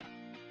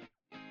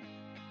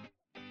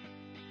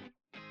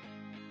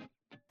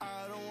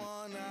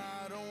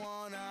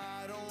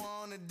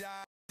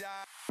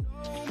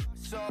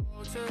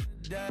go to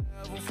the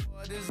devil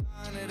for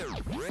designing it.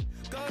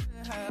 Go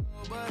to hell,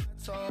 but I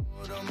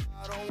told him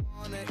I don't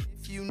want it.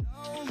 If you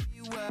know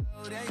me well,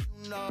 then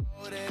you know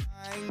that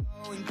I ain't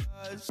going,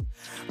 cause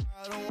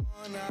I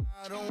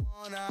don't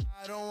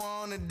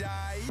wanna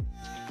die.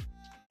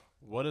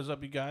 What is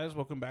up, you guys?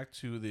 Welcome back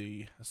to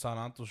the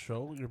Sananto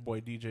Show. Your boy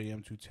DJ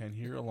M210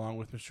 here, along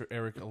with Mr.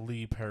 Eric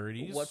Lee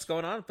Parodies. What's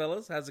going on,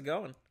 fellas? How's it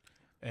going?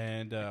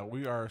 And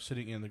we are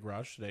sitting in the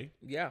garage today.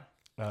 Yeah.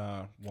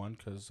 One,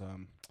 because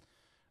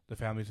the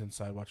family's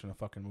inside watching a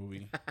fucking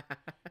movie,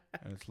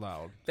 and it's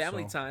loud.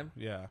 Family time.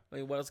 Yeah. I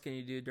mean, what else can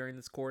you do during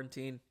this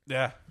quarantine?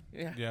 Yeah.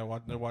 Yeah. Yeah. I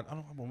don't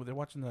know. They're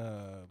watching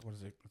what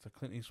is it? It's a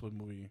Clint Eastwood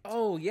movie.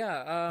 Oh,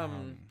 yeah.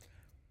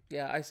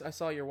 Yeah, I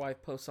saw your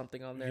wife post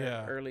something on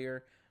there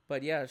earlier.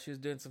 But yeah, she was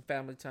doing some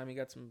family time. You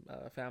got some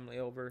family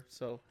over,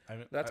 so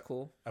that's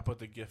cool. I put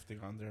the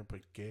gifting on there, but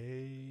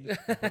gay.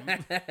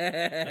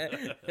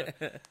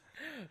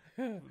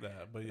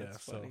 But yeah,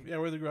 so yeah,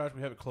 we're in the garage.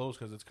 We have it closed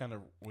because it's kind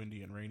of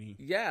windy and rainy.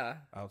 Yeah,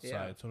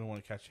 outside, so I don't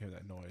want to catch you hear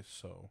that noise.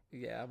 So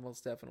yeah,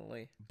 most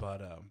definitely. But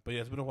yeah,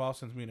 it's been a while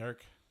since me and Eric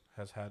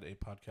has had a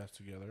podcast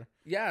together.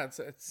 Yeah,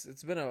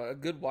 it's been a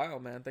good while,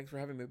 man. Thanks for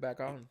having me back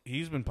on.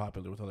 He's been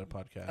popular with other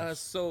podcasts.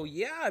 So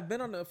yeah, I've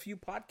been on a few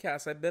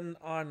podcasts. I've been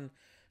on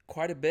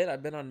quite a bit.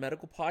 I've been on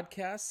medical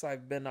podcasts.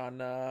 I've been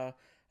on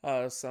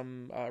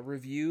some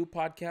review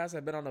podcasts.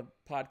 I've been on a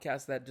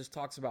podcast that just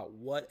talks about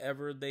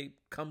whatever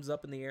comes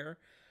up in the air.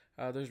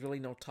 There's really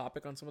no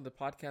topic on some of the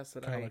podcasts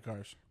that like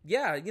ours.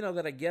 Yeah,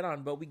 that I get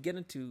on, but we get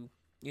into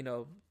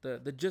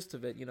the gist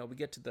of it. We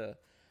get to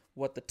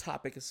what the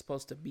topic is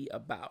supposed to be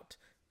about.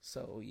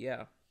 So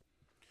yeah,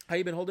 how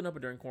you been holding up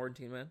during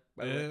quarantine, man?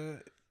 By the way?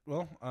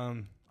 Well,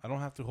 I don't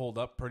have to hold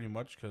up pretty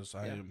much because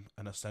I am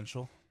an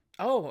essential.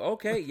 Oh,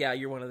 okay. Yeah,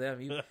 you're one of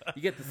them. You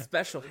get the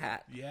special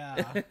hat.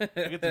 Yeah,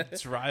 I get to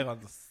drive on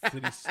the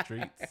city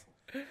streets.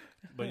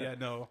 But yeah,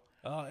 no,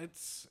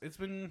 it's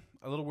been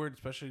a little weird,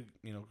 especially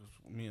because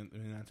me and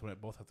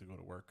Antoinette both have to go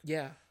to work.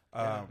 Yeah.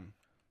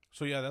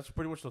 So yeah, that's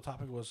pretty much the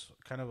topic was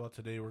kind of about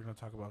today. We're going to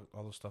talk about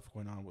all the stuff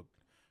going on with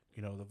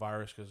the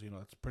virus because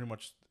that's pretty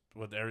much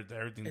what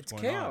everything that's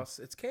going on.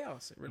 It's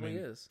chaos. It really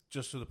is.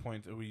 Just to the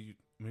point that we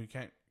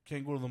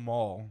can't go to the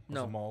mall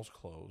because the mall's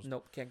closed.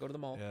 Nope, can't go to the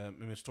mall. Yeah,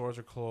 stores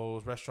are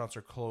closed, restaurants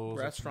are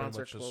closed. Restaurants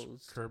are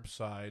closed. Just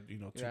curbside,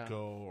 to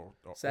go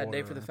or sad order.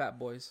 day for the fat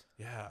boys.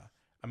 Yeah.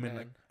 I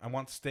mean, I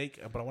want steak,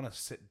 but I want to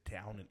sit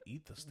down and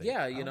eat the steak.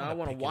 Yeah, I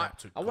want to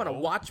watch. I want to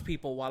watch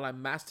people while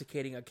I'm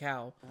masticating a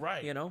cow.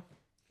 Right.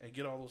 And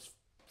get all those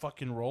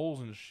fucking rolls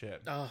and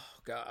shit. Oh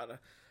God,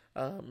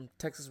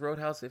 Texas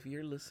Roadhouse, if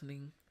you're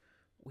listening,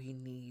 we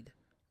need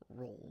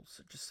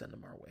rolls. Just send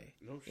them our way.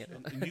 No shit.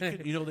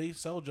 And you can, they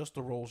sell just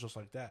the rolls just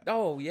like that.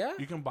 Oh yeah.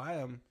 You can buy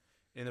them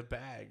in a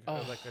bag,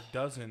 like a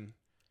dozen,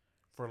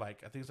 for I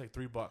think it's like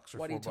 $3 or $4.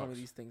 Why do you tell me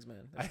these things,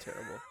 man? That's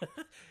terrible.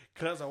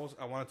 Because I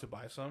wanted to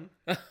buy some.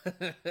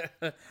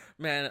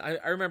 Man,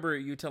 I remember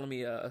you telling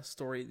me a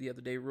story the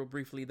other day, real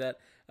briefly, that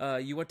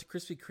you went to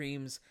Krispy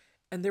Kreme's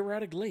and they were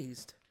out of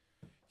glazed.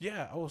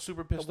 Yeah, I was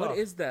super pissed off. What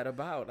is that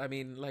about? I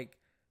mean,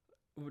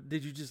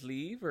 did you just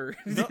leave or?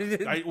 No,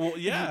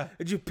 yeah.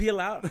 Did you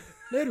peel out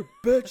later,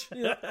 bitch?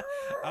 Yeah.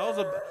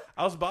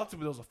 I was about to,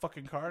 but there was a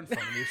fucking car in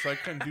front of me, so I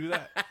couldn't do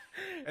that.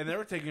 And they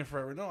were taking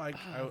forever. No, I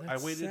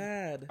waited.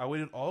 Sad. I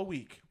waited all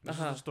week. This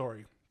is the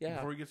story. Yeah.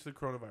 Before we get to the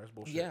coronavirus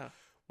bullshit. Yeah.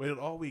 Waited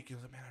all week and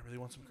I was like, man, I really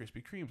want some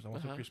Krispy Kremes. I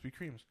want some Krispy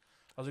Kremes.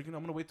 I was like, I'm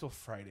gonna wait till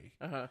Friday.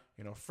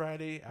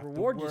 Friday after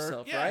reward work.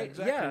 yourself, yeah, right?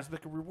 Exactly. Yeah. It's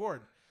like a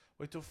reward.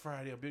 Wait till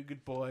Friday. I'll be a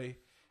good boy.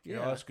 Yeah.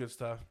 All that good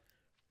stuff.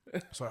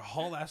 So I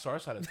haul ass our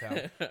side of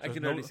town. I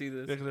can already see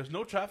this. There's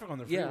no traffic on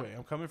the freeway.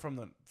 I'm coming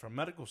from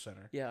medical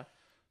center. Yeah.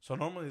 So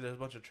normally there's a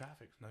bunch of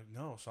traffic.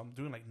 No, so I'm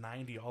doing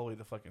 90 all the way to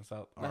the fucking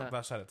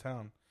that side of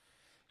town.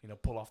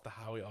 Pull off the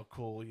highway all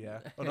cool. Yeah.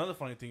 Another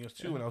funny thing is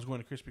too, when I was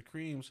going to Krispy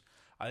Kreme's,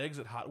 I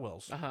exit Hot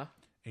Wheels. And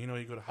you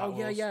go to Hot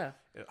Wheels. Oh yeah.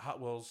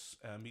 Hot Wheels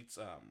meets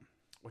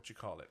what you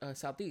call it?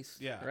 Southeast.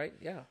 Yeah. Right.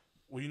 Yeah.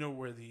 Well,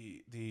 where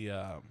the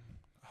oh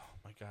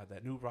my God,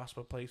 that new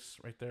Rospa place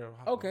right there.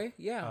 Okay.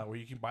 Yeah. Where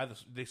you can buy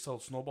they sell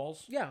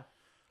snowballs. Yeah.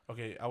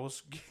 Okay, I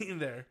was getting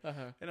there,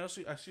 and I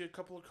see a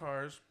couple of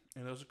cars,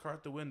 and there's a car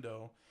at the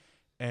window,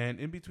 and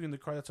in between the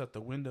car that's at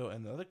the window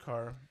and the other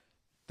car,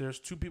 there's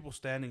two people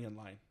standing in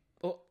line.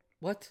 Oh,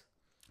 what?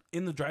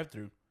 In the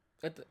drive-thru.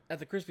 At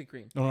the Krispy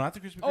Kreme. No, not the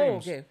Krispy Kremes. Oh,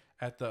 okay.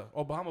 At the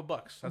Bahama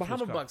Bucks. That's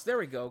Bahama Bucks. There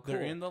we go. Cool.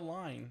 They're in the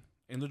line,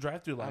 in the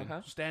drive-thru line,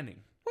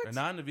 standing. What? They're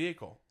not in the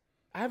vehicle.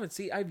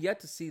 I've yet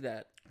to see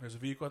that. There's a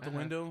vehicle at the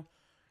window,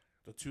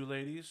 the two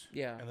ladies,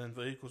 yeah, and then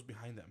the vehicle's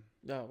behind them.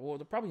 No, well,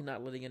 they're probably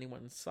not letting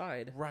anyone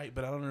inside. Right,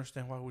 but I don't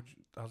understand why would you...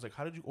 I was like,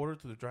 how did you order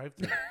through the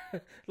drive-thru?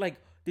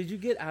 Did you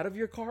get out of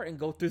your car and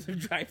go through the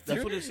drive-thru?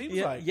 That's what it seems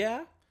like. like.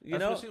 Yeah. You That's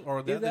know, what it seemed- or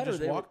Either they that or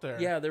just walked there.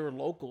 Yeah, they were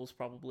locals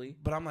probably.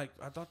 But I'm like,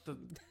 I thought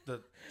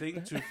the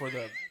thing for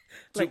the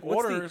Like,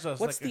 orders.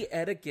 what's the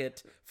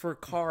etiquette for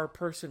car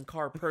person?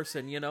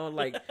 You know,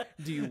 like,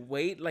 do you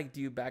wait? Like,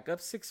 do you back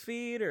up 6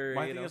 feet or?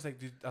 My thing is like,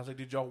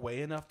 did y'all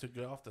weigh enough to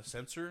get off the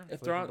sensor?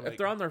 If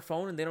they're on their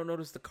phone and they don't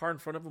notice the car in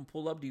front of them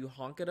pull up, do you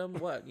honk at them?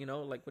 What, you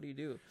know, like, what do you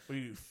do? What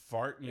do you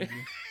fart? And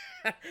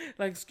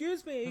Like,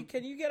 excuse me,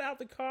 can you get out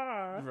the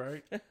car?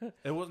 right?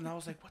 It wasn't. I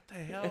was like, what the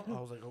hell? I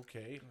was like,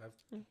 okay,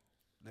 I've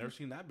never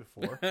seen that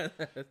before.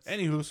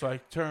 Anywho, so I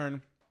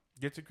turn,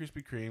 get to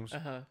Krispy Kreme's,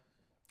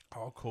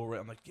 all cool, right?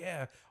 I'm like,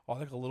 yeah, all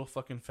like a little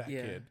fucking fat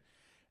kid,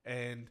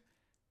 and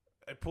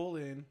I pull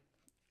in,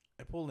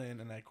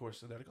 and of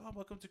course they're like, oh,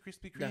 welcome to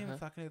Krispy Kreme.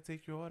 How can I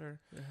take your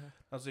order?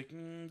 I was like,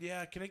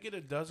 yeah, can I get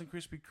a dozen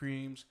Krispy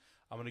Kremes?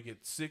 I'm gonna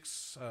get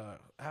six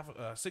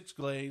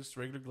glazed,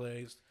 regular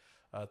glazed,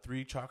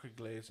 3 chocolate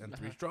glazed, and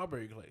 3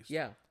 strawberry glazed.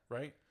 Yeah.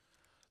 Right?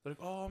 They're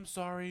like, oh, I'm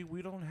sorry,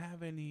 we don't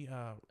have any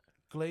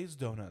glazed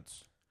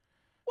donuts.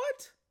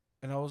 What?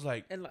 And I was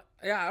like,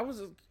 yeah,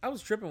 I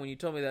was tripping when you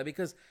told me that,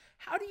 because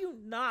how do you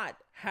not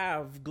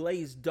have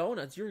glazed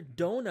donuts? You're a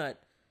donut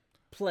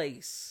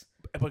place.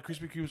 but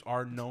Krispy Kremes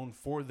are known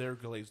for their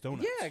glazed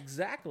donuts. Yeah,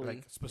 exactly.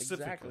 Like,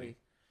 specifically. Exactly.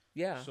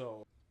 Yeah.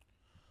 So,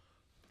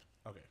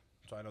 okay.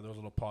 So I know there was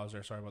a little pause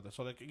there. Sorry about that.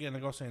 So, like, again,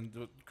 like I was saying,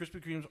 the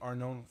Krispy Kremes are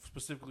known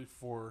specifically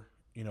for,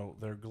 you know,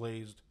 their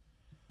glazed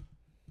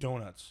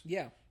donuts.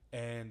 Yeah.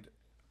 And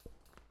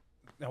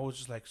I was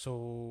just like,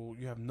 so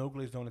you have no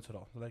glazed donuts at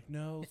all? They're like,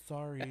 no,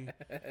 sorry.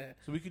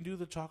 So we can do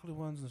the chocolate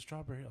ones and the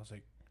strawberry. I was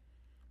like,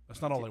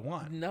 that's not all I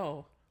want.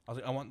 No. I was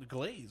like, I want the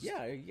glaze.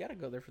 Yeah, you gotta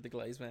go there for the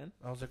glaze, man.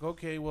 I was like,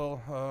 okay,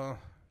 well,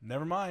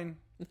 never mind.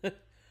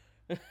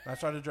 I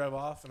started to drive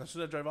off, and as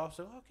soon as I drive off, I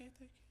said, oh, okay,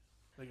 thank you.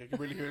 Like, I could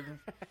really hear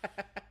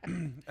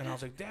them. And I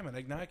was like, damn it,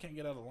 like, now I can't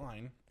get out of the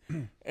line.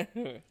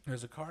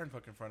 There's a car in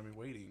fucking front of me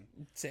waiting.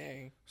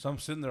 Dang. So I'm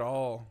sitting there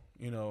all,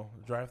 you know,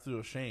 drive through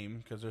a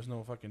shame because there's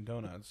no fucking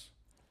donuts.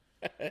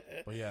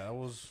 But yeah,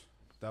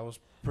 that was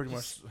pretty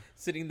much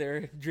sitting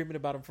there dreaming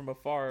about him from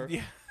afar.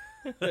 Yeah.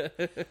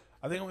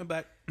 I think I went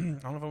back. I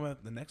don't know if I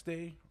went the next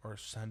day or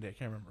Sunday. I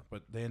can't remember,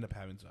 but they ended up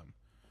having some,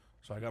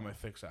 so I got my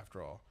fix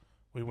after all.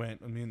 We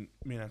went. Me and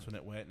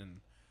Antoinette went,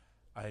 and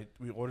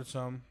we ordered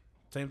some.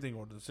 Same thing.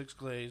 Ordered the 6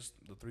 glazed,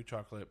 the 3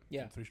 chocolate,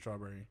 and 3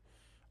 strawberry.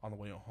 On the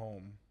way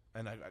home,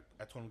 and I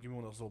told him, give me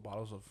one of those little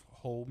bottles of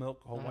whole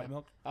white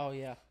milk. Oh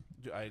yeah.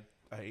 I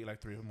ate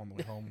like 3 of them on the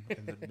way home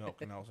in the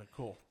milk, and I was like,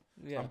 cool.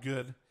 Yeah. I'm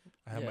good.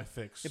 I have my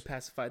fix. It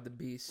pacified the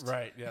beast.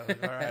 Right. Yeah.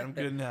 Like, all right. I'm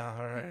good now.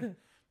 All right.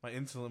 My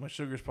insulin, my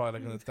sugar's probably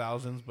like in the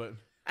thousands, but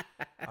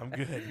I'm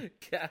good.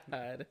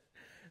 God,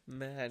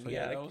 man. So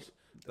yeah. That was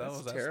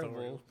terrible. That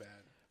story. It was bad.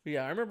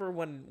 Yeah, I remember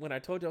when I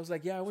told you, I was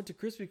like, yeah, I went to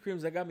Krispy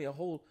Kreme's. They got me a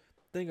whole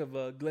thing of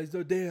glazed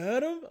dough. They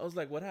had them. I was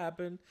like, what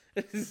happened?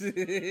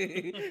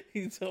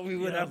 He told me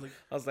what happened.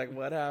 I was like,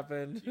 what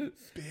happened?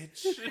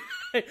 Bitch.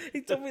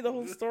 He told me the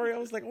whole story. I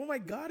was like, oh my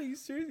God, are you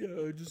serious?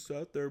 Yeah, I just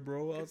sat there,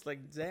 bro. I was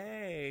like,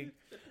 dang.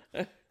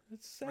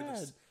 It's sad.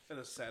 That's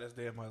the saddest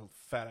day of my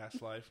fat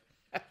ass life.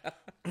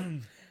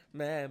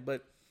 Man,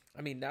 but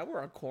I mean, now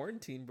we're on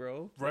quarantine,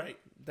 bro. Right.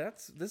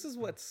 This is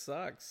what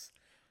sucks.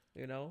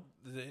 You know?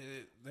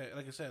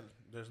 Like I said,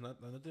 there's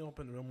nothing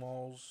open. No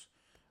malls.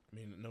 I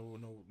mean,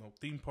 no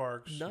theme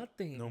parks.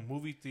 Nothing. No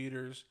movie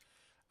theaters.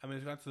 I mean,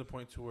 it's gotten to the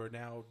point to where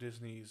now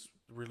Disney's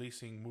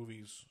releasing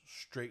movies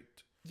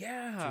straight.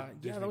 Yeah,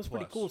 that was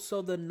pretty cool.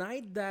 So the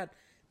night that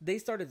they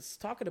started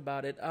talking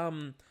about it,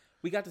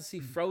 we got to see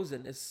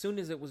Frozen as soon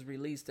as it was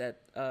released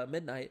at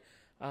midnight.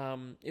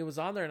 It was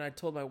on there, and I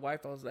told my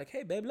wife, I was like,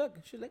 "Hey, babe, look."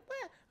 She's like,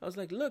 "What?" I was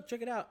like, "Look,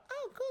 check it out."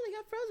 Oh, cool! They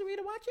got Frozen. We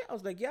to watch it. I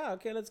was like, "Yeah,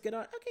 okay, let's get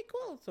on." Okay,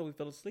 cool. So we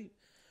fell asleep.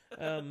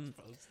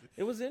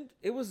 It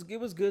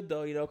was good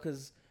though, you know,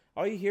 because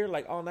all you hear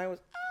like all night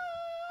was,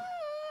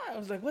 ah! I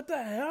was like, "What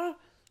the hell?"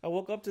 I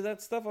woke up to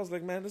that stuff. I was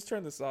like, "Man, let's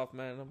turn this off,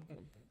 man. I'm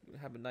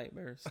having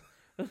nightmares."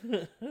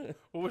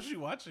 What was she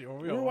watching?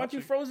 We were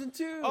watching Frozen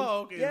 2.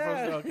 Oh, okay.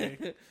 Yeah. Frozen,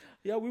 okay.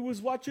 Yeah, we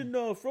was watching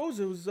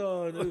Frozen. It was,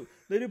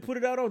 they didn't put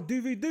it out on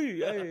DVD.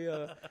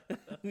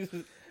 Hey,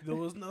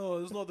 there's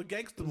no other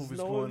gangster movies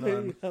going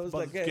on. I was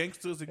like, hey,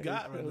 gangsters it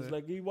got. I was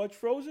like, you watch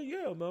Frozen?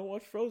 Yeah, man,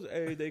 watch Frozen.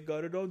 Hey, they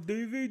got it on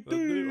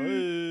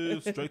DVD.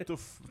 Hey,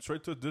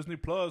 straight to Disney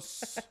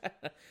Plus.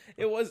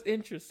 It was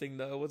interesting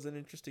though. It was an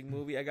interesting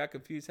movie. I got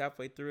confused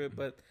halfway through it,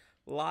 but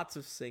lots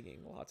of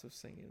singing.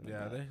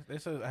 Yeah, they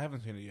said I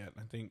haven't seen it yet.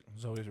 I think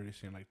Zoe's already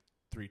seen it like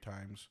 3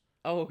 times.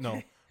 Oh, okay.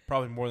 No,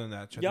 probably more than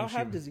that. Y'all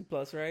have Disney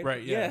Plus, right?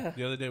 Right. Yeah.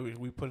 The other day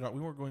we put it on.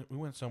 We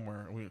went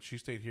somewhere. She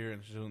stayed here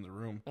and she's in the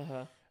room.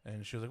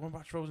 And she was like, "We're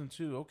watch Frozen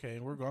 2." Okay,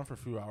 and we're gone for a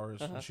few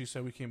hours. And she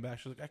said we came back.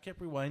 She was like, "I kept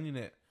rewinding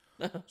it."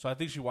 So I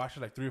think she watched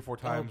it like 3 or 4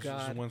 times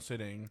just in one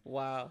sitting.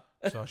 Wow.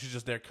 So she's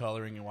just there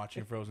coloring and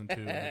watching Frozen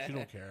 2. Like, she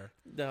don't care.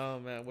 No,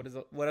 man.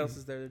 What else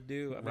is there to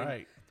do? I mean,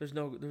 right. There's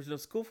no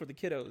school for the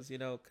kiddos, you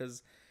know,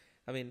 because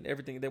I mean,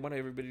 they want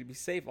everybody to be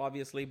safe,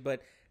 obviously,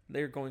 but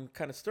they're going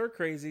kind of stir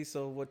crazy.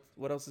 So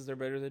what else is there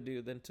better to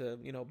do than to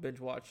binge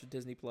watch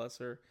Disney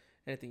Plus or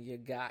anything you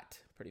got,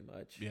 pretty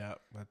much. Yeah,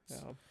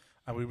 that's.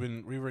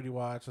 We already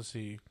watched. Let's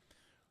see.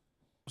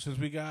 Since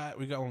we got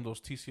one of those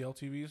TCL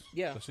TVs,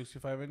 yeah, the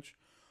 65-inch.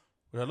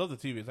 I love the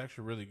TV. It's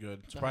actually really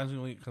good.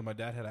 Surprisingly, because my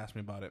dad had asked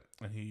me about it,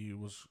 and he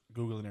was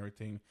Googling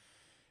everything,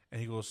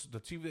 and he goes, "The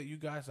TV that you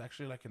guys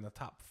actually like in the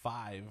top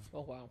 5.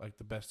 Oh wow! Like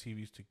the best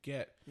TVs to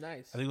get."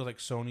 Nice. I think it was like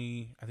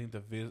Sony. I think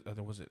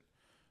was it?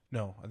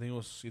 No, I think it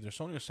was either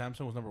Sony or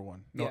Samsung was number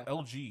 1. No, yeah.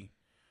 LG.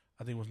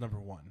 I think was number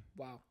 1.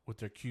 Wow. With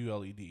their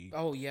QLED.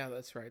 Oh yeah,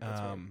 that's right. That's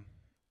right.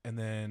 And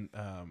then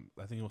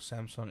I think it was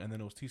Samsung, and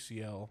then it was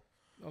TCL.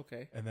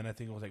 Okay. And then I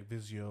think it was like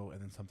Vizio,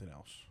 and then something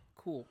else.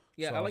 Cool.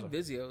 Yeah, so I like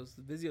Vizios.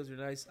 The Vizios are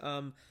nice.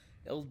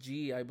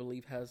 LG, I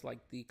believe, has like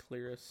the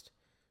clearest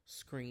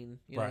screen.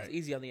 It's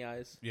easy on the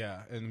eyes.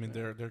 Yeah, and I mean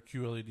their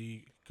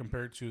QLED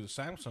compared to the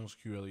Samsung's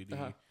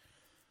QLED,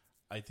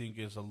 I think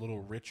is a little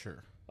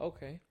richer.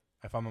 Okay.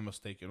 If I'm not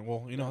mistaken.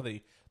 Well, you know how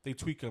they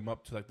tweak them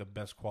up to like the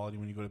best quality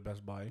when you go to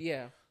Best Buy.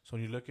 Yeah. So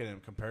when you look at it in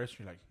comparison,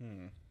 you're like,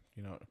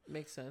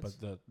 makes sense. But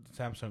the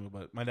Samsung,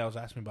 but my dad was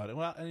asking me about it.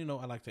 Well, and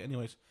I liked it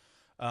anyways.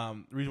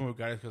 The reason we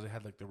got it is because it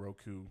had like the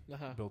Roku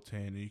built in.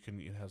 And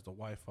it has the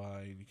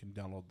Wi-Fi, and you can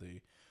download the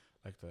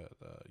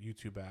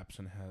YouTube apps,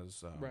 and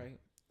has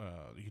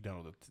you can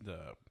download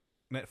the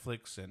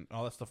Netflix and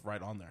all that stuff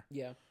right on there.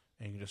 Yeah,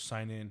 and you can just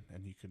sign in,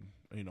 and you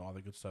can all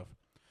the good stuff.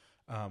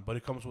 But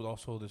it comes with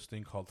also this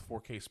thing called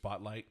 4K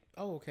Spotlight.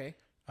 Oh, okay.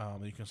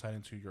 You can sign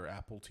into your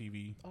Apple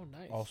TV. Oh,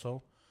 nice.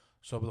 Also,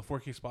 so but the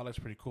 4K Spotlight's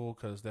pretty cool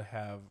because they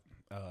have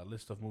a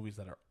list of movies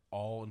that are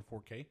all in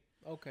 4K.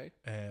 Okay.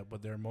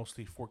 But they're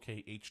mostly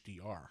 4K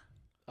HDR.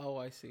 Oh,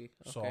 I see.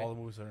 Okay. So all the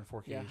movies that are in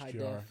 4K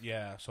HDR.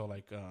 Yeah. So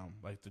like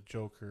the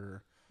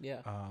Joker.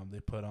 Yeah. They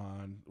put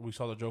on. We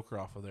saw the Joker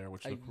off of there,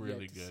 which looked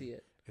really good. See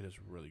it. It is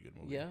a really good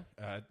movie.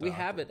 Yeah. We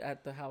have it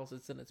at the house.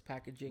 It's in its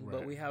packaging,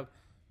 but we have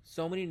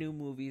so many new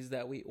movies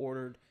that we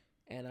ordered,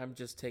 and I'm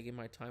just taking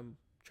my time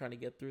trying to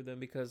get through them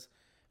because,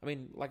 I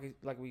mean, like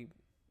we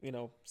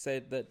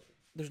said that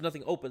there's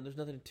nothing open, there's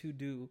nothing to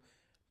do.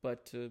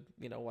 But to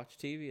watch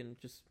TV and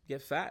just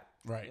get fat,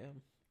 right?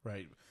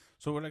 Right.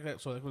 So we're like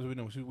that. So like what we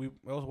know, it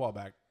was a while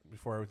back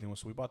before everything was.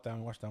 So we bought that.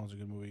 We watched that. It was a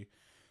good movie,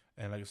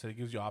 and like I said, it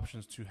gives you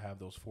options to have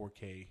those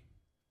 4K,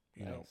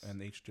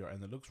 and HDR,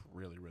 and it looks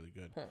really, really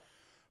good. Huh.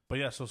 But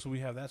yeah, so we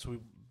have that. So we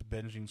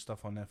binging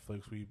stuff on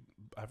Netflix.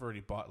 I've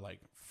already bought like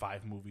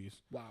 5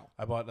 movies. Wow.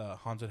 I bought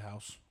Haunted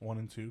House 1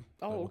 and 2.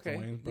 Oh,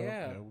 okay.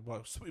 Yeah.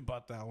 We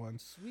bought that one.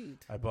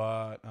 Sweet. I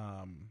bought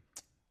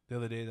the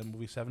other day the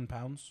movie 7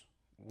 Pounds.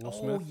 Will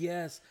Smith.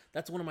 Yes,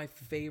 that's one of my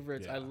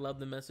favorites. Yeah. I love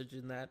the message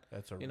in that.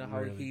 That's a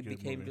how he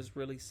became just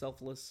really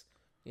selfless,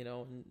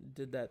 and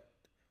did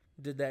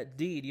that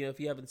deed. If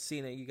you haven't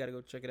seen it, you got to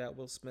go check it out.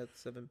 Will Smith,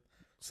 7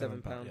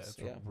 Pounds.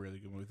 Yeah, it's a really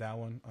good movie. That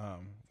one.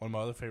 One of my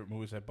other favorite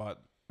movies I bought.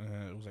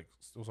 It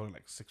was only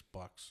like $6.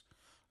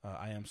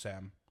 I Am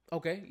Sam.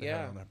 Okay,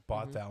 yeah. I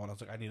bought that one. I was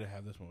like, I need to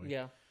have this movie.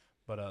 Yeah.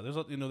 But there's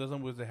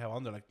some movies they have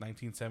on there like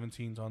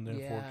 1917's on there,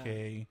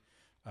 4K.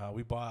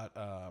 We bought.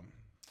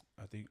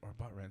 I think, or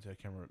about rented, I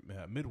can't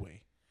remember,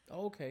 Midway.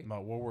 Oh, okay.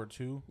 About World War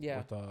II.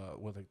 Yeah.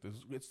 With like this,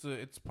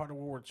 it's part of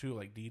World War II,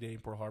 like D-Day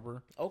in Pearl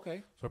Harbor.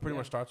 Okay. So it pretty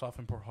much starts off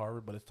in Pearl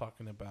Harbor, but it's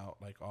talking about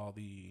like all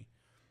the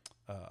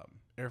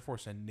Air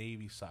Force and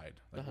Navy side,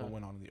 like what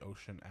went on in the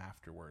ocean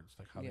afterwards,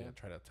 like how they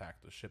try to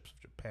attack the ships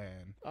of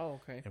Japan. Oh,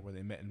 okay. And where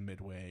they met in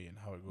Midway and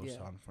how it goes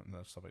on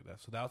and stuff like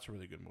that. So that's a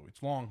really good movie.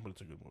 It's long, but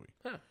it's a good movie.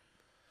 Huh.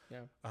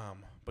 Yeah.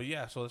 But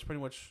yeah, so that's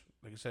pretty much,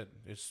 like I said,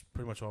 it's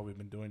pretty much all we've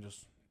been doing,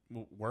 just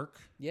work,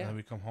 and then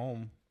we come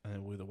home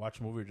and we either watch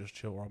a movie or just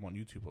chill, or I'm on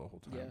YouTube the whole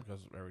time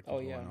because of everything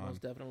going on.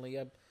 Most definitely.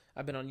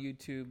 I've been on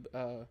YouTube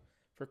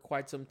for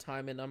quite some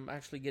time, and I'm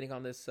actually getting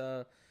on this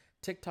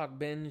TikTok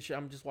binge.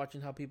 I'm just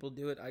watching how people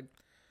do it. I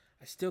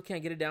still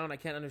can't get it down. I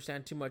can't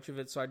understand too much of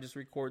it, so I just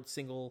record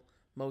single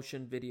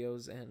motion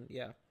videos, and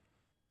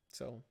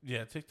so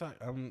TikTok.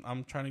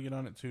 I'm trying to get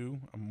on it too.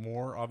 I'm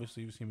more,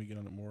 obviously you've seen me get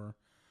on it more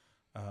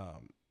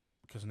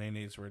because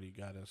Nene's already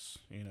got us.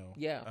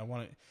 I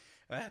want it.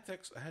 I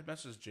had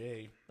messaged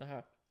Jay.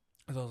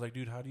 Because I was like,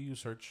 dude, how do you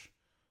search,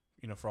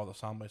 for all the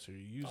sound bites that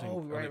you're using?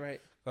 Oh,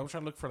 right. I was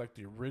trying to look for like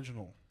the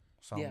original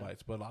sound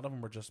bites, but a lot of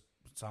them are just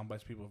sound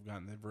bites people have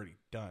gotten, they've already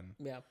done.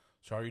 Yeah.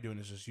 So all you're doing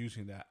is just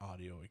using that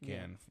audio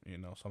again,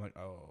 So I'm like,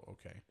 oh,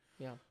 okay.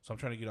 Yeah. So I'm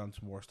trying to get on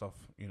some more stuff,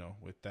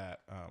 with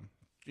that.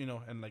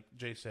 And like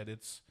Jay said,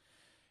 it's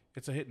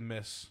a hit and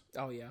miss.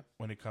 Oh, yeah.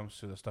 When it comes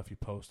to the stuff you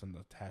post and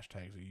the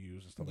hashtags you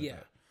use and stuff like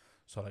that.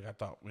 So like I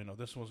thought,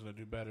 this one's gonna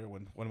do better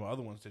when one of my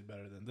other ones did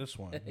better than this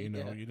one. You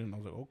didn't. I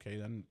was like, okay,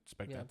 then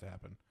expect that to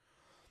happen.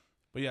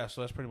 But yeah,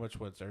 so that's pretty much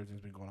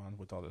everything's been going on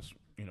with all this,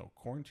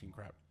 quarantine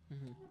crap.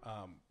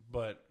 Mm-hmm.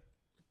 But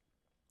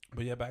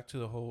yeah, back to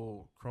the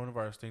whole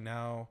coronavirus thing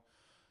now.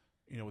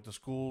 With the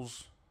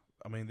schools,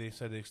 I mean, they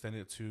said they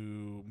extended it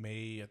to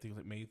May. I think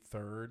like May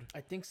 3rd.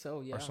 I think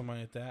so. Yeah, or something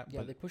like that. Yeah,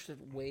 but they pushed it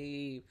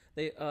way.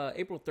 They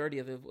April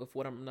 30th. If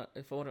what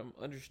I'm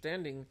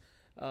understanding.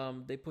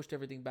 They pushed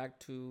everything back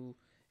to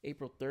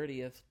April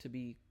 30th to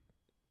be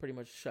pretty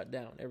much shut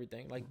down.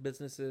 Everything like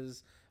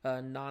businesses,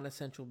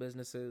 non-essential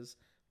businesses,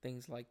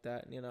 things like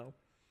that.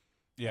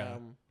 Yeah.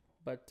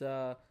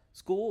 But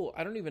school,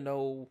 I don't even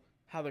know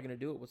how they're gonna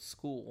do it with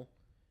school.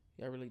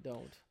 I really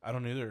don't. I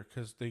don't either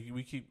because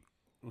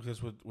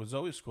with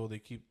Zoe's school they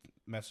keep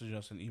messaging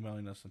us and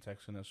emailing us and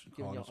texting us,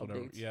 calling us, whatever.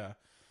 Updates. Yeah.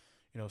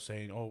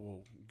 Saying, oh,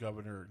 well,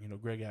 Governor,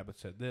 Greg Abbott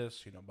said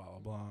this, blah, blah,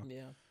 blah.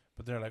 Yeah.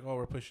 But they're like, oh,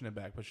 we're pushing it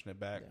back.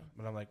 Yeah.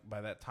 But I'm like, by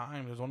that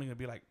time, there's only going to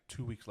be like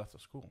 2 weeks left of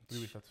school,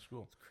 3 weeks left of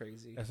school. It's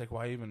crazy. It's like,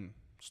 why even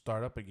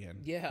start up again?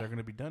 Yeah. They're going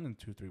to be done in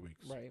 2-3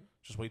 weeks. Right.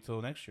 Just wait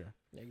till next year.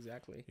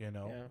 Exactly. Yeah.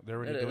 It'll They're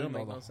already doing all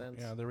make the no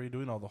sense. Yeah, they're already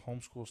doing all the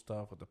homeschool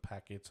stuff with the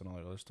packets and all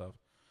that other stuff.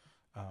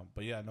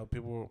 But yeah, no,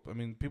 people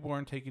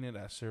aren't taking it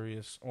as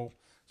serious. Well,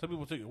 some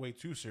people take it way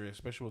too serious,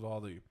 especially with all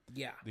the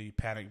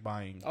panic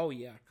buying. Oh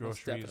yeah,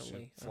 groceries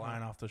definitely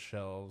flying off the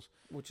shelves,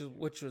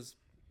 which was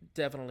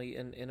definitely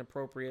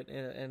inappropriate,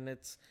 and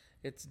it's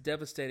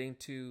devastating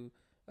to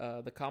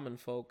the common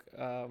folk,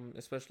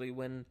 especially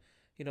when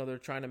they're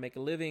trying to make a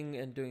living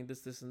and doing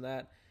this and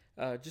that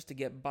just to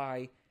get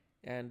by,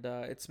 and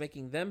it's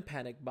making them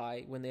panic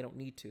buy when they don't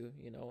need to,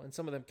 and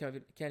some of them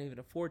can't even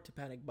afford to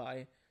panic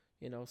buy,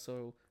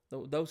 so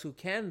those who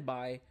can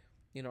buy,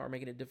 are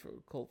making it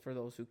difficult for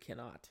those who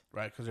cannot.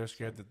 Right, because they're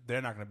scared that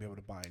they're not going to be able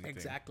to buy anything.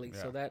 Exactly.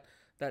 Yeah. So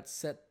that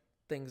set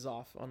things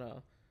off on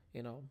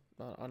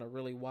a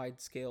really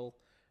wide scale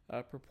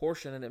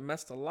proportion, and it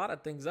messed a lot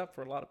of things up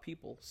for a lot of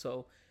people.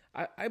 So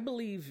I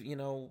believe, I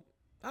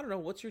don't know,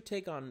 what's your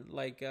take on,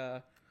 like,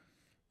 do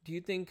you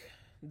think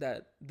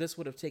that this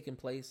would have taken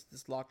place,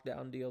 this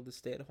lockdown deal, the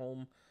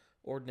stay-at-home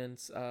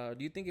ordinance, do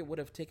you think it would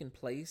have taken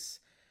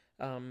place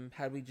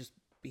had we just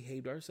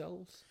behaved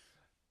ourselves?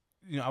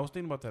 I was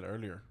thinking about that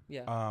earlier.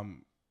 Yeah.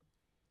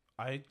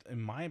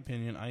 In my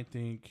opinion, I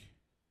think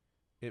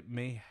it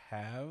may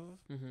have.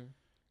 Mm-hmm.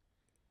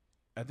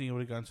 I think it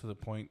would have gotten to the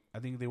point. I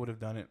think they would have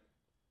done it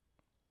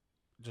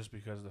just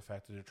because of the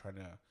fact that they're trying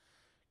to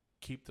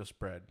keep the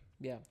spread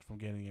from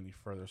getting any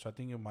further. So I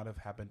think it might have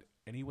happened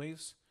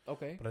anyways.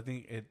 Okay. But I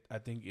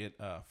think it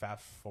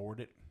fast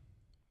forwarded.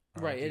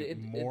 Right. It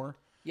more.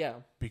 Yeah.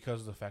 Because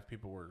of the fact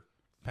people were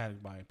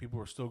panic buying. People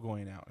were still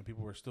going out, and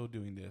people were still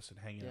doing this and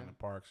hanging out in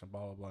parks and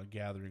blah blah blah,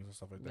 gatherings and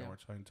stuff like that. We're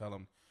trying to tell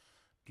them,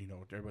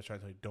 everybody's trying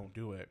to tell you don't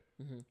do it,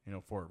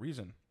 for a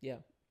reason. Yeah.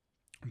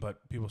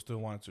 But people still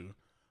wanted to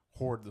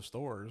hoard the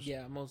stores.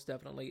 Yeah, most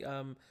definitely.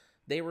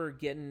 They were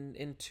getting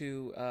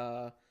into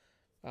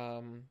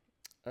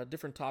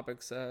different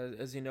topics,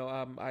 as you know.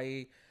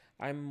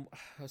 I'm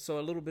so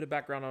a little bit of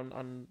background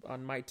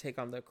on my take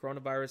on the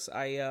coronavirus.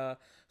 I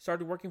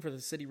started working for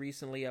the city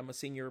recently. I'm a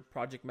senior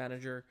project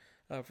manager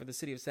for the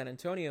city of San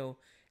Antonio,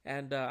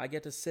 and I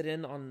get to sit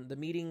in on the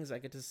meetings. I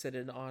get to sit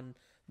in on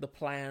the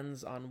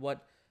plans on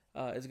what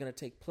is going to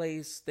take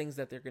place, things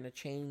that they're going to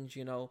change.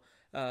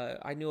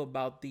 I knew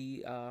about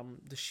the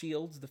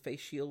shields, the face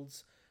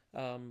shields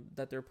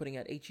that they're putting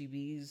at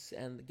HEBs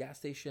and the gas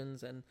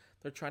stations, and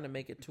they're trying to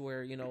make it to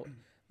where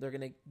they're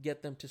going to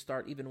get them to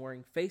start even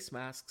wearing face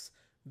masks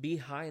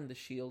behind the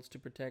shields to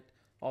protect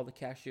all the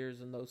cashiers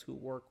and those who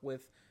work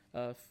with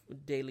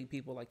daily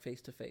people, like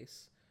face to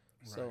face.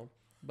 So,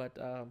 but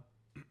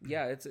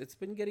yeah, it's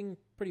been getting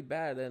pretty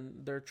bad,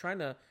 and they're trying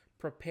to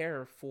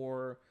prepare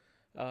for.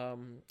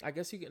 I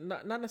guess you can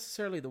not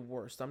necessarily the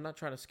worst. I'm not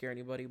trying to scare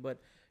anybody, but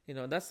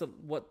that's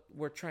what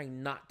we're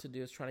trying not to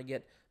do, is trying to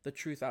get the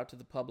truth out to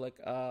the public.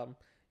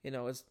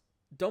 Is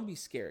don't be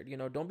scared.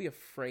 Don't be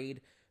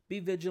afraid. Be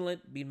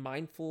vigilant. Be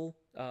mindful.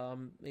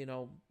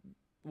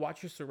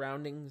 Watch your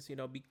surroundings.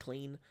 Be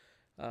clean.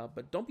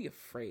 But don't be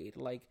afraid.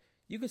 Like,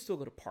 you can still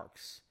go to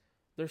parks.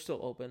 They're still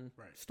open.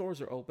 Right. Stores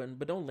are open,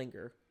 but don't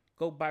linger.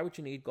 Go buy what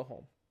you need. Go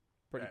home.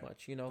 Pretty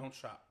much. Don't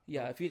shop.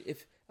 Yeah.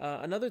 If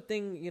another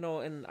thing,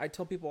 and I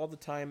tell people all the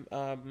time,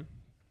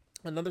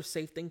 another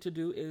safe thing to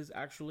do is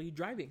actually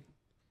driving,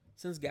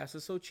 since gas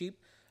is so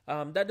cheap.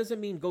 That doesn't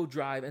mean go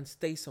drive and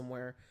stay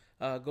somewhere.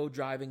 Go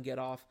drive and get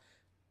off.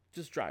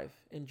 Just drive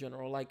in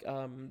general. Like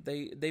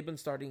they've been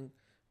starting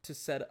to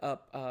set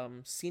up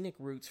scenic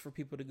routes for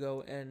people to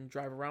go and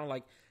drive around.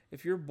 Like,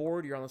 if you're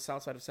bored, you're on the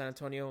south side of San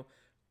Antonio,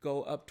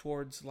 go up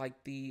towards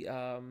like the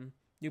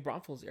New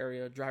Braunfels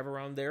area, drive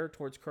around there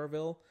towards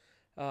Kerrville,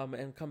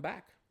 and come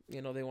back.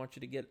 They want you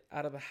to get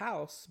out of the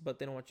house, but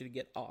they don't want you to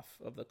get off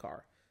of the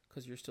car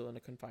because you're still in a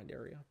confined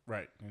area.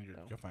 Right, and you're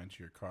confined to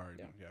your car.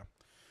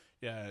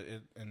 Yeah.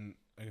 And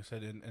like I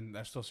said, and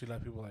I still see a lot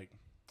of people like.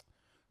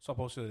 So I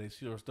posted that they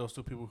see those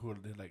two people who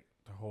did like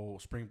the whole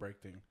spring break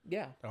thing.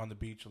 Yeah. On the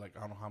beach, like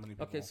I don't know how many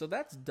people. Okay, so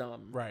that's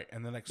dumb. Right,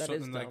 and then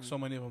so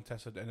many of them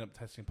ended up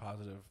testing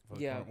positive. For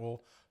the corona.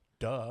 Well,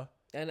 duh.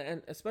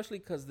 And especially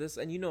because this,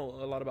 and a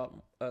lot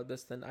about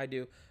this than I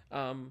do,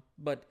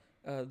 but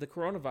the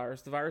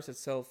coronavirus, the virus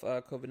itself,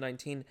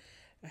 COVID-19,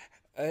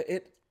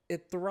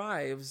 it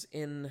thrives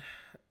in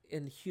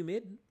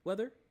humid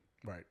weather.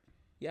 Right.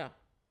 Yeah.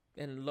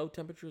 And low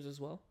temperatures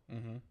as well.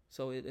 Mm-hmm.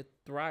 So it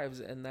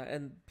thrives in that,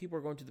 and people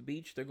are going to the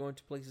beach. They're going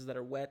to places that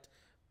are wet,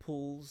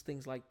 pools,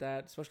 things like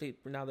that, especially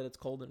now that it's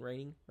cold and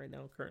raining right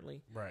now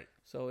currently. Right.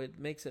 So it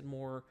makes it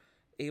more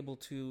able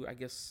to, I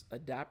guess,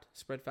 adapt,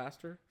 spread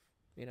faster,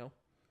 you know?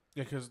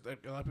 Yeah, because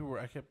a lot of people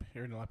I kept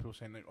hearing a lot of people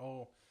saying, like,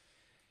 oh,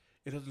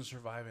 it doesn't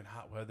survive in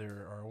hot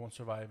weather, or it won't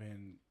survive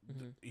in,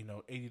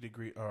 80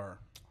 degree, or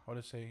how would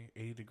I say,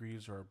 80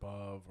 degrees or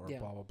above, or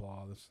blah, blah,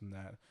 blah, this and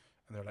that.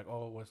 And they're like,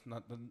 oh, well, it's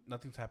not,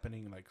 nothing's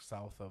happening, like,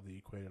 south of the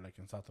equator, like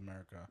in South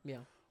America. Yeah.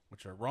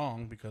 Which are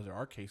wrong, because there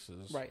are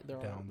cases there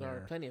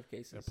are plenty of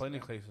cases. There are plenty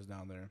of cases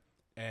down there.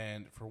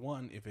 And for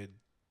one,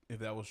 if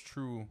that was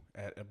true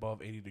at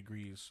above 80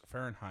 degrees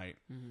Fahrenheit,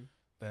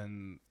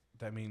 then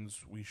that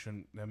means we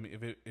shouldn't. I mean,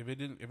 if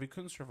it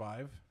couldn't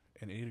survive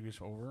in 80 degrees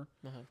over,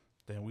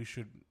 then we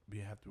should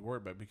have to worry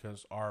about it,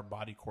 because our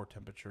body core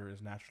temperature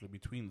is naturally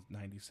between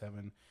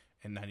 97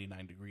 and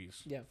 99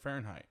 degrees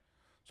Fahrenheit.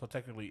 So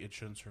technically, it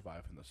shouldn't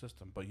survive in the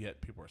system, but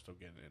yet people are still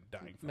getting it,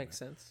 dying from Makes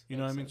it. sense. You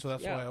know what I mean? So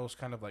that's why I was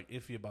kind of like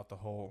iffy about the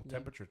whole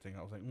temperature thing.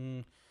 I was like,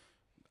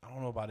 I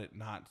don't know about it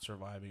not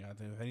surviving. I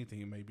think if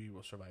anything, it maybe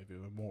will survive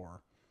even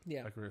more.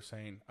 Yeah, like we were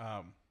saying.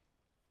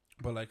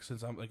 But like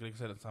since I'm like I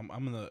said,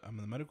 I'm in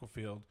the medical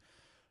field,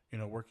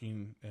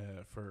 working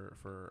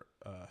for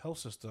health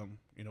system.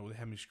 They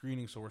have me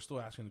screening, so we're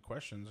still asking the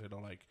questions.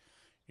 Like,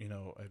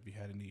 have you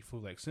had any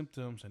flu-like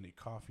symptoms, any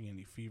coughing,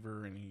 any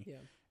fever, any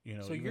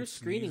So you're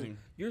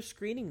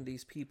screening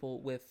these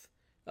people with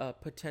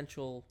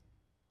potential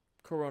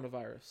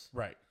coronavirus,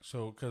 right?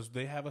 So because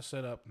they have a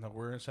setup, now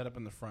we're set up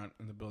in the front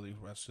in the building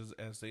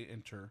as they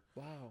enter.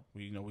 Wow.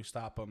 We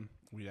stop them.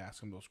 We ask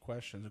them those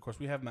questions. Of course,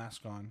 we have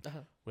masks on,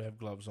 we have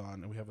gloves on,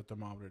 and we have a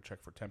thermometer to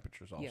check for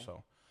temperatures also.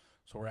 Yeah.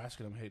 So we're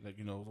asking them, hey, like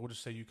we'll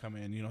just say you come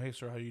in, hey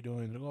sir, how you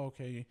doing? They go,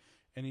 okay.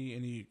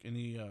 Any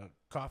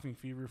coughing,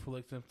 fever,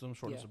 flu-like symptoms,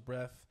 shortness of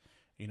breath.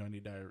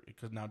 Any diarrhea,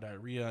 because now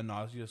diarrhea,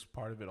 nausea is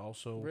part of it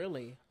also.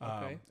 Really?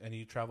 Okay.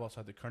 Any travel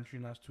outside the country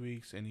in the last 2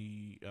 weeks?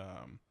 Any,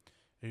 have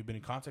you been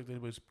in contact with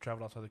anybody who's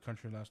traveled outside the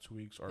country in the last 2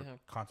 weeks, or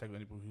contact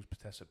with anybody who's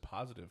tested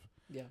positive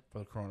for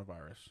the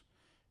coronavirus?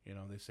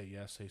 They say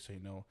yes, they say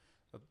no.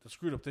 The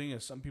screwed up thing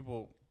is some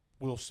people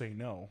will say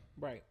no.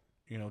 Right.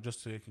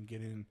 Just so they can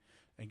get in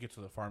and get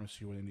to the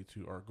pharmacy where they need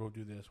to, or go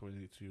do this where they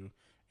need to.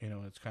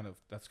 That's kind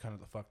of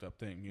the fucked up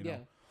thing, Yeah.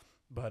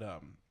 But,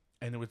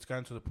 and it's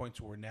gotten to the point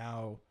to where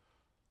now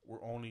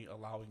we're only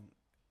allowing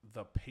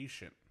the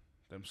patient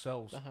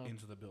themselves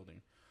into the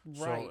building.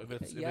 Right.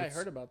 So I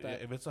heard about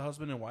that. If it's a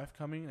husband and wife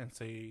coming and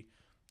say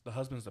the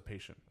husband's the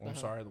patient, well, I'm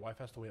sorry, the wife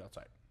has to wait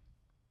outside.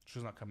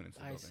 She's not coming into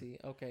the building. I see.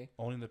 Okay.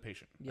 Only the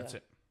patient. Yeah. That's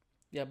it.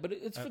 Yeah, but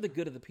it's for the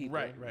good of the people.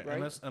 Right.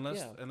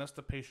 Unless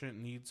the patient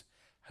needs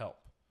help.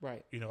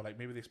 Right. Like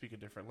maybe they speak a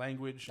different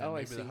language, and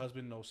maybe the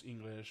husband knows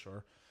English,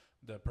 or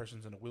the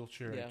person's in a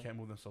wheelchair and can't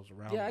move themselves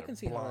around. Yeah, I can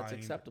see how that's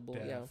acceptable.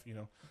 Deaf,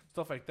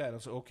 stuff like that.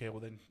 And so, okay,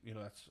 well then,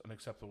 that's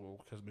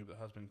unacceptable, because maybe the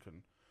husband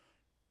can,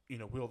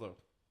 wheel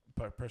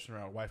the person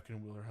around, wife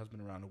can wheel her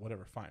husband around, or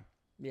whatever. Fine.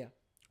 Yeah.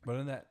 But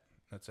in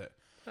that's it.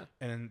 Huh.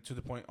 And to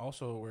the point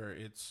also where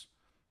it's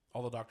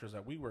all the doctors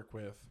that we work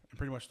with, and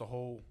pretty much the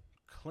whole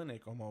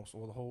clinic almost,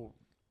 or the whole,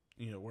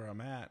 where I'm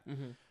at,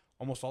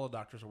 almost all the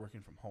doctors are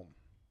working from home.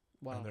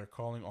 Wow. And they're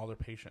calling all their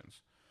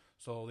patients.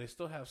 So they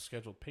still have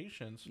scheduled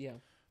patients. Yeah.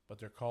 But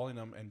they're calling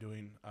them and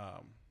doing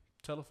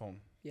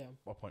telephone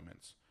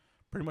appointments.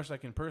 Pretty much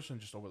like in person,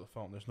 just over the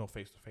phone. There's no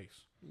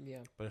face-to-face. Yeah.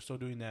 But they're still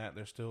doing that.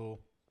 They're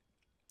still,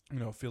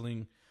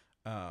 filling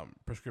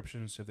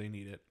prescriptions if they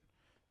need it,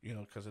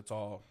 because it's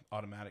all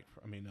automatic.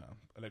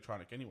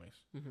 Electronic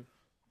anyways. Mm-hmm.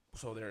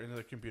 So they're into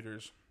their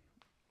computers,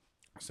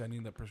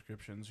 sending the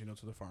prescriptions,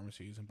 to the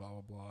pharmacies and blah,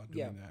 blah, blah,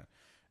 doing that.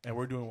 And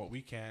we're doing what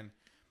we can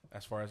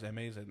as far as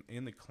MAs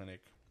in the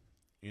clinic,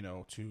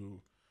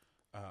 to...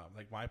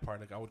 like my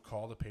part, I would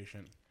call the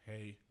patient,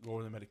 hey, go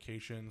over the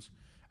medications.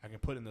 I can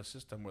put in the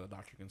system where the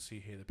doctor can see,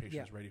 hey, the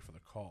patient's ready for the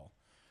call.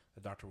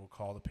 The doctor will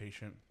call the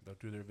patient, they'll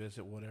do their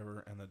visit,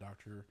 whatever, and the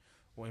doctor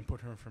will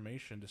input her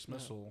information,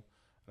 dismissal,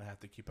 and I have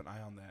to keep an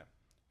eye on that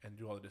and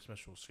do all the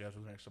dismissal,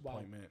 schedule the next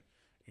appointment,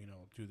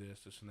 do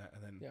this, and that,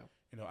 and then,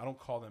 I don't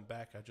call them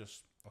back.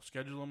 I'll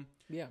schedule them,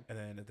 and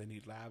then if they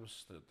need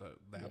labs, the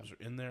labs are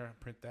in there,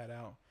 print that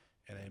out.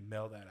 And I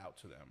mail that out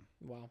to them.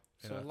 Wow!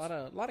 So a lot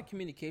of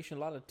communication,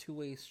 a lot of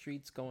two-way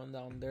streets going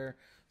down there.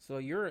 So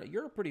you're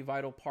a pretty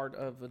vital part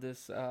of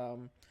this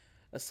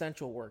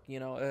essential work,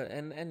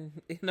 and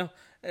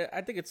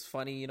I think it's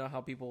funny, how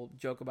people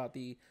joke about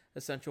the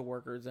essential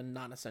workers and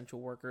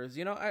non-essential workers.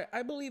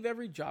 I believe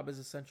every job is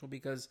essential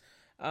because,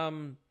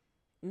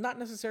 not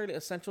necessarily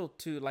essential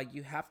to like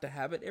you have to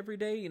have it every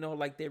day.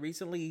 Like they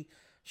recently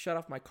shut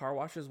off my car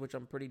washes, which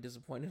I'm pretty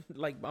disappointed.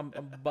 Like I'm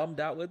bummed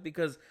out with,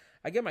 because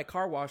I get my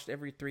car washed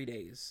every 3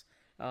 days,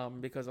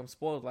 because I'm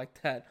spoiled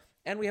like that.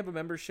 And we have a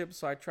membership,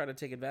 so I try to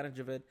take advantage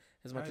of it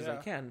as much as I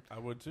can. I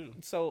would too.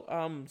 So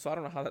I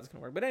don't know how that's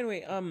gonna work, but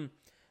anyway,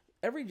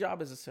 every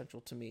job is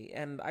essential to me,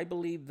 and I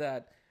believe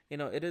that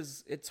it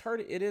is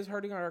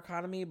hurting our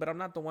economy. But I'm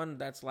not the one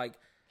that's like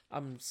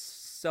I'm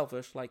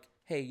selfish. Like,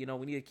 hey,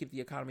 we need to keep the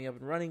economy up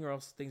and running, or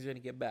else things are gonna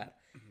get bad.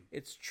 Mm-hmm.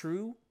 It's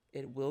true,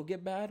 it will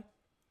get bad.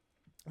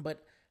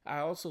 But I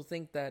also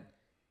think that,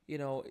 you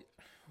know,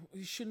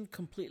 we shouldn't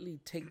completely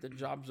take the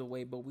jobs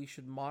away, but we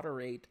should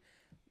moderate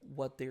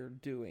what they're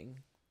doing.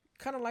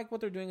 Kind of like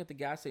what they're doing at the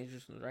gas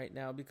stations right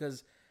now,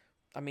 because,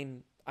 I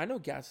mean, I know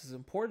gas is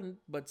important,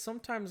 but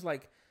sometimes,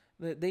 like,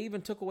 they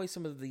even took away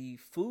some of the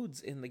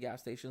foods in the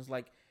gas stations.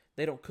 Like,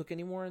 they don't cook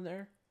anymore in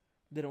there.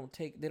 They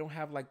don't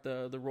have like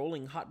the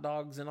rolling hot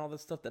dogs and all the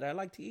stuff that I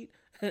like to eat.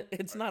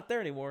 It's not there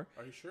anymore.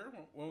 Are you sure?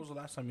 When was the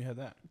last time you had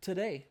that?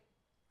 Today.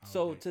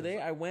 So today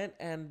I went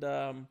and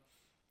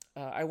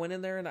I went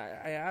in there and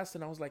I asked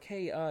and I was like,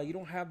 hey, you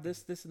don't have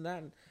this and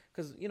that,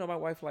 because you know my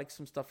wife likes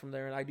some stuff from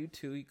there and I do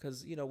too,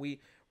 because you know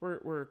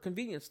we're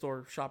convenience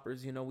store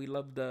shoppers. You know, we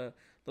love the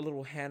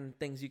little hand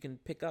things you can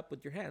pick up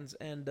with your hands,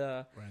 and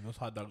right, those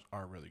hot dogs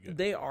are really good.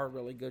 They are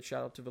really good.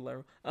 Shout out to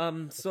Valero.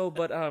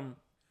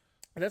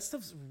 That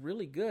stuff's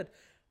really good.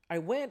 I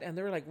went and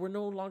they were like, we're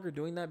no longer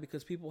doing that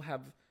because people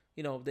have,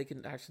 you know, they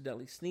can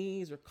accidentally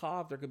sneeze or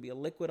cough. There could be a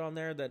liquid on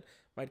there that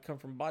might come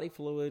from body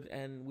fluid,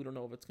 and we don't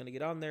know if it's going to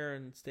get on there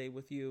and stay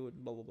with you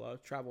and blah, blah, blah,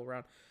 travel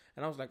around.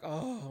 And I was like,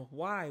 oh,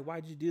 why?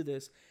 Why'd you do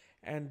this?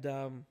 And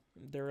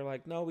they were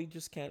like, no, we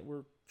just can't.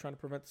 We're trying to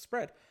prevent the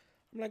spread.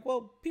 I'm like,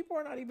 well, people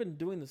are not even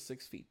doing the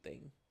 6 feet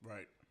thing.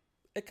 Right.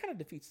 It kind of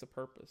defeats the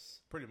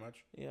purpose. Pretty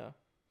much. Yeah.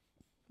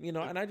 You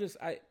know, and I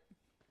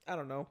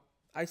don't know.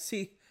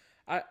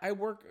 I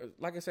work,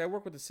 like I say, I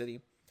work with the city.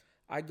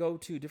 I go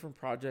to different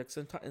projects,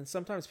 and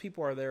sometimes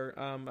people are there.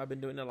 I've been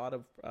doing a lot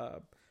of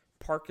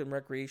park and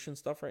recreation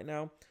stuff right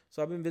now.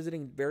 So I've been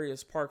visiting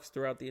various parks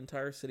throughout the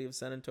entire city of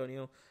San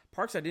Antonio.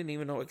 Parks I didn't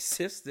even know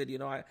existed. You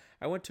know,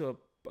 I went to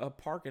a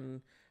park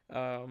in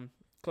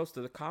close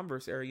to the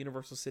Converse area,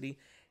 Universal City,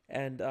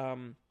 and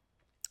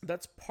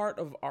that's part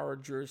of our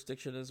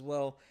jurisdiction as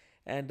well.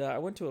 And I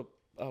went to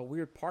a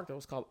weird park that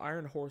was called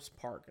Iron Horse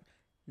Park.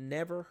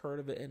 Never heard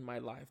of it in my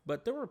life,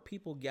 but there were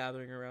people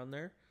gathering around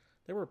there.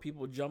 There were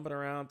people jumping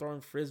around, throwing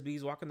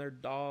frisbees, walking their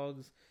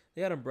dogs.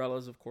 They had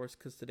umbrellas, of course,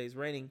 because today's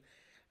raining.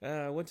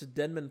 I went to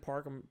Denman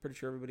Park. I'm pretty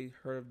sure everybody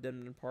heard of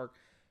Denman Park.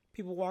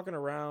 People walking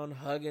around,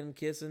 hugging,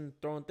 kissing,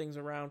 throwing things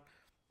around.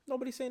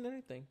 Nobody's saying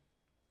anything.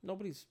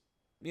 Nobody's,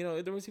 you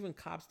know, there was even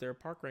cops there,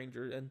 park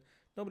ranger, and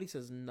nobody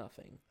says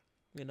nothing.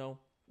 You know,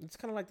 it's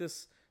kind of like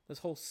this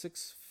whole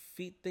 6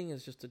 feet thing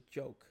is just a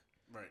joke.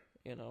 Right.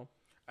 You know.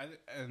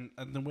 And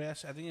the way I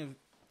think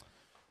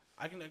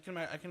I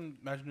can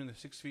imagine doing the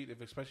 6 feet,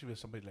 especially if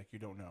it's somebody like you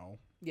don't know.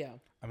 Yeah.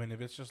 I mean,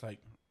 if it's just like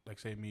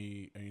say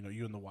me, you know,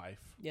 you and the wife.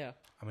 Yeah.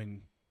 I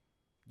mean,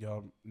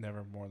 y'all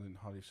never more than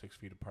hardly 6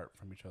 feet apart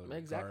from each other.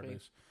 Exactly.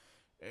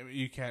 Regardless.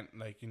 You can't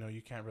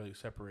you can't really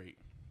separate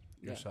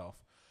yourself.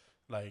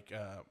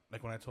 Yeah.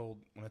 Like when I told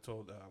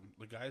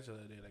the guys the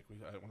other day, like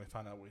when I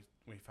found out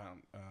we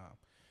found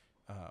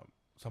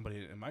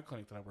somebody in my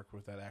clinic that I work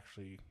with that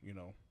actually, you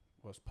know,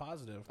 was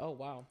positive. Oh,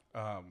 wow.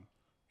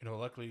 You know,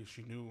 luckily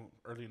she knew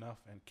early enough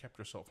and kept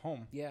herself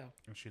home. Yeah.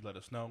 And she let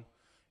us know,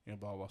 you know,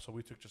 blah, blah. So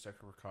we took just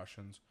extra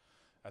precautions.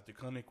 At the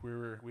clinic,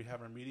 we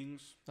have our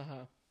meetings,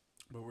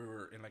 but we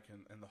were in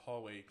the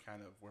hallway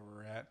kind of where we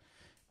were at,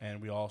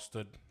 and we all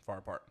stood far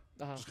apart.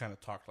 Just kind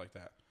of talked like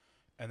that.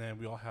 And then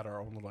we all had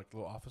our own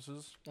little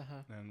offices,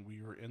 and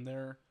we were in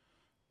there,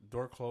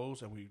 door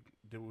closed, and we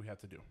did what we had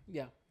to do.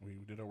 Yeah.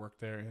 We did our work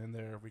there and in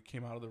there. We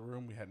came out of the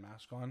room, we had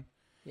masks on.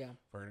 Yeah.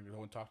 If we're going to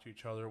go and talk to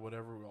each other or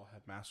whatever, we all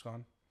had masks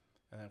on.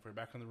 And then if we're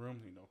back in the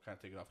room, you know, kind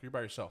of take it off. You're by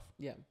yourself.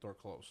 Yeah. Door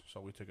closed.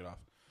 So we took it off.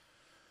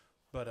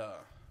 But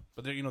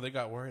they, you know, they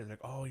got worried. They're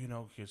like, oh, you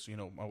know, because, you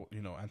know,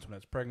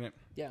 Antoinette's pregnant.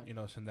 Yeah. You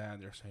know, this and that.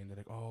 And they're saying, they're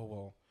like, oh,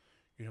 well,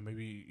 you know,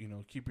 maybe, you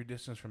know, keep your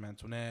distance from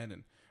Antoinette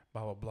and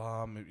blah, blah,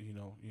 blah. Maybe, you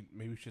know,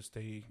 maybe we should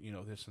stay, you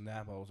know, this and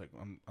that. But I was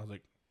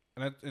like,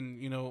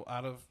 and you know,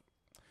 I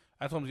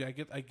told them,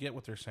 yeah, I get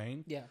what they're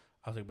saying. Yeah.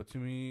 I was like, but to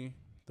me,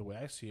 the way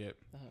I see it,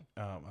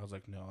 I was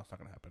like, no, it's not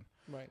going to happen.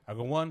 Right. I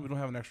go, 1, we don't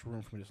have an extra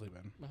room for me to sleep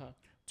in.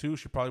 2,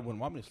 she probably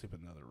wouldn't want me to sleep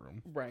in another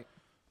room. Right.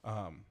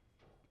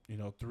 You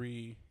know,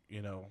 3,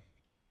 you know,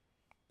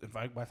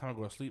 by the time I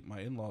go to sleep,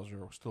 my in-laws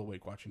are still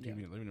awake watching TV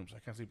in the living room, so I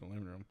can't sleep in the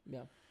living room.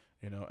 Yeah.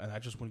 You know, and I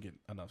just wouldn't get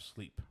enough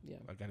sleep. Yeah.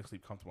 I got to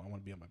sleep comfortable. I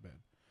want to be on my bed.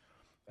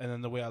 And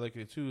then the way I look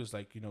at it, too, is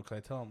like, you know, because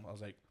I tell them, I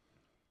was like,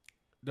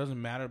 it doesn't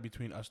matter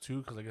between us two,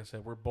 because like I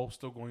said, we're both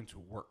still going to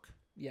work.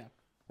 Yeah.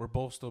 We're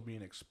both still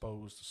being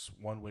exposed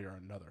one way or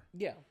another.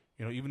 Yeah.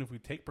 You know, even if we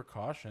take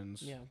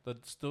precautions,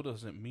 that still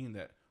doesn't mean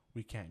that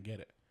we can't get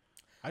it.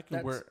 That's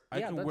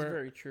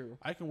very true.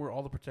 I can wear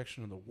all the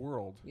protection in the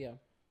world. Yeah.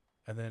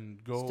 And then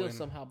go still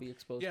somehow be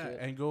exposed to it.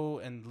 Yeah, and go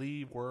and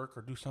leave work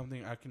or do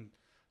something. I can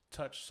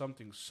touch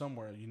something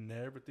somewhere you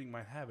never think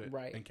might have it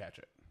and catch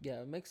it.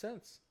 Yeah, it makes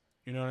sense.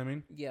 You know what I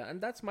mean? Yeah,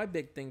 and that's my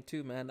big thing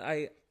too, man.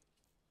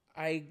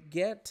 I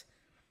get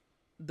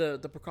the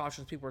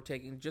precautions people are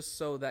taking just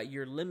so that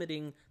you're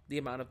limiting the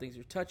amount of things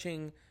you're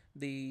touching,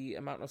 the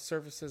amount of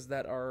surfaces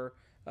that are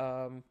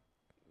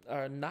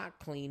not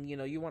clean. You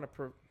know, you want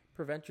to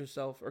prevent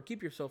yourself or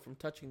keep yourself from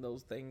touching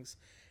those things,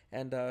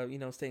 and you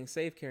know, staying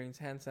safe, carrying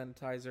hand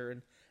sanitizer,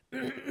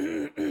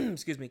 and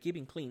excuse me,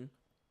 keeping clean.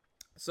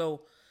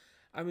 So,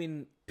 I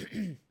mean,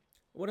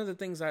 one of the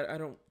things I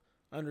don't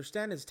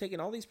understand is taking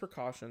all these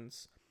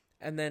precautions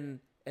and then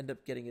end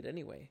up getting it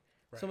anyway.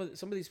 Right.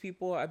 Some of these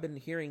people I've been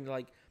hearing,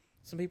 like,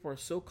 some people are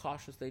so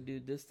cautious, they do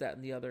this, that,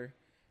 and the other,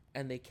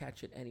 and they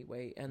catch it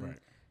anyway, and Right.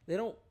 they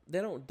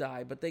don't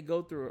die, but they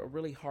go through a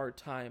really hard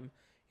time,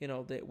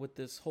 with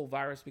this whole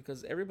virus,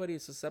 because everybody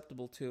is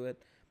susceptible to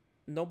it.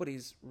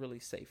 Nobody's really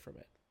safe from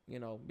it,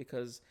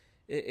 because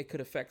it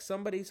could affect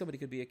somebody. Somebody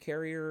could be a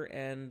carrier,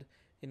 and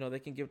they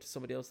can give it to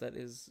somebody else that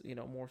is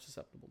more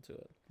susceptible to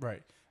it.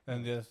 Right.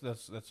 And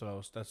that's what I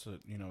was. That's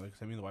like me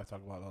and the wife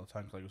talk about it all the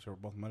time. 'Cause like we said, we're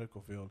both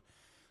medical field.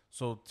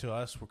 So to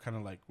us, we're kind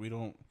of like we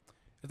don't.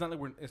 It's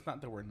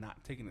not that we're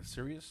not taking it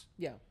serious.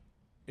 Yeah.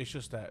 It's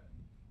just that.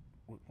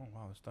 Oh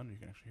wow, it's thunder! You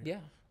can actually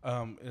hear.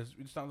 Yeah.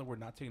 It's not that we're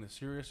not taking it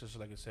serious. It's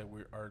like I said,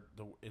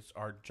 it's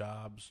our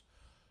jobs.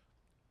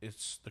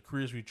 It's the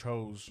careers we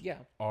chose. Yeah.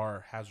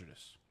 Are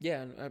hazardous.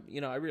 Yeah,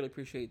 and I really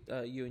appreciate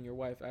you and your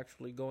wife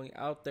actually going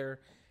out there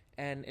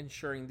and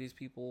ensuring these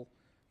people,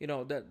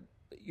 that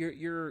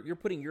you're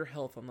putting your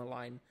health on the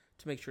line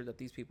to make sure that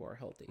these people are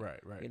healthy. Right.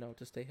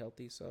 To stay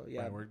healthy. So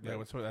yeah, right,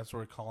 that's what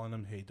we're calling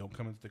them. Hey, don't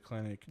come into the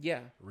clinic.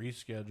 Yeah.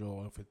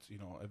 Reschedule if it's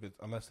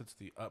unless it's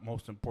the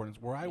utmost importance.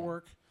 Where I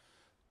work,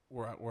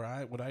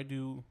 what I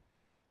do,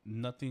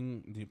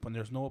 nothing. When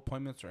there's no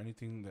appointments or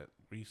anything that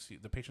we see,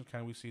 the patients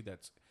we see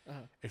that's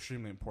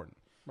extremely important.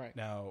 Right.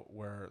 Now,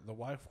 where the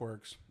wife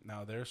works,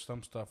 now there's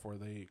some stuff where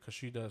they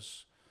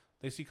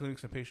see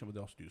clinics and patients, but they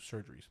also do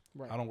surgeries.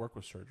 Right. I don't work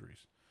with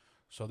surgeries.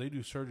 So they do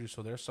surgeries.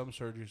 So there's some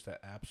surgeries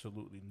that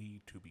absolutely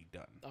need to be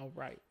done. Oh,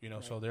 right.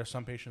 Right. So there's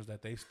some patients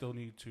that they still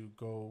need to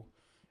go,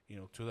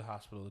 to the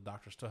hospital. The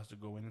doctor still has to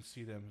go in and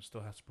see them and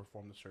still has to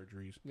perform the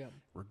surgeries,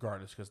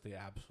 regardless, because they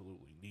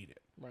absolutely need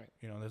it. Right.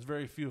 There's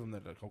very few of them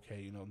that are like,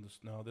 okay,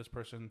 this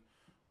person,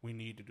 we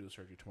need to do the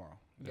surgery tomorrow.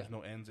 There's no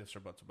ends, ifs, or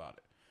buts about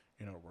it,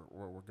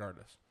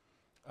 regardless.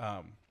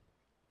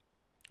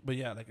 But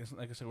yeah, like I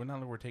said,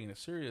 we're taking it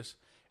serious,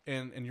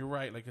 and you're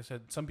right. Like I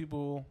said, some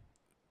people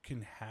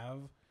can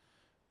have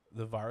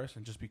the virus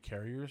and just be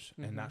carriers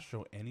and not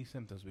show any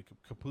symptoms, be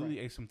completely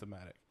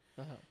asymptomatic,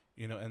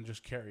 and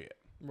just carry it.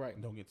 Right.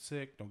 And don't get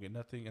sick, don't get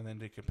nothing, and then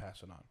they can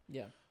pass it on.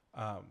 Yeah.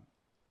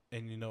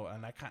 And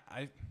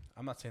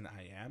I'm not saying that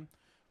I am,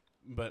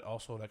 but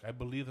also like I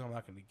believe that I'm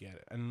not going to get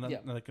it. And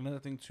another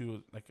thing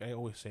too, like I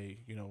always say,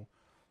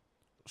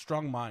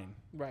 strong mind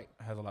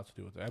has a lot to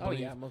do with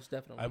it. Most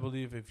definitely. I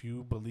believe if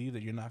you believe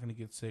that you're not going to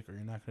get sick or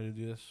you're not going to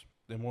do this,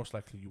 then most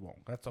likely you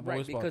won't. That's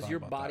right, because your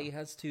body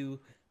has to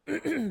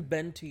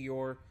bend to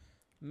your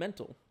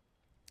mental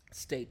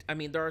state. I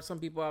mean, there are some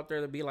people out there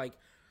that be like,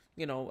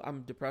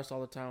 I'm depressed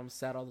all the time, I'm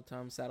sad all the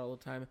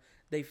time.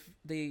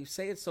 They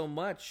say it so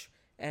much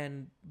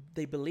and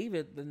they believe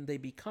it, then they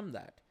become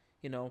that,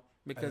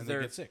 because they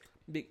get sick.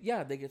 They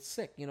get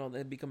sick.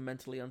 They become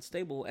mentally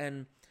unstable,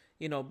 and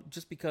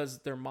just because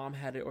their mom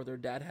had it or their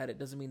dad had it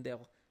doesn't mean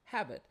they'll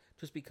have it.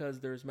 Just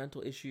because there's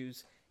mental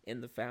issues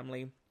in the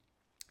family,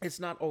 it's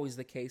not always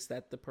the case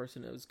that the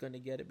person is going to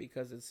get it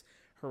because it's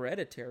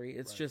hereditary.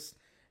 It's just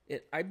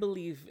it. I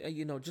believe,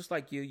 just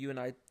like you and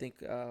I think,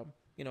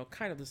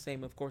 kind of the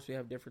same. Of course, we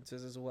have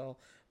differences as well,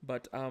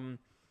 but I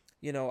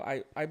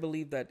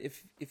believe that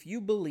if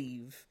you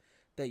believe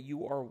that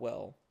you are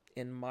well,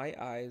 in my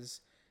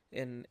eyes,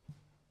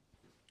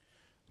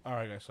 all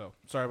right, guys. So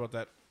sorry about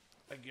that.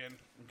 Again,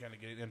 I'm kind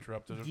of getting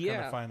interrupted. I'm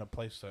trying to find a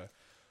place to.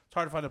 It's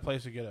hard to find a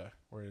place to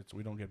where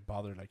we don't get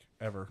bothered like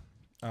ever.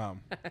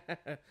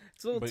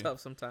 It's a little tough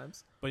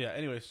sometimes. But yeah,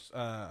 anyways,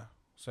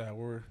 so yeah,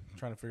 we're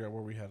trying to figure out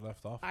where we had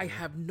left off. I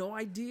have no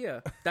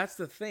idea. That's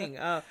the thing.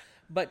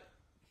 But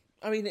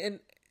I mean, and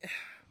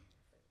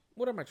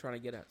what am I trying to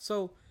get at?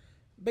 So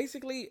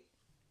basically,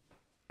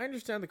 I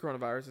understand the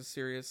coronavirus is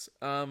serious.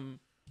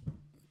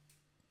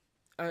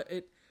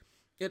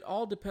 It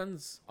all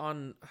depends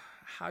on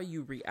how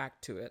you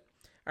react to it.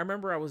 I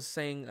remember I was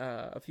saying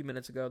a few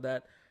minutes ago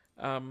that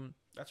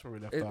that's where we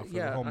left off.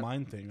 The whole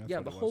mind thing.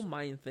 The whole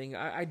mind thing.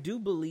 I do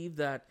believe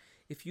that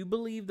if you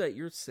believe that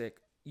you're sick,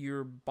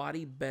 your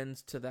body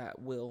bends to that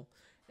will,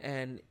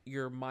 and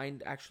your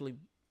mind actually,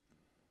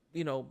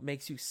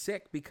 makes you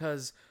sick,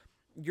 because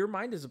your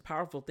mind is a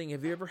powerful thing.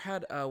 Have you ever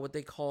had what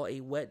they call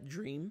a wet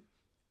dream?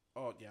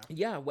 Oh, yeah.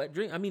 Yeah, wet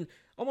dream. I mean,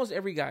 almost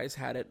every guy's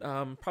had it.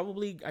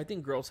 Probably, I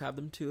think girls have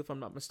them too, if I'm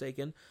not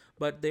mistaken.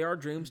 But they are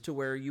dreams to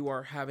where you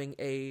are having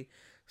a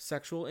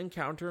sexual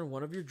encounter in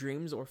one of your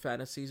dreams or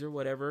fantasies or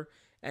whatever,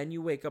 and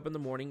you wake up in the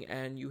morning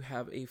and you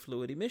have a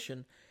fluid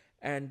emission.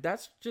 And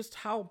that's just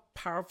how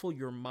powerful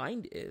your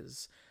mind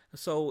is.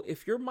 So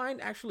if your mind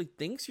actually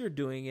thinks you're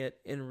doing it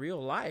in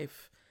real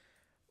life,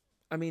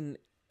 I mean,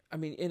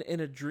 in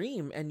a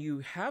dream, and you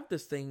have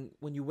this thing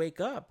when you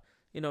wake up,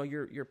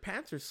 your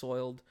pants are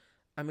soiled.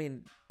 I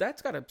mean,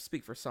 that's got to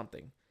speak for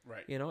something,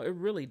 right? It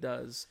really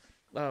does.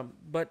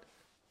 But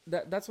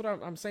that's what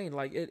I'm saying.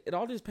 Like, it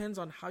all depends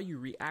on how you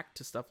react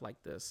to stuff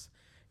like this.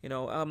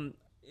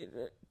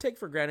 Take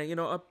for granted.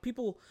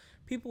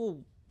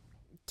 People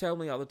tell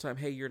me all the time,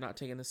 "Hey, you're not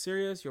taking this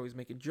serious. You're always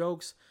making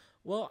jokes."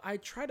 Well, I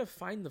try to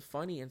find the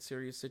funny in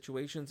serious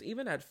situations,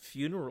 even at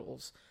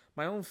funerals.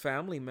 My own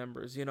family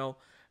members,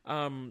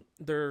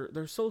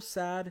 they're so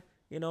sad,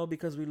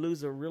 because we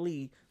lose a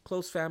really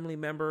close family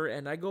member.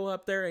 And I go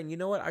up there, and you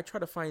know what? I try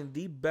to find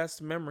the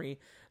best memory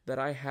that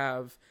I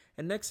have.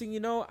 And next thing you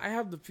know, I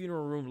have the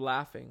funeral room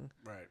laughing.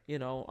 Right.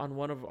 On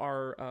one of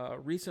our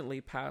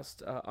recently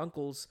passed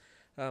uncles,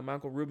 my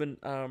Uncle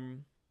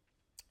Ruben.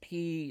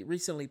 He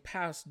recently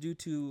passed due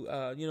to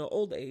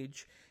old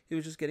age. He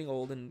was just getting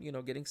old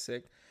and getting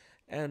sick,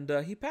 and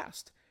he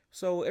passed.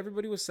 So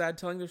everybody was sad,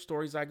 telling their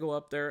stories. I go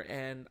up there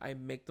and I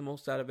make the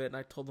most out of it, and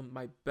I told them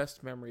my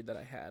best memory that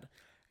I had,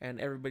 and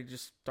everybody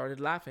just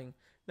started laughing.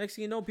 Next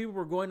thing you know, people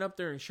were going up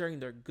there and sharing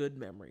their good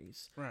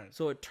memories. Right.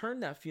 So it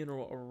turned that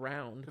funeral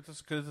around.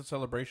 Because it's a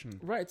celebration.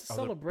 Right. It's a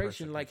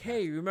celebration. Like,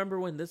 hey, remember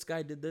when this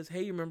guy did this?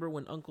 Hey, you remember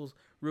when Uncle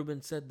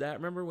Ruben said that?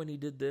 Remember when he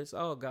did this?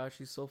 Oh gosh,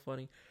 he's so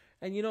funny.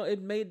 And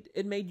it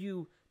made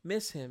you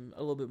miss him a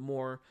little bit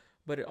more,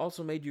 but it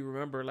also made you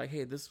remember, like,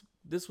 hey, this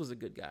was a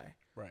good guy.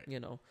 Right.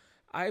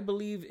 I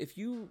believe if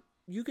you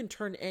can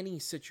turn any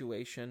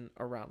situation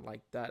around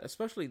like that,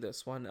 especially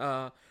this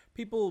one.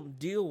 People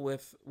deal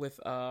with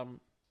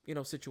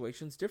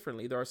situations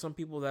differently. There are some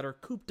people that are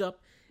cooped up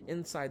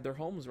inside their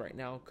homes right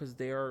now because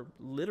they are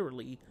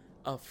literally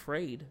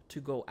afraid to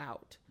go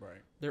out.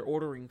 Right. They're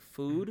ordering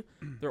food,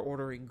 they're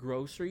ordering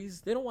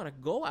groceries. They don't want to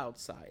go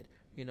outside,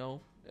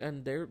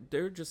 and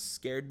they're just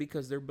scared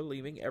because they're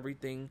believing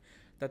everything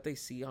that they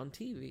see on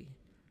TV.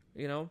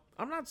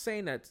 I'm not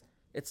saying that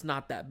it's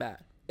not that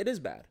bad. It is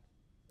bad.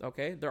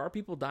 Okay? There are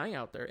people dying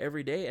out there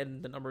every day,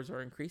 and the numbers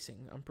are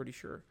increasing, I'm pretty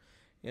sure.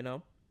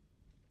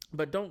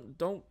 But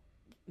don't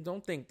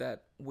think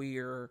that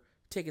we're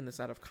taking this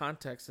out of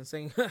context and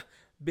saying,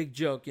 big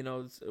joke,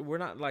 we're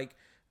not like,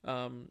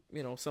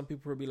 some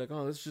people will be like,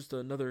 oh, this is just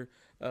another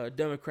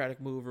Democratic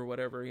move or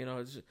whatever,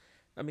 it's just,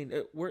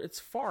 it's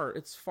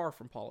far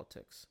from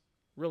politics,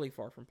 really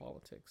far from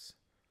politics,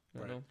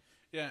 you know?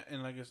 Yeah.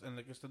 And like I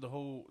said, the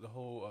whole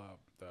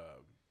the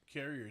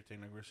carrier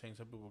thing, like we were saying,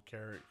 some people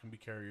can be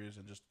carriers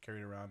and just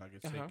carry it around, not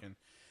get sick. And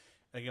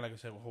again, like I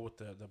said, with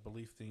the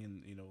belief thing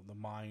and the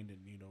mind, and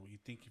you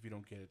think if you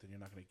don't get it, then you're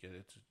not going to get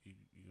it.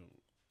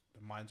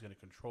 The mind's going to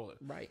control it.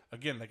 Right.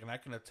 Again, like, and I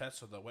can attest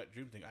to the wet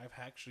dream thing. I've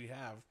actually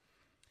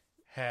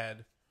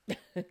had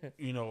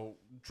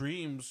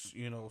dreams,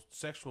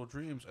 sexual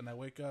dreams, and I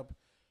wake up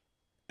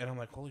and I'm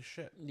like, holy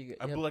shit!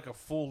 I blew like a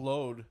full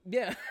load.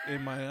 Yeah.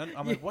 In my,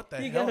 I'm like, what the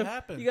hell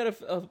happened? You got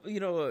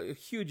a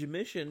huge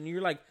emission.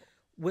 You're like,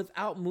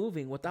 without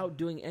moving, without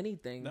doing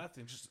anything,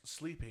 nothing, just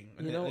sleeping.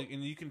 And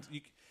you can.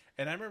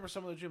 And I remember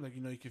some of the dreams, like,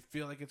 you can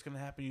feel like it's going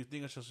to happen. You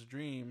think it's just a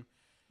dream.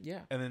 Yeah.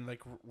 And then,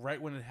 like,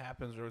 right when it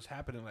happens or it's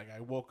happening, like, I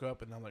woke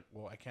up and I'm like,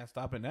 well, I can't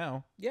stop it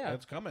now. Yeah.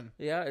 It's coming.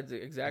 Yeah,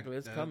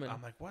 it's coming.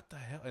 I'm like, what the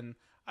hell? And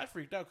I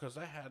freaked out because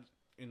I've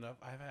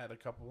had a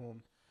couple of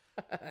them,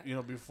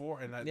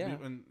 before. And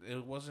and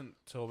it wasn't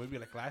till maybe,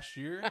 like, last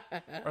year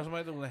or something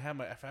like that when I had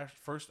my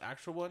first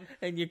actual one.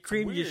 And you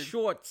creamed your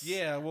shorts.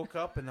 Yeah, I woke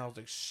up and I was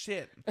like,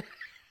 shit.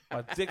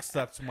 My dick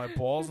stuck to my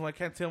balls, and I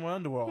can't take my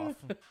underwear off.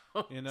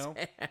 Damn.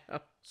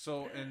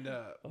 So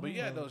but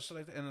yeah, those shit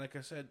like that. And like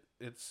I said,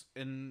 it's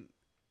in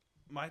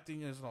my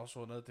thing is, and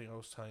also another thing I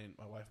was telling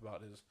my wife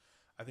about is,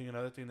 I think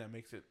another thing that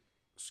makes it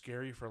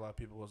scary for a lot of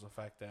people is the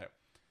fact that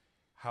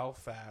how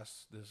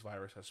fast this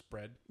virus has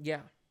spread. Yeah.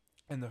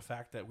 And the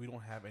fact that we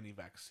don't have any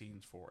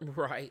vaccines for it.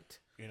 Right.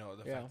 The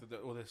fact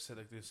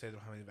that they say they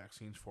don't have any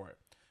vaccines for it.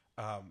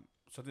 So I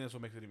think that's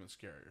what makes it even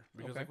scarier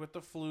because like with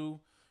the flu,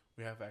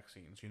 we have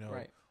vaccines.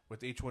 Right.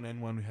 With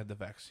H1N1, we had the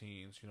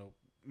vaccines.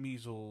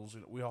 Measles.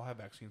 We all have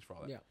vaccines for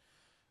all that.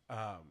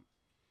 Yeah.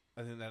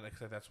 I think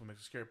that's what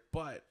makes it scary.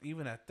 But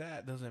even at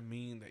that, doesn't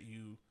mean that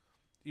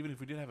even if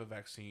we did have a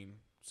vaccine,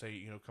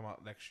 say come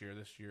out this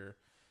year,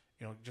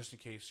 just in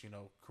case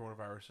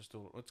coronavirus is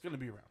still, it's going to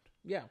be around.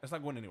 Yeah. It's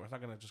not going anywhere. It's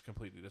not going to just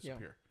completely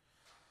disappear.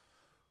 Yeah.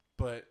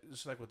 But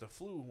just like with the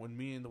flu, when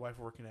me and the wife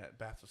were working at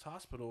Baptist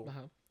Hospital,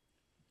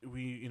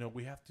 we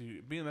have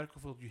to be in the medical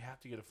field. You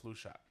have to get a flu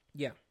shot.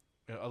 Yeah.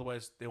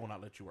 Otherwise, they will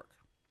not let you work.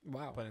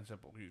 Wow. Plain and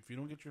simple. If you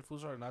don't get your flu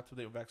shot, not to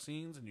date with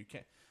vaccines, and you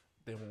can't,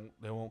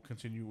 they won't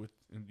continue with,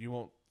 and you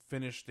won't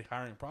finish the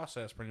hiring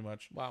process pretty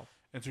much. Wow.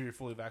 Until you're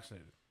fully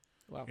vaccinated.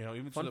 Wow.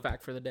 Even fun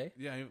fact for the day.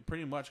 Yeah,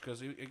 pretty much,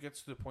 because it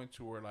gets to the point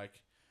to where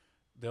like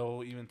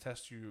they'll even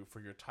test you for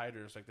your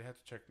titers. Like they had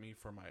to check me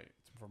for my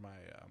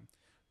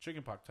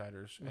chickenpox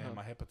titers and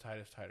my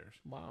hepatitis titers.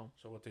 Wow.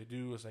 So what they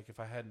do is like if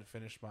I hadn't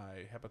finished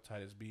my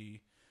hepatitis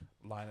B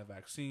line of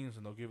vaccines,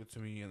 and they'll give it to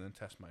me and then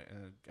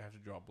and I have to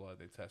draw blood.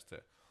 They test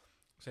it.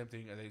 Same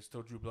thing. They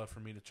still drew blood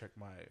for me to check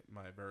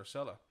my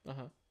varicella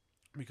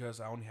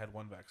because I only had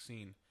one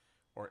vaccine,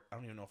 or I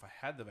don't even know if I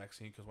had the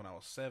vaccine because when I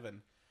was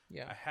 7,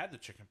 I had the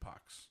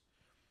chickenpox.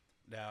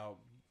 Now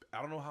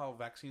I don't know how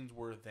vaccines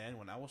were then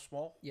when I was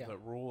small. Yeah. The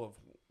rule of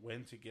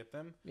when to get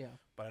them. Yeah.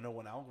 But I know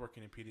when I was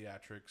working in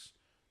pediatrics,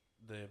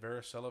 the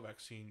varicella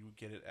vaccine, you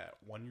get it at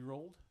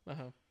 1-year-old.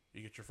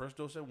 You get your first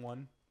dose at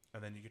 1,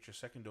 and then you get your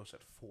second dose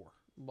at 4.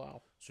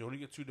 Wow. So you only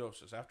get 2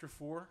 doses. After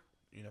 4,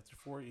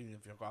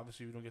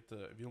 obviously if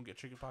you don't get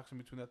chickenpox in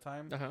between that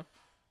time,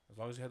 as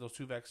long as you have those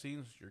 2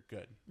 vaccines, you're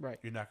good. Right.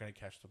 You're not going to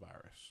catch the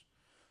virus.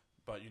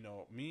 But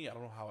me, I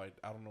don't know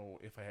I don't know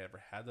if I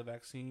ever had the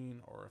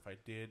vaccine or if I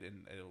did,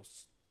 and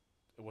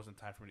it wasn't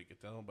time for me to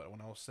get done. But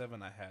when I was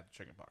 7, I had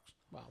chickenpox.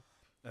 Wow.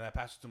 And I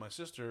passed it to my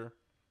sister,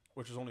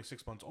 which is only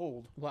 6 months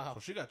old. Wow. So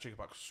she got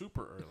chickenpox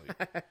super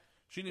early.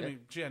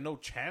 She had no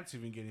chance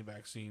of even getting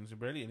vaccines,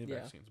 barely any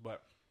vaccines.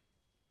 But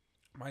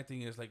my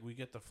thing is, like, we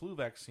get the flu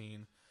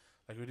vaccine,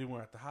 like we did when we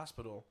were at the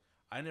hospital.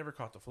 I never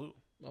caught the flu.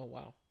 Oh,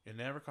 wow. It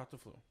never caught the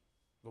flu.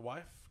 The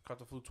wife caught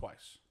the flu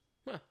twice.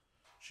 Huh.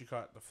 She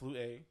caught the flu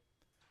A.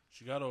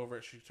 She got over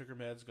it. She took her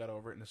meds, got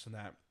over it, and this and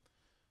that.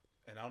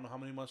 And I don't know how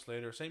many months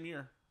later, same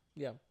year,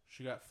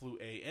 she got flu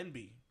A and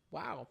B.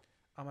 Wow.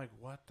 I'm like,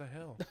 what the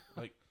hell?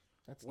 Like,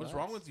 That's what's nuts.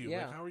 wrong with you?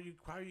 Yeah. Like,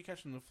 how are you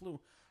catching the flu?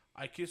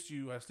 I kiss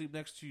you, I sleep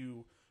next to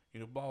you,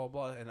 blah blah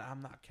blah, and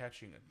I'm not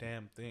catching a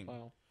damn thing.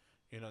 Wow.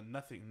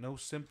 Nothing, no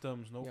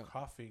symptoms, no Yeah.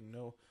 coughing,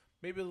 no,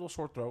 maybe a little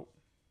sore throat.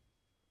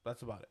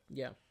 That's about it.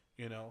 Yeah.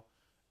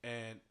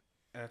 And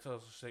I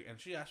told her, sick, and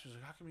she asked me,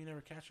 like, how come you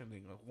never catch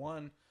anything? Like,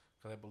 one,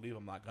 because I believe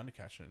I'm not gonna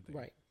catch anything.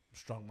 Right. I'm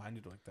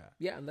strong-minded like that.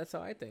 Yeah, and that's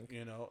how I think.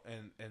 And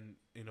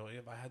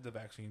if I had the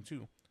vaccine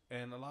too,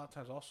 and a lot of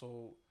times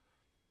also,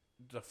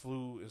 the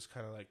flu is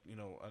kind of like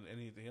on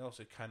anything else,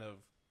 it kind of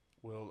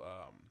will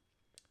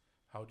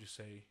how would you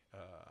say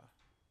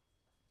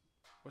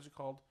what's it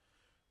called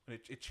when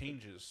it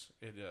changes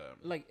it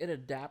Like it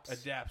adapts.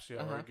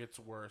 or it gets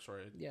worse or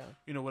it Yeah.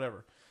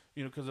 whatever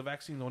because the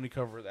vaccines only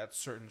cover that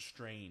certain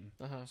strain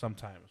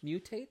sometimes.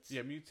 Mutates.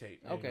 Yeah,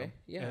 mutate. Okay.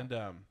 Yeah. And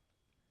a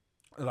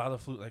lot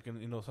of flu, like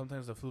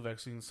sometimes the flu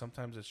vaccines,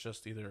 sometimes it's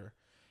just either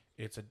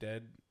it's a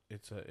dead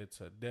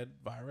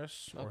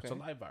virus or it's a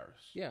live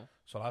virus. Yeah.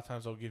 So a lot of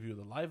times they'll give you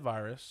the live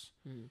virus,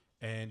 Mm.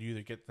 and you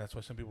either get. That's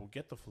why some people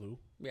get the flu.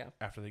 Yeah.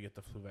 After they get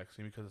the flu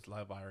vaccine because it's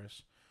live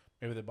virus.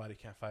 Maybe their body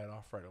can't fight it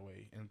off right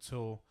away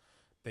until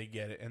they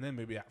get it, and then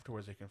maybe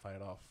afterwards they can fight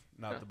it off.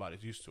 Now that the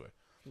body's used to it.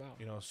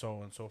 Wow. So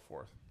on and so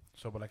forth.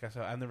 So, but like I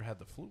said, I never had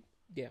the flu.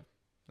 Yeah.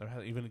 Never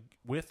had it, even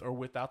with or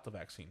without the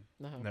vaccine.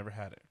 Never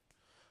had it.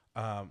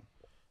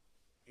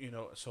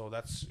 So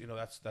that's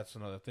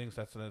another thing.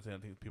 So that's another thing I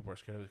think people are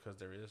scared of because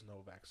there is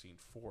no vaccine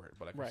for it.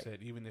 But like I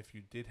said, even if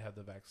you did have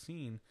the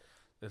vaccine,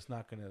 that's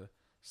not going to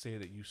say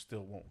that you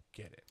still won't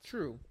get it.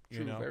 True.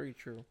 Very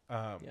true.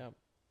 Yeah.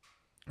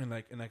 And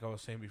like I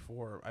was saying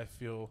before, I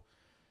feel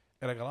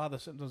like a lot of the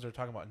symptoms they're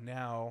talking about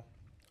now,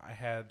 I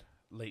had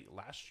late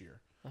last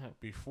year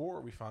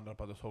before we found out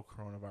about this whole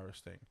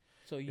coronavirus thing.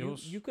 So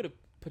you could have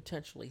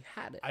potentially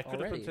had it. I could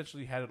have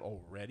potentially had it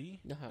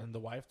already, and the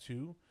wife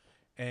too.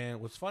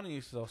 And what's funny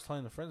is I was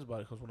telling the friends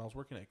about it because when I was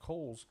working at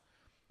Kohl's,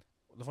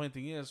 the funny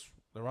thing is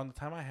around the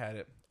time I had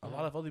it, a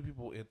lot of other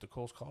people at the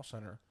Kohl's call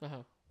center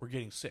were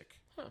getting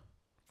sick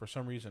for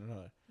some reason or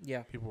another.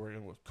 Yeah, people were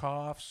in with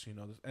coughs,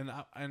 and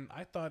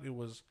I thought it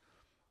was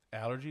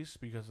allergies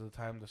because of the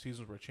time the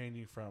seasons were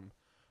changing from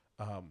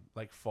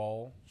like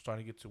fall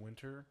starting to get to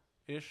winter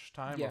ish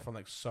time, or from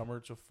like summer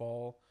to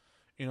fall.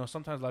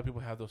 Sometimes a lot of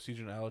people have those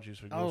seasonal allergies.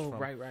 Where it goes from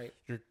right.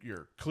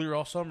 You're clear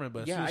all summer,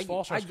 but as soon as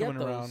fall starts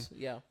coming around,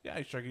 you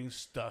start getting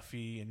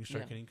stuffy and you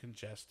start getting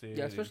congested.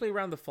 Yeah, especially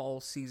around the fall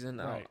season.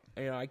 Right.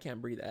 I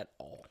can't breathe at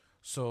all.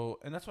 So,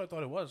 and that's what I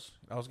thought it was.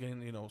 I was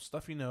getting,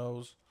 stuffy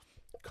nose,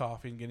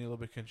 coughing, getting a little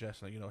bit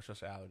congested. It's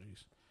just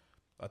allergies.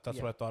 That's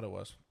what I thought it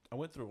was. I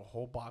went through a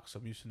whole box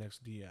of Mucinex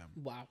DM.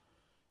 Wow.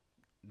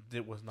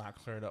 It was not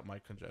cleared up my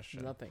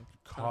congestion. Nothing.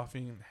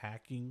 Coughing,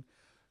 hacking.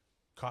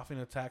 Coughing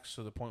attacks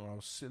to the point where I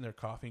was sitting there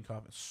coughing,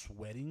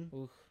 sweating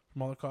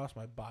from all the coughs.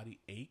 My body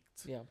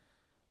ached. Yeah.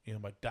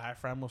 My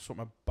diaphragm was sore.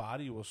 My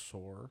body was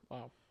sore.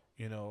 Wow.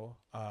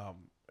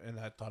 And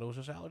I thought it was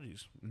just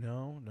allergies.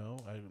 No.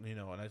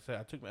 And I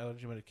said I took my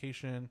allergy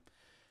medication,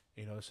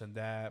 this and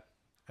that.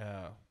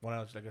 One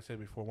allergy, like I said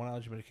before, one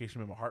allergy medication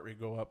made my heart rate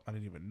go up. I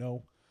didn't even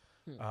know.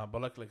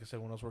 But like I said,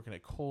 when I was working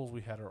at Kohl's,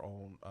 we had our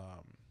own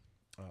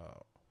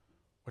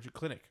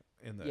clinic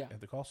at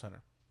the call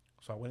center.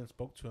 So I went and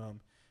spoke to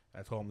him.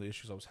 I told him the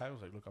issues I was having. I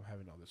was like, look, I'm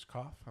having all this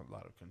cough, a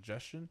lot of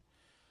congestion,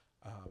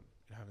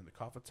 having the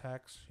cough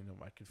attacks.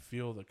 I could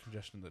feel the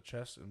congestion in the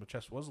chest, and my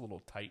chest was a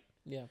little tight.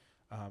 Yeah.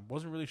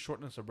 Wasn't really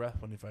shortness of breath,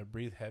 but if I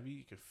breathe heavy,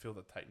 you could feel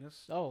the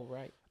tightness. Oh,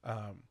 right.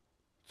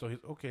 So he's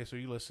okay. So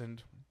he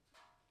listened.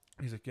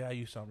 He's like, yeah,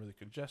 you sound really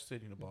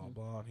congested, blah,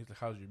 blah. And he's like,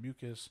 how's your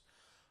mucus?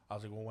 I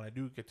was like, well, when I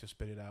do get to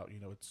spit it out,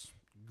 it's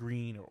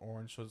green or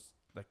orange. So it's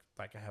like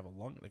I have a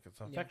lung, like it's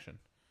an infection.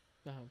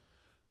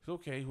 He's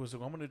okay. He was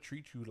like, I'm going to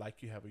treat you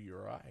like you have a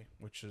URI,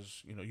 which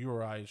is,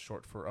 URI is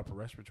short for upper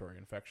respiratory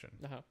infection.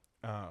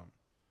 I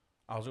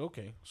was like,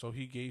 okay. So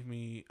he gave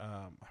me,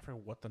 I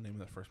forget what the name of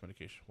that first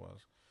medication was.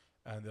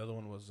 And the other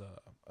one was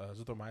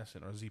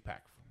azithromycin or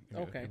Z-Pak.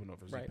 Okay. Even know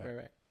if it's Right.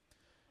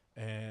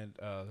 And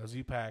the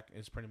Z-Pak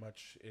is pretty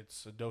much,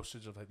 it's a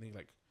dosage of, I think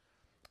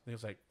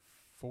it's like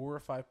 4 or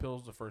 5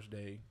 pills the first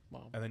day.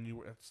 Wow. And then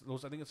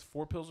I think it's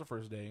 4 pills the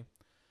first day,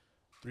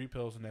 3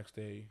 pills the next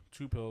day,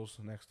 2 pills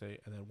the next day,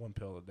 and then 1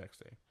 pill the next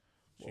day.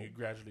 So you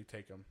gradually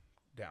take them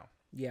down.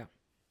 Yeah.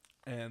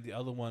 And the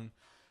other one,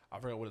 I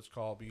forgot what it's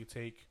called, but you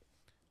take,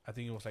 I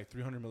think it was like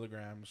 300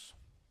 milligrams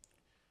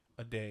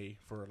a day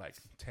for like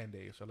 10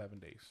 days, 11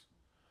 days.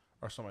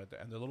 or something like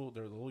that. And they're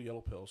little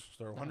yellow pills.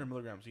 So they're 100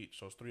 milligrams each.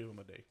 So it's 3 of them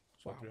a day.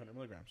 So 300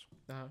 milligrams.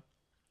 Uh-huh.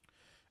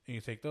 And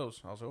you take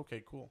those. I was like,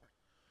 okay, cool.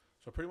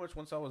 So pretty much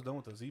once I was done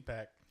with the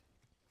Z-Pack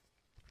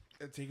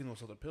and taking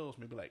those other pills,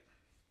 maybe like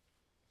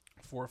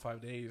 4 or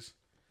 5 days,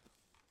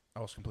 I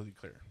was completely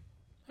clear.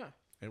 Huh.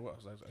 It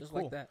was. I was Just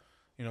cool. like that.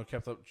 You know,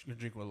 kept up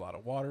drinking a lot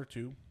of water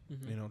too.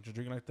 Mm-hmm. You know, just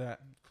drinking like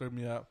that cleared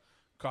me up.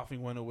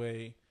 Coughing went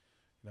away.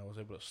 You know, I was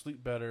able to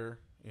sleep better.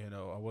 You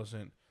know, I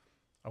wasn't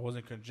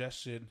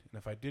congested. And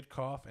if I did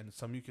cough and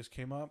some mucus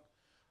came up,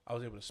 I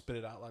was able to spit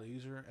it out a lot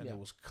easier, and it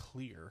was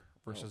clear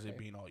versus it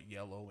being all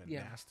yellow and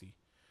nasty.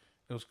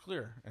 It was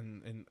clear,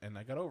 and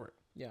I got over it.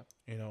 Yeah.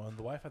 You know, and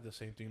the wife had the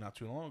same thing not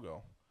too long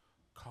ago.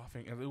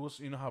 Coughing, and it was,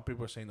 you know how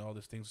people are saying all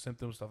these things,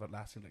 symptoms, stuff that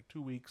lasting like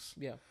 2 weeks.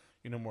 Yeah.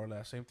 You know, more or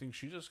less. Same thing.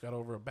 She just got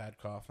over a bad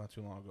cough not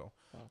too long ago.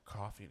 Wow.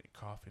 Coughing and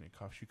coughing and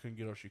coughing. She couldn't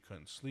get over. She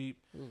couldn't sleep.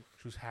 Oof.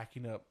 She was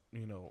hacking up,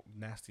 you know,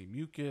 nasty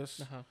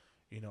mucus. Uh-huh.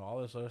 You know,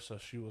 all this other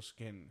stuff. She was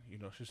getting, you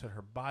know, she said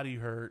her body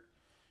hurt.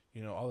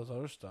 You know, all this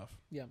other stuff.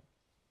 Yeah.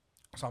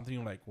 So I'm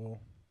thinking like, well,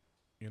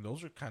 you know,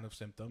 those are kind of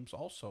symptoms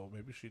also.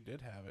 Maybe she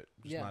did have it,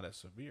 just not as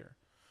severe.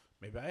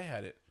 Maybe I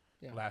had it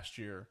last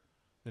year,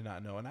 did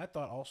not know. And I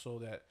thought also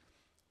that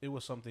it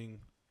was something,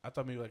 I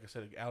thought maybe, like I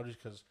said, allergies,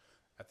 because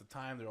at the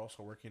time they're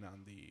also working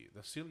on the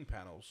ceiling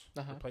panels,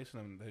 replacing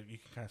them. You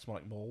can kind of smell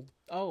like mold.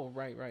 Oh,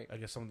 right. I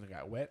guess something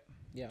got wet.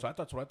 Yeah. So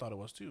that's what I thought it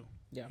was too.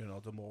 Yeah. You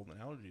know, the mold and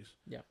allergies.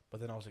 Yeah. But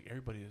then I was like,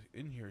 everybody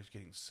in here is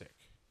getting sick.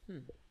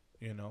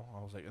 You know,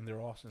 I was like, and they're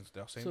all since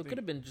the same So it thing. could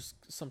have been just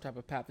some type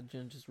of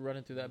pathogen just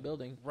running through that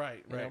building.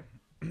 Right.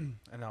 And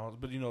I was,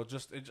 but you know,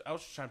 I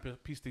was just trying to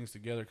piece things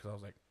together, because I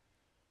was like,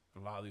 a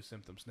lot of these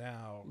symptoms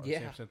now are the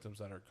same symptoms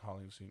that are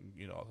causing,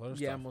 you know, other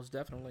stuff. Yeah, most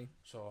definitely.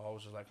 So I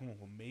was just like,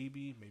 well,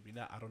 maybe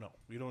not. I don't know.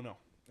 We don't know.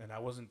 And I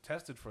wasn't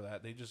tested for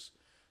that. He just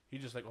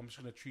like, I'm just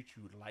gonna treat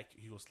you like.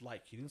 He was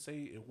like, he didn't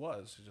say it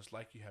was. It's just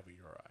like you have a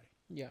URI.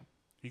 Yeah.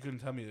 He couldn't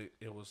tell me that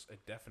it was a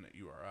definite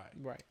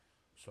URI. Right.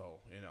 So,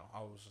 you know, I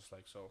was just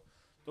like, so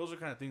those are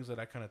kind of things that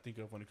I kind of think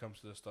of when it comes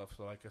to this stuff.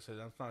 So, like I said,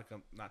 it's not like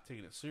I'm not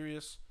taking it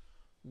serious.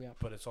 Yeah.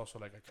 But it's also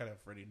like I kind of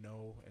already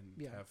know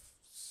and have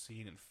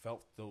seen and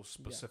felt those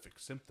specific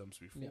symptoms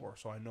before.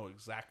 So I know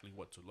exactly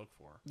what to look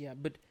for. Yeah,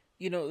 but,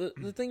 you know,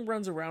 the thing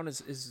runs around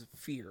is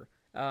fear.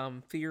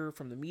 Fear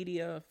from the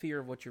media, fear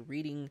of what you're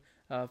reading,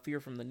 fear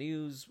from the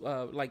news.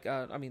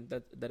 I mean,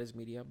 that is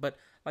media. But,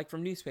 like,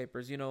 from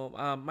newspapers, you know,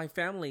 my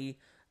family...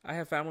 I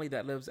have family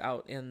that lives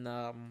out in,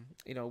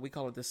 you know, we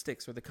call it the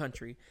sticks or the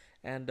country.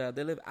 And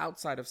they live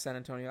outside of San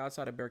Antonio,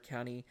 outside of Bexar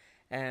County.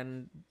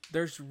 And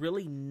there's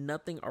really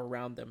nothing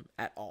around them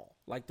at all.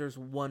 Like, there's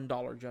one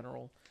Dollar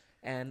General.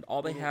 And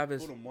all they have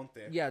is...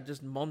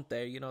 just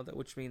monte, you know,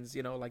 which means,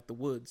 you know, like the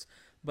woods.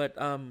 But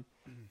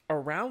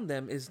around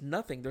them is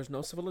nothing. There's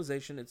no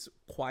civilization. It's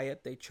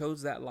quiet. They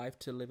chose that life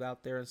to live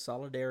out there in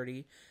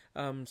solidarity.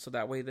 So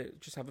that way they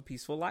just have a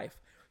peaceful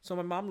life. So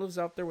my mom lives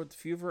out there with a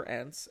few of her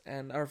aunts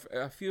and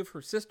a few of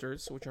her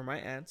sisters, which are my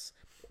aunts,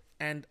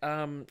 and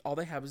all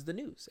they have is the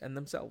news and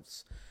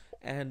themselves,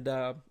 and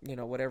you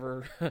know,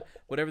 whatever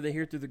they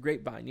hear through the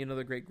grapevine, you know,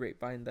 the great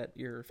grapevine that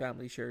your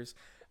family shares.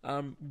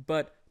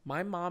 But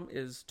my mom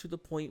is to the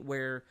point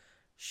where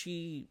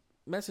she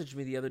messaged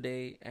me the other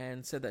day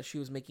and said that she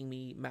was making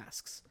me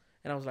masks,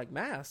 and I was like,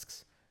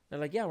 masks? They're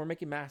like, yeah, we're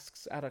making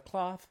masks out of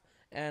cloth,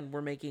 and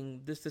we're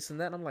making this,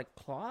 and that. And I'm like,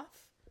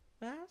 cloth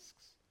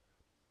masks?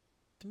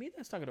 To me,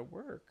 that's not going to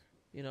work,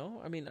 you know?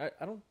 I mean, I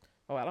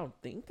don't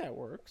think that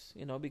works,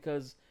 you know,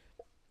 because,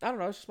 I don't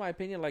know, it's just my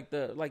opinion, like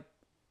the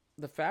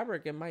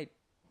fabric, it might,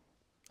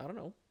 I don't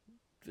know,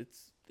 it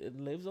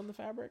lives on the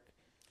fabric.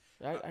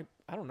 I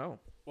don't know.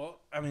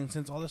 Well, I mean,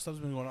 since all this stuff's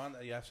been going on,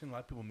 I've seen a lot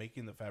of people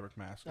making the fabric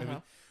mask. I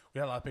mean, we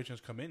had a lot of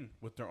patients come in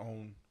with their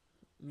own,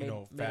 you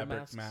know,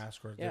 fabric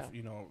mask or,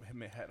 you know,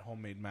 had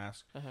homemade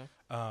mask.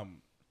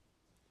 And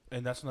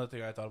that's another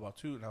thing I thought about,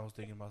 too, and I was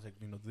thinking about, like,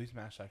 you know,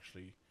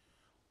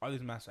 are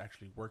these masks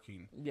actually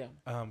working? Yeah.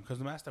 Because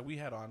the masks that we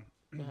had on,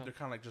 they're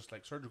kind of like just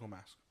like surgical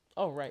masks.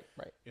 Oh, right.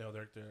 You know,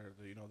 they're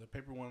you know, the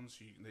paper ones.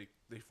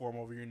 They form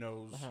over your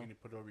nose. You can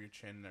put it over your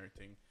chin and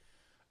everything.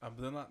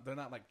 But they're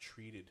not like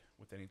treated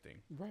with anything.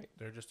 Right.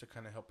 They're just to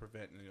kind of help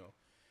prevent, you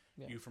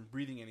know, you from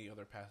breathing any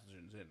other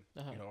pathogens in.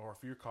 You know, or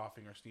if you're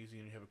coughing or sneezing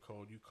and you have a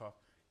cold, you cough.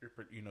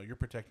 You're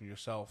protecting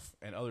yourself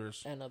and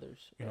others.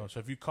 You know, so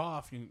if you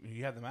cough,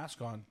 you have the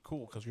mask on,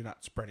 cool, because you're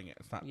not spreading it.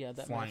 It's not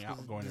flying out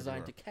and going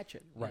designed everywhere. to catch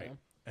it. Right. You know?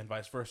 And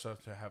vice versa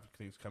to have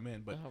things come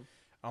in. But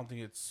I don't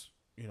think it's,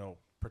 you know,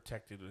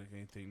 protected or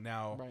anything.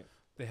 Now,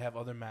 they have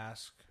other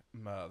masks.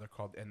 They're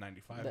called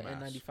N95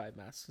 masks. The N95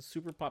 masks. It's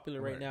super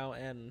popular right now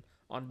and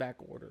on back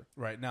order.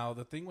 Right. Now,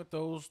 the thing with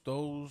those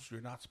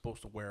you're not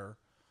supposed to wear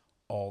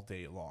all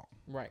day long.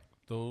 Right.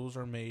 Those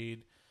are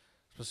made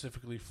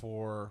specifically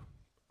for,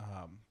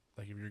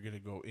 like, if you're going to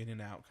go in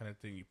and out kind of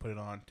thing, you put it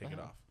on, take it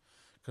off.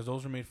 Because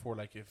those are made for,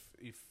 like, if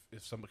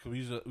somebody,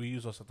 cause we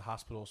use us at the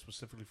hospital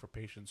specifically for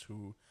patients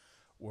who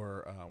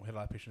were, we had a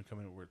lot of patients come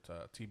in with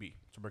TB,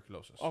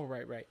 tuberculosis. Oh,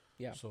 right,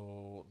 yeah.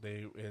 So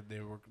they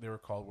were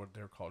called what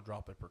they're called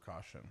droplet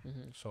precaution.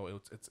 So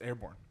it's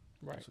airborne.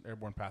 Right. It's an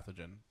airborne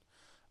pathogen.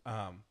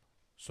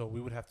 So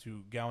we would have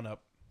to gown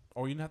up,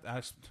 or you didn't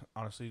have to.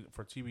 Honestly,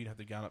 for TB, you have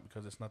to gown up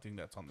because it's nothing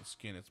that's on the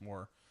skin. It's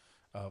more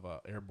of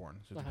airborne,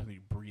 so it's something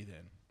you breathe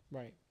in.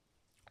 Right.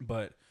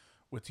 But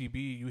with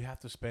TB, you have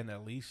to spend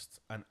at least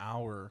an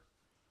hour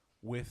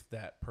with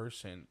that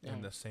person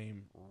in the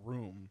same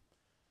room,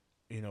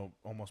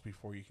 almost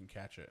before you can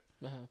catch it.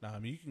 Now, I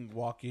mean, you can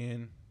walk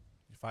in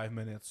 5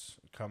 minutes,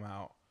 come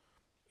out,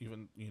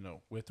 even,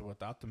 with or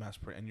without the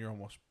mask, and you're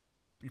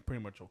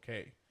pretty much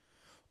okay.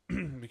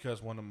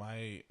 Because one of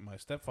my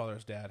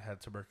stepfather's dad had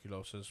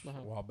tuberculosis a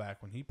while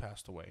back when he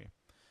passed away.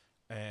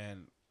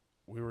 And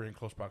we were in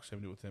close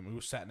proximity with him. We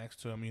were sat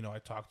next to him. I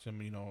talked to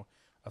him,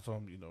 I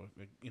told him,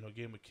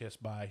 gave him a kiss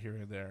bye here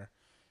and there.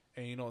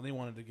 And, they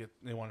wanted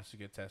us to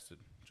get tested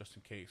just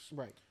in case.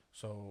 Right.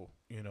 So,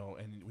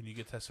 and when you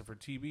get tested for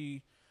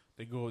TB,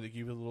 they give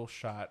you a little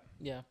shot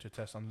to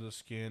test under the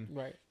skin.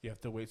 Right. You have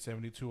to wait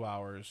 72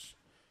 hours.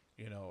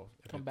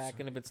 Come back,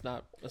 and if it's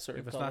not a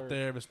certain if it's color, not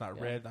there, if it's not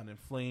red, not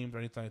inflamed or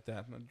anything like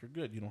that, then you're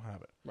good. You don't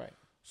have it. Right.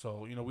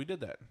 So, we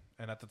did that.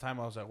 And at the time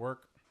I was at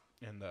work,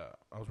 and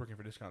I was working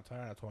for Discount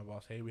Tire, and I told my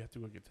boss, hey, we have to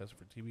go get tested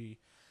for TB.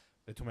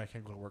 They told me I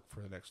can't go to work for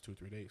the next 2 or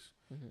 3 days.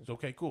 It's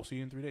okay, cool. See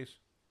you in 3 days.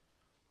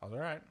 I was all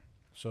right.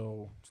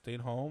 So stayed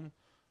home,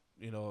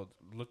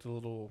 looked at they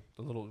call it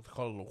a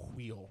little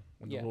wheel.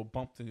 When the little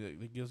bump thing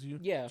that gives you.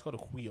 Yeah. It's called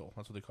a wheel.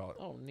 That's what they call it.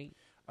 Oh, neat.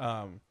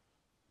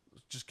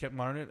 Just kept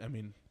monitoring it. I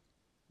mean,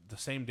 the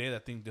same day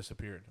that thing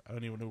disappeared. I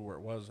don't even know where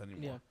it was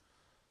anymore. Yeah.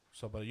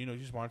 So, but, you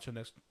just monitor the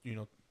next,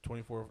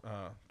 24,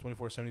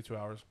 72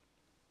 hours.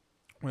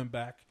 Went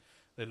back.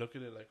 They look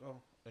at it like,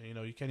 oh,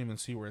 you can't even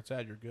see where it's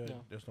at. You're good.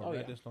 No. There's no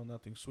red. There's no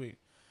nothing sweet.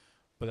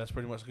 But that's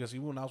pretty much because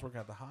even when I was working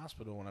at the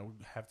hospital, when I would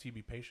have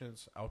TB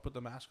patients, I would put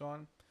the mask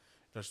on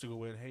just to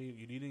go in. Hey,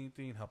 you need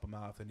anything? Help them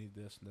out if they need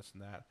this and this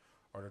and that,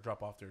 or to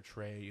drop off their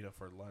tray,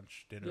 for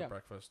lunch, dinner,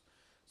 breakfast.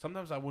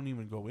 Sometimes I wouldn't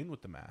even go in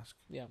with the mask.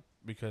 Yeah.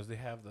 Because they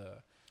have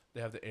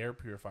the air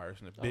purifiers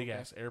and the big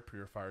ass air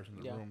purifiers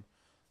in the room.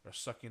 They're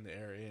sucking the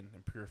air in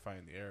and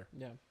purifying the air.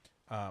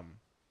 Yeah.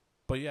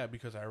 But yeah,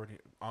 because I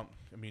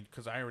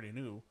already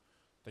knew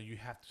that you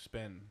have to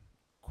spend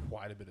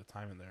quite a bit of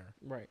time in there.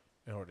 Right.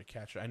 In order to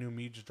catch it. I knew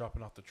me just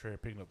dropping off the tray,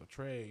 picking up the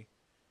tray,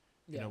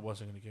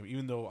 wasn't going to give me,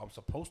 even though I'm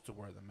supposed to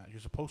wear the mask. You're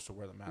supposed to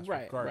wear the mask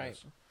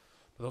regardless. Right.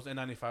 But those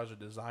N95s are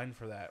designed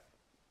for that.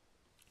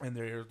 And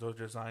they're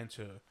designed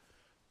to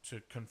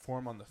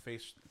conform on the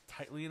face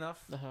tightly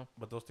enough.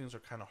 But those things are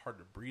kind of hard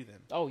to breathe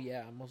in. Oh,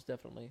 yeah, most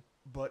definitely.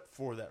 But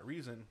for that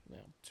reason,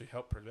 to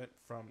help prevent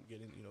from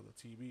getting,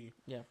 the TB.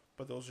 Yeah.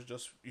 But those are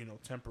just,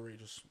 temporary,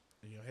 just,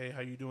 hey,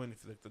 how you doing?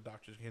 If the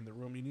doctor's in the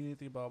room, you need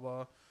anything, blah,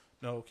 blah.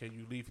 No, okay,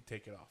 you leave and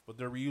take it off. But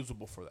they're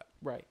reusable for that.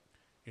 Right.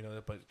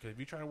 But if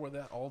you try to wear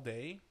that all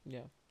day,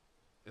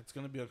 it's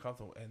going to be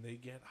uncomfortable. And they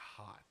get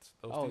hot.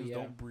 Those things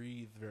don't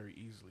breathe very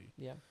easily.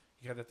 Yeah.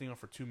 You have that thing on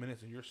for 2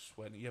 minutes and you're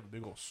sweating. You have a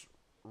big old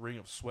ring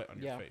of sweat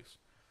on your face.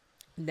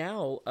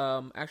 Now,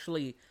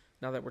 actually,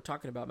 now that we're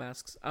talking about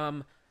masks,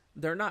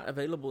 they're not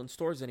available in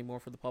stores anymore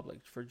for the public,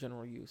 for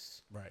general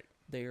use. Right.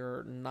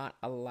 They're not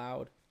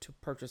allowed to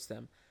purchase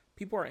them.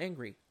 People are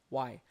angry.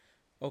 Why?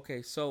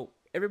 Okay, so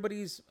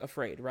everybody's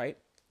afraid, right?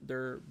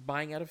 They're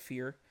buying out of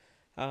fear,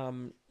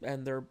 and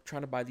they're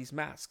trying to buy these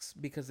masks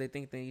because they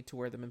think they need to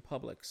wear them in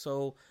public.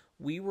 So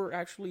we were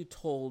actually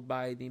told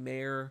by the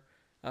mayor,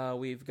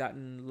 we've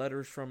gotten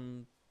letters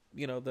from,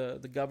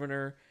 the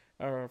governor,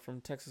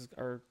 from Texas,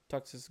 or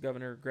Texas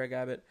Governor Greg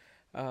Abbott.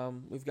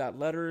 We've got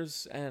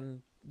letters,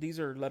 and these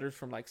are letters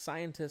from like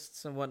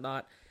scientists and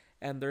whatnot,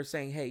 and they're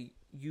saying, hey,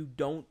 you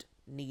don't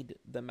need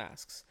the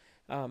masks.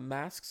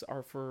 Masks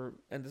are for,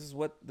 and this is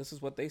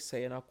what they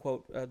say, and I'll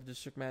quote the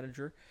district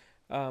manager,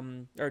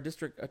 or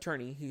district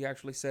attorney. He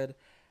actually said,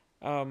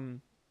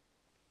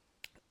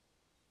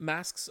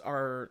 masks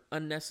are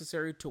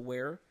unnecessary to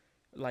wear.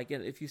 Like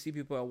if you see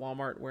people at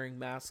Walmart wearing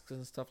masks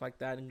and stuff like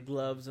that, and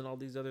gloves and all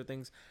these other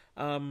things,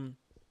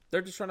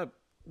 they're just trying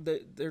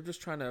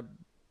to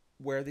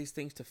wear these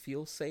things to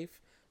feel safe,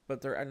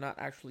 but they're not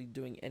actually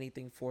doing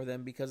anything for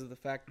them because of the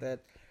fact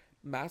that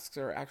masks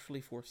are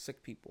actually for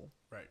sick people.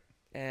 Right.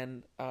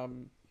 And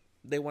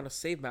they want to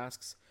save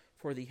masks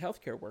for the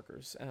healthcare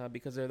workers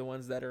because they're the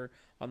ones that are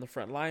on the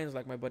front lines.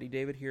 Like my buddy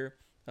David here,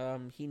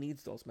 he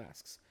needs those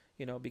masks,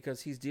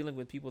 because he's dealing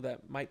with people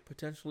that might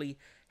potentially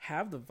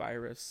have the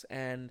virus,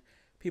 and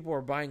people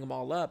are buying them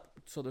all up,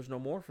 so there's no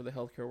more for the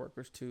healthcare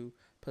workers to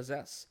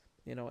possess,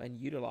 and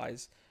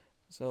utilize.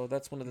 So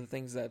that's one of the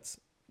things that's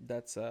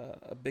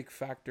a big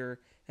factor,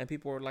 and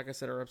people are, like I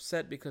said, are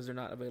upset because they're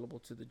not available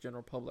to the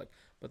general public.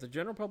 But the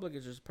general public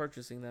is just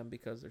purchasing them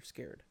because they're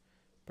scared.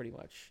 Pretty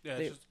much. Yeah,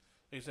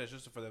 it's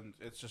just for them.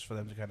 It's just for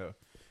them to kind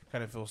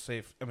of feel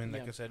safe. I mean,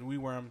 like I said, we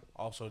wear them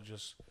also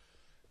just to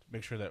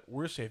make sure that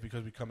we're safe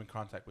because we come in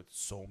contact with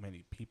so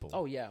many people.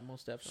 Oh yeah,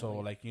 most definitely. So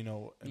like you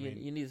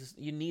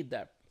need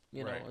that.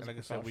 Right. And like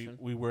I said,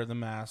 we wear the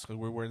mask.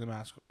 We're wearing the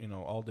mask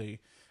all day,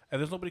 and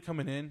there's nobody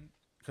coming in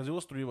because it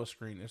was 3 of us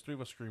screening. There's 3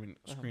 of us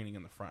screening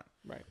in the front.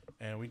 Right.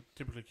 And we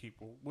typically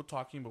we're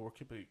talking, but we're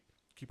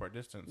keep our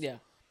distance. Yeah.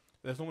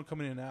 there's no one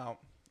coming in and out,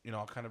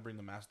 I'll kind of bring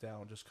the mask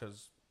down just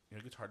because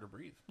it gets hard to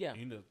breathe. Yeah.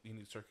 You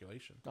need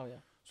circulation. Oh yeah.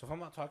 So if I'm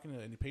not talking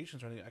to any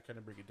patients or anything, I kind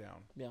of bring it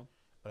down. Yeah.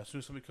 But as soon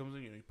as somebody comes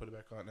in, you put it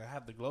back on. And I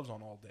have the gloves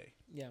on all day.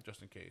 Yeah.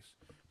 Just in case.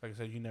 Like I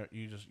said,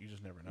 you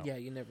just never know. Yeah,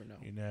 you never know.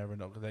 You never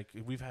know. 'Cause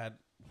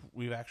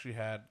we've actually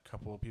had a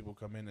couple of people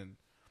come in and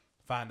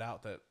find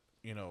out that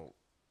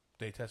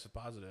they tested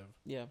positive.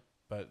 Yeah.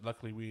 But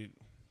luckily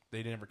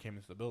they never came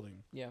into the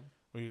building. Yeah.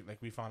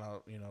 We found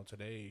out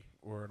today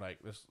where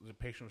the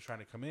patient was trying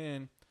to come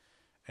in,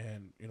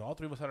 and all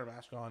three of us had our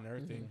mask on and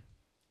everything,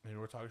 and we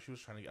were talking. She was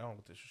trying to I don't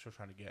know what she was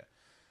trying to get.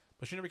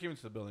 But she never came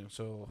into the building,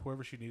 so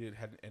whoever she needed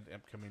had ended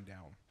up coming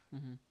down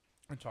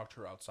and talked to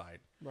her outside,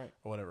 right,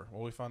 or whatever.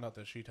 Well, we found out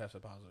that she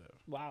tested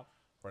positive. Wow.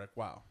 We're like,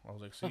 wow. I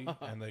was like, see,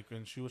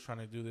 and she was trying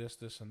to do this,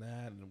 and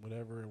that, and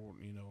whatever,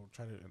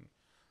 trying to. And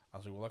I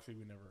was like, well, luckily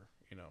we never,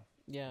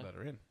 let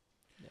her in.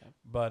 Yeah.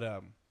 But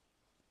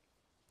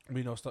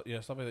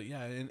stuff like that.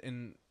 Yeah,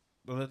 and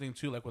the other thing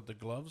too, like with the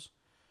gloves.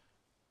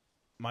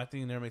 My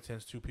thing there makes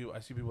sense too. I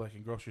see people like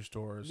in grocery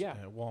stores,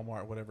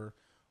 Walmart, whatever,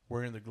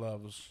 wearing the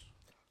gloves.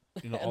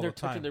 And all they're the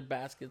time. touching their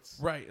baskets.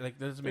 Right, like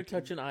they're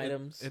touching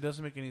items. It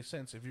doesn't make any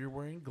sense. If you're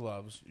wearing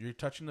gloves, you're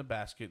touching the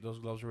basket. Those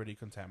gloves are already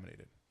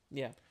contaminated.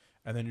 Yeah.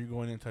 And then you're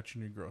going in and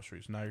touching your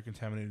groceries. Now you're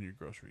contaminating your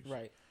groceries.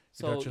 Right.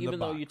 So even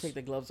though you take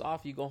the gloves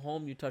off, you go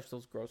home, you touch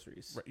those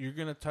groceries. Right. You're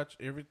gonna touch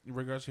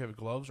regardless if you have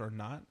gloves or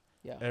not.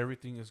 Yeah.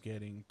 Everything is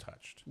getting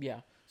touched.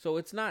 Yeah. So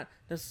it's not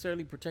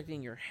necessarily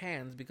protecting your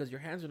hands because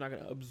your hands are not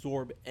going to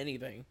absorb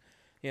anything.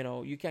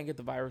 You can't get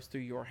the virus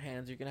through your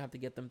hands. You're going to have to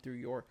get them through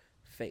your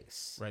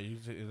face. Right.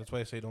 That's why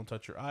I say don't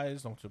touch your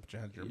eyes. Don't put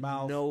your hands in your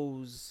mouth.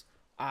 Nose,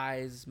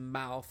 eyes,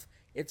 mouth.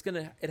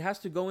 It has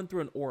to go in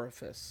through an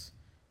orifice.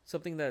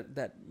 Something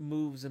that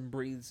moves and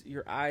breathes.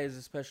 Your eyes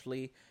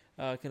especially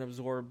can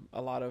absorb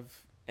a lot of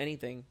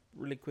anything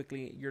really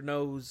quickly. Your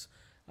nose,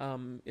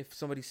 if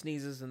somebody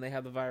sneezes and they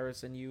have the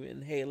virus and you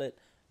inhale it,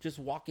 just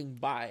walking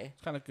by.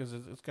 It's kind of because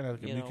it's kind of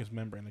like a mucous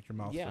membrane, like your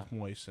mouth is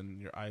moist and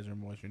your eyes are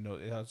moist. Your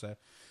nose, it has that.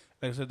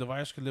 Like I said, the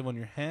virus can live on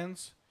your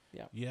hands.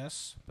 Yeah.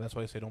 Yes, but that's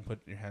why I say don't put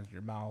your hands in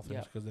your mouth.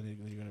 Yeah. Because then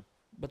you're gonna.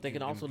 But they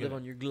can also live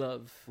on your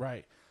glove.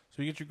 Right.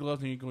 So you get your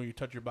gloves and you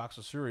touch your box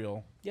of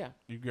cereal. Yeah.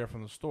 You grab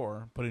from the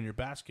store, put it in your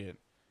basket.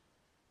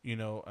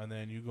 And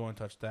then you go and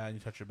touch that, and you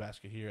touch your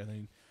basket here, and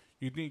then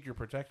you think you're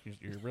protecting.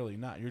 You're really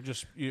not. You're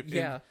just.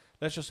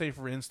 Let's just say,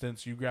 for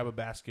instance, you grab a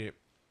basket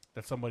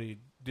that somebody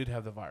did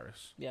have the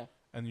virus. Yeah.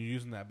 And you're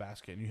using that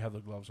basket and you have the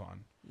gloves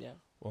on. Yeah.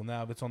 Well,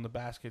 now if it's on the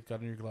basket, got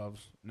in your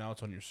gloves, now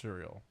it's on your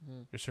cereal.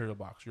 Your cereal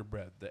box, your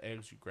bread, the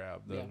eggs you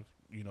grabbed,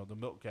 the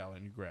milk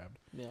gallon you grabbed.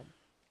 Yeah.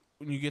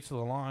 When you get to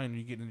the line,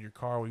 you get into your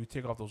car, when you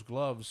take off those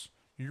gloves,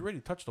 you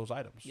already touched those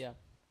items. Yeah.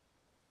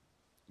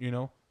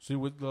 So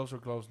with gloves or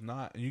gloves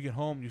not, and you get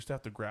home, you still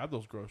have to grab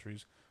those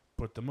groceries,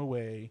 put them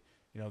away,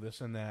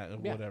 this and that,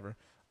 and whatever.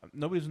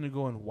 Nobody's going to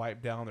go and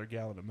wipe down their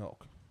gallon of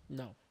milk.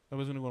 No.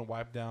 Nobody's going to go and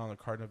wipe down a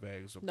carton of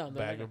eggs,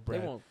 bag of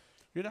bread. They won't.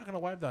 You're not going to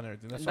wipe down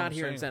everything. That's not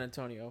here in San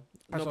Antonio.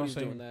 Nobody's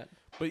doing that.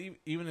 But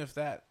even if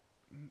that,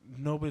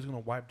 nobody's going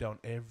to wipe down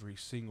every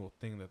single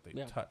thing that they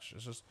touch.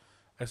 It's just,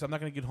 I'm not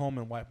going to get home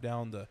and wipe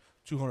down the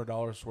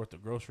 $200 worth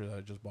of groceries that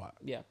I just bought.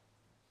 Yeah.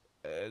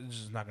 It's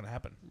just not going to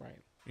happen.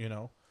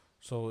 Right.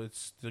 So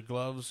it's the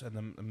gloves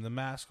and the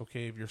mask.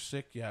 Okay, if you're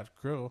sick, it's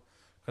true.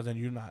 Because then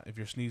you're not, if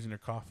you're sneezing or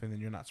coughing, then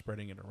you're not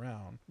spreading it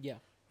around. Yeah.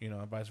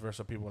 And vice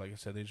versa. People, like I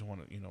said, they just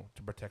want to,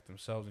 to protect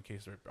themselves in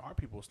case there are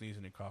people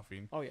sneezing and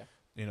coughing. Oh, yeah.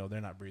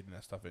 They're not breathing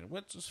that stuff in,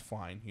 which is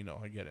fine.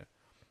 I get it.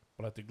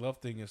 But like the glove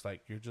thing is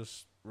like you're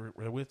just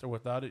with or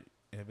without it.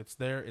 If it's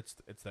there, it's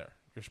there.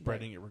 You're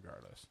spreading it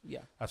regardless.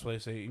 Yeah. That's why they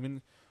say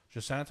even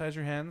just sanitize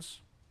your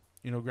hands.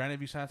 Granted,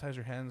 if you sanitize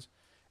your hands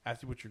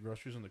after you put your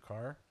groceries in the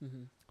car,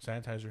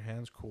 sanitize your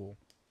hands, cool.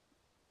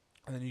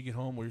 And then you get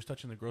home where you're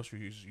touching the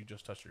groceries, you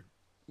just touch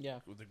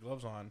with the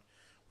gloves on.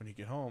 When you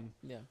get home,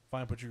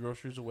 fine, put your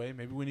groceries away.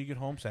 Maybe when you get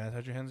home,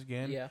 sanitize your hands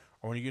again. Yeah.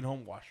 Or when you get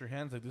home, wash your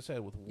hands, like they said,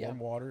 with warm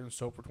water and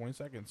soap for 20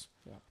 seconds.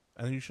 Yeah.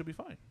 And then you should be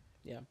fine.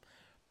 Yeah.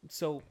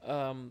 So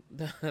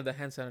the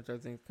hand sanitizer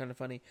thing is kind of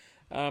funny.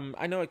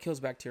 I know it kills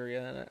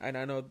bacteria, and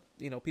I know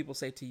people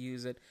say to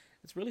use it.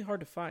 It's really hard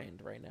to find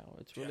right now.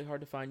 It's really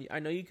hard to find. I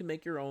know you can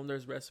make your own.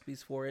 There's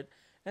recipes for it,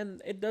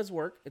 and it does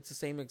work. It's the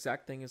same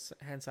exact thing as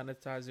hand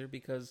sanitizer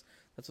because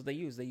that's what they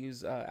use. They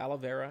use aloe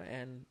vera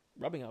and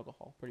rubbing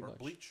alcohol, pretty much.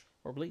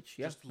 Or bleach.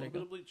 Yeah, just a little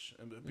bit of bleach.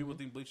 And people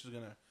think bleach is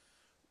gonna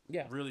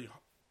really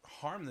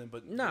harm them,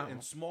 but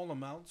in small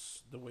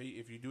amounts,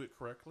 if you do it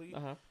correctly,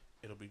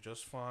 it'll be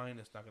just fine.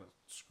 It's not gonna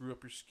screw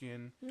up your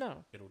skin.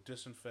 No, it'll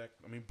disinfect.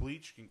 I mean,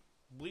 bleach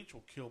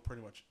will kill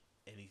pretty much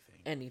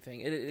anything.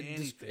 Anything.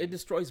 It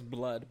destroys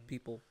blood,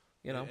 people.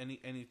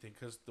 Anything,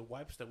 because the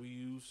wipes that we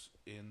use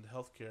in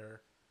healthcare.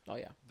 Oh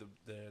yeah.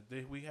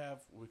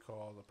 We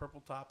call the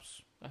purple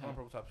tops. Not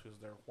purple tops because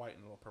they're white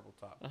and a little purple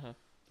top.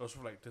 Those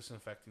are like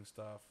disinfecting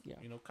stuff. Yeah.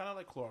 Kind of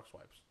like Clorox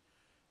wipes.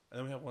 And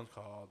then we have ones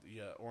called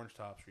orange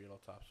tops or yellow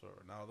tops.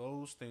 Now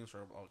those things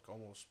are like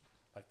almost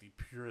like the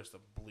purest of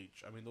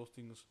bleach. I mean, those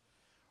things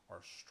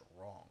are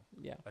strong.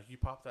 Yeah. Like you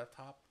pop that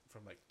top,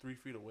 from like 3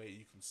 feet away,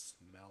 you can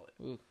smell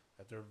it. Ooh.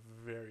 That they're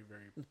very,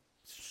 very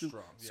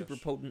strong. Super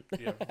Yes. potent.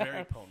 Yeah,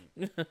 very potent.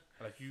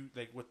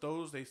 Like with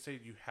those, they say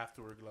you have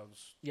to wear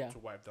gloves to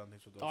wipe down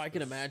things with those. Oh, I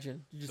can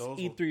imagine. You just those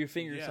eat will- through your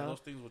fingers, Yeah, huh? those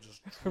things will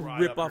just dry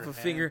Rip up off your a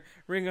hand. finger,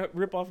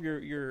 rip off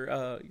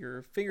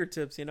your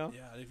fingertips. You know.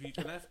 Yeah, if you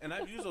and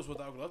I've used those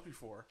without gloves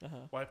before.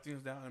 Wipe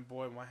things down, and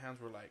boy, my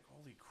hands were like,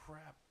 holy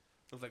crap!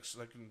 It was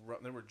like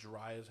they were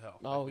dry as hell.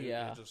 Oh, Like,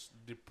 yeah. it just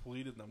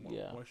depleted the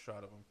moisture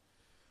out of them.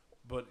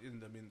 But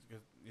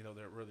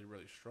they're really,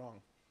 really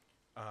strong.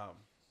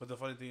 But the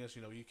funny thing is,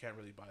 you can't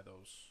really buy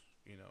those,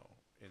 in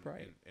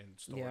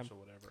stores or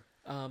whatever.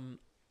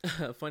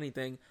 Funny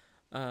thing,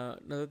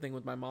 another thing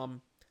with my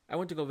mom, I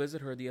went to go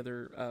visit her the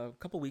other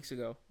couple weeks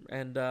ago,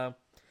 and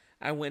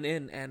I went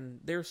in, and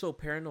they're so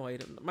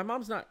paranoid. My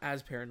mom's not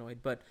as paranoid,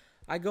 but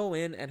I go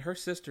in, and her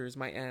sisters,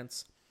 my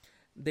aunts,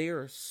 they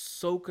are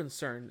so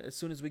concerned. As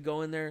soon as we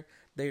go in there,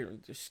 they're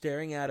just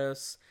staring at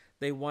us.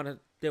 They want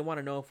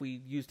to know if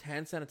we used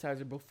hand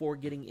sanitizer before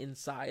getting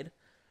inside.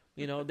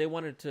 They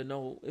wanted to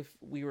know if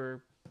we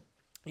were,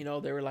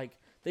 they were like,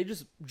 they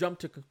just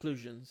jumped to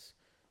conclusions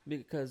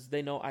because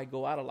they know I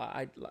go out a lot.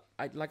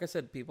 I like I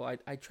said, people,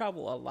 I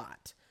travel a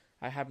lot.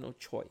 I have no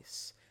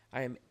choice.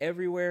 I am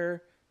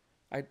everywhere.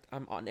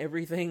 I'm on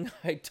everything.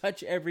 I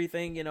touch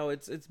everything.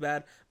 It's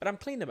bad, but I'm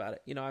clean about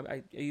it.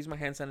 I use my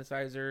hand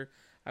sanitizer.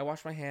 I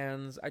wash my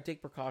hands. I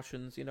take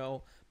precautions.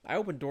 I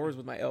open doors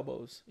with my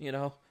elbows.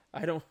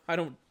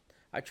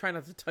 I try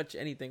not to touch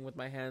anything with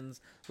my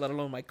hands, let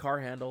alone my car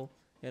handle.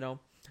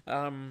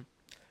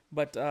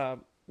 But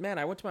man,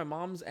 I went to my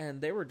mom's and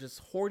they were just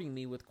hoarding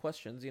me with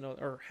questions.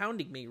 Or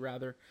hounding me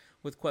rather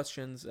with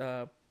questions.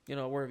 Where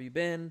have you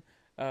been?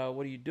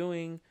 What are you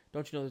doing?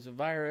 Don't you know there's a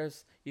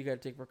virus? You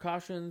got to take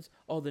precautions.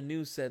 Oh, the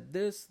news said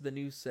this. The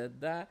news said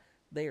that.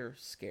 They are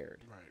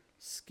scared. Right.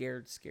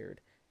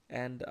 Scared.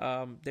 And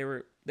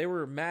they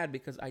were mad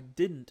because I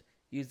didn't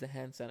use the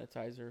hand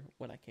sanitizer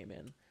when I came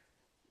in.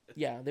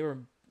 Yeah, they were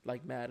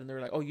like mad, and they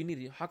were like, "Oh, you need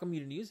it. How come you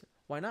didn't use it?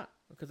 Why not?"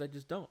 Because I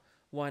just don't.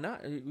 Why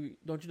not?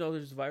 Don't you know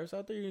there's a virus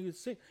out there? You're gonna get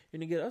sick. You're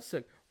gonna get us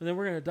sick, and then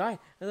we're gonna die.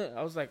 And then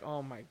I was like,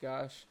 "Oh my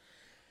gosh."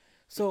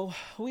 So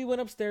we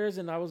went upstairs,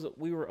 and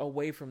we were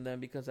away from them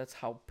because that's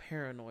how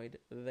paranoid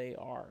they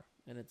are,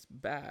 and it's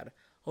bad.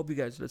 Hope you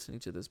guys are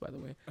listening to this, by the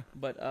way.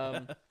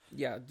 But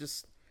yeah,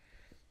 just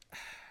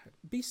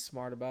be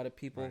smart about it,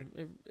 people.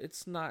 Right.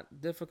 It's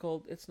not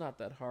difficult. It's not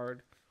that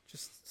hard.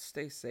 Just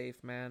stay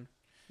safe, man.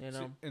 See,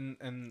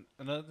 and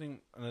another thing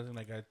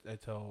like I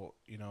tell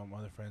my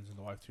other friends and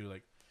the wife too.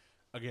 Like,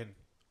 again,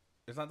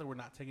 it's not that we're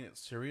not taking it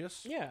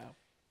serious. Yeah.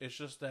 It's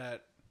just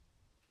that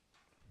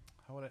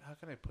how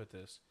can I put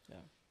this? Yeah.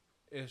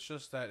 It's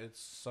just that it's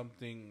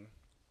something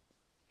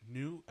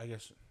new. I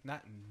guess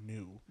not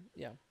new.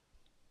 Yeah.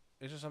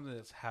 It's just something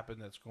that's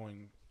happened that's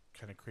going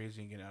kind of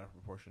crazy and getting out of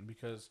proportion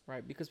because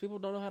people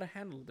don't know how to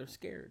handle it. They're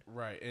scared.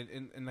 Right.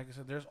 And like I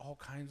said, there's all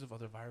kinds of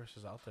other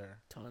viruses out there.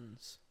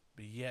 Tons.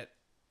 But yet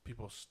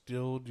people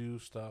still do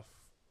stuff.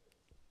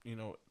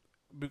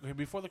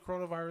 Before the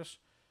coronavirus,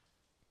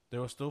 there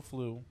was still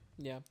flu.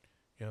 Yeah.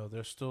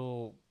 There's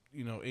still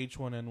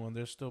H1N1.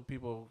 There's still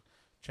people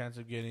chance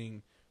of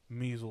getting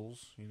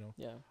measles.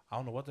 Yeah. I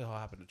don't know what the hell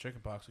happened to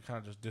chickenpox. It kind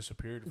of just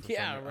disappeared.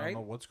 Yeah, I right. don't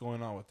know what's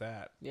going on with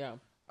that. Yeah.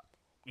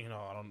 I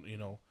don't.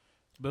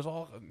 There's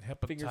all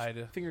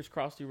hepatitis. Fingers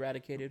crossed,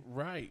 eradicated.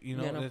 Right.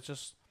 It's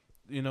just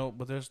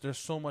but there's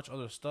so much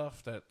other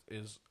stuff that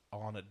is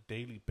on a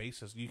daily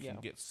basis you can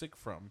get sick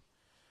from.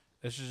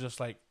 It's just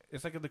like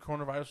it's like if the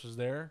coronavirus was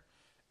there,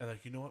 and like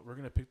we're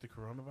gonna pick the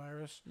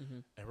coronavirus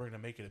and we're gonna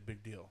make it a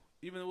big deal,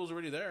 even though it was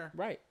already there.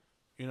 Right.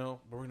 But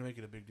we're gonna make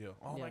it a big deal.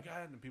 Oh my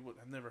god! And people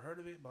have never heard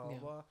of it. Blah blah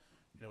blah.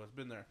 It's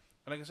been there.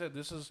 And like I said,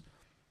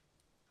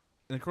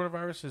 the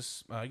coronavirus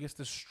is I guess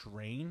this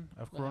strain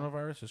of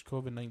coronavirus is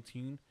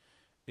COVID-19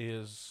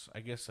 is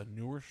I guess a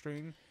newer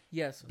strain.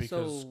 Yes,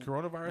 because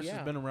coronavirus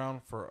has been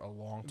around for a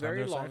long time.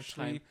 Very long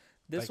time.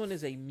 This one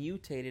is a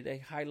mutated, a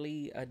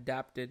highly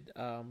adapted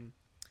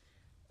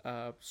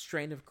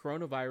strain of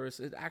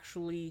coronavirus. It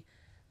actually,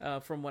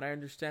 from what I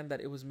understand,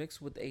 that it was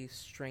mixed with a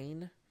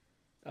strain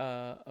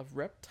of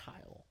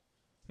reptile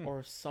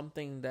or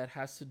something that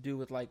has to do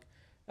with like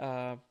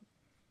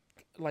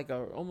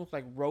almost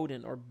like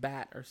rodent or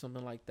bat or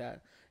something like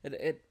that.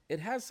 It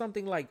has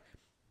something like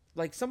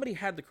somebody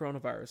had the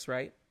coronavirus,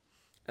 right?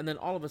 And then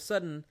all of a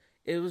sudden,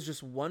 it was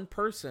just one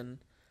person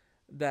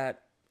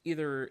that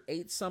either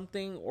ate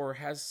something or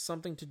has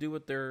something to do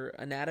with their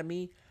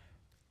anatomy,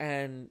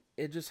 and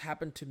it just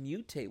happened to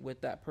mutate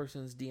with that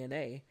person's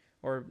DNA.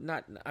 Or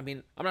not, I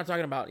mean, I'm not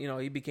talking about,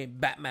 he became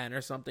Batman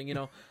or something,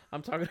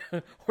 I'm talking,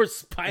 or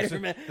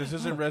Spider-Man. This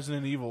isn't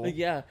Resident Evil.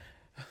 Yeah.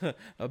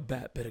 A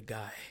bat bit a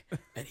guy,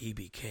 and he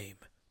became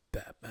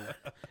Batman.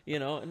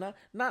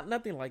 Not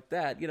nothing like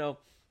that.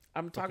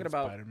 I'm talking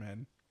about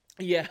Spider-Man.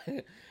 Yeah,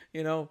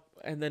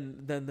 and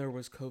then there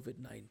was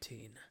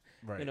COVID-19.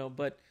 Right.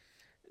 But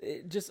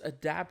it just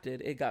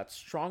adapted. It got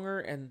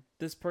stronger, and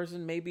this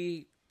person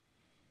maybe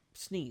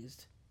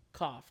sneezed,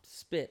 coughed,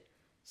 spit.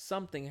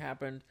 Something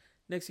happened.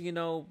 Next thing you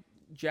know,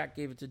 Jack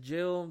gave it to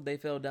Jill. They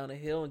fell down a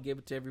hill and gave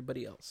it to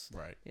everybody else.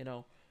 Right. You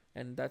know,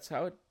 and that's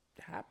how it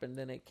happened.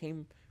 And it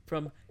came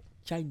from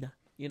China.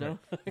 You know,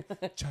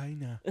 right.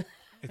 China.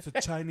 It's a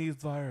Chinese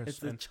virus.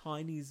 It's a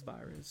Chinese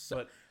virus.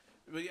 But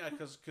yeah,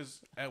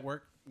 because at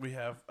work we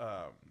have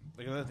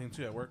like another thing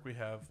too. At work we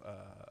have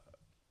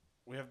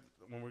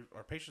when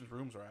our patients'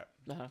 rooms are at.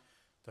 Uh-huh.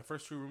 The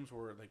first 2 rooms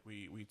were like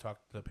we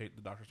talked the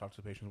doctors talked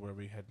to the patients where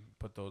we had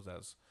put those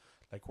as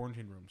like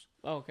quarantine rooms.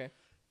 Oh, okay.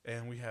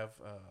 And we have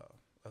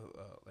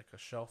like a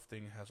shelf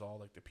thing that has all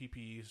like the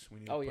PPEs we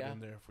need to put in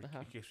there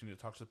in case we need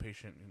to talk to the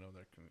patient. You know,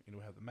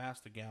 we have the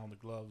mask, the gown, the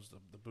gloves,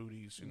 the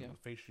booties, the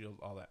face shield,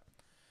 all that.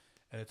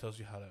 And it tells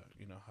you how to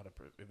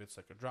if it's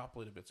like a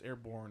droplet, if it's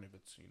airborne, if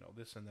it's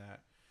this and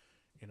that,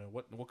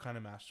 what kind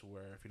of mask to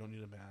wear if you don't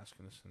need a mask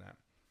and this and that.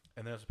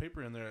 And there's a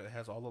paper in there that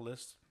has all the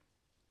lists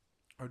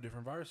of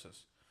different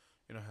viruses.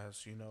 It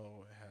has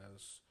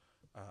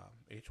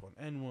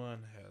H1N1,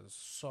 has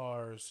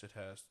SARS, it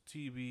has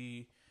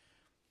TB,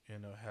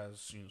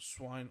 has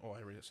swine. Oh,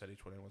 I already said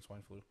H1N1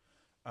 swine flu.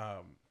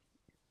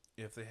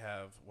 If they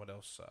have what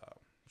else?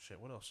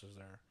 What else is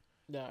there?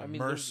 Yeah, I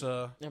mean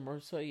MRSA. Yeah,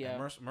 MRSA. Yeah,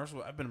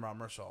 MRSA. I've been around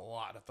MRSA a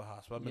lot at the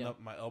hospital. I've been up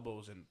my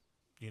elbows in,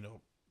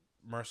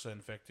 MRSA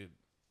infected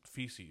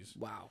feces.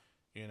 Wow.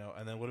 And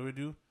then what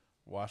do?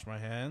 Wash my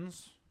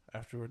hands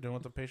after we're done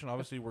with the patient.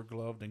 Obviously, we're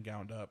gloved and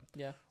gowned up.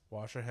 Yeah.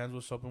 Wash our hands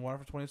with soap and water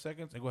for 20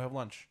 seconds and go have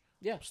lunch.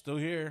 Yeah. I'm still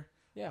here.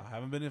 Yeah. I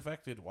haven't been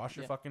infected. Wash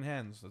your fucking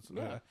hands.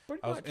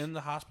 Pretty I was much. in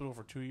the hospital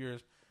for 2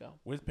 years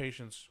with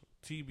patients,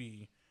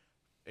 TB,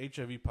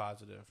 HIV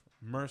positive,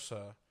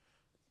 MRSA,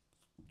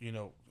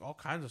 all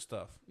kinds of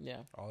stuff. Yeah.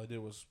 All I did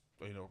was,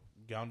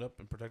 gowned up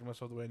and protected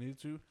myself the way I needed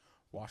to,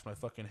 wash my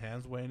fucking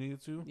hands the way I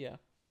needed to. Yeah.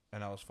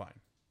 And I was fine.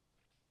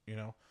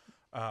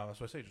 That's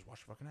what I say, just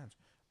wash your fucking hands.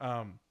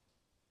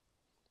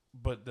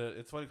 But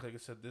it's funny, like I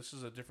said, this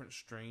is a different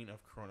strain of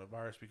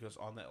coronavirus because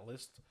on that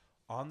list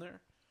on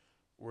there,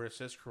 where it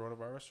says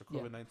coronavirus or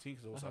COVID-19,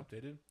 because it was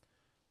updated,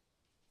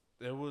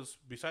 there was,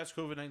 besides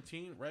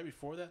COVID-19, right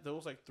before that, there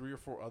was like 3 or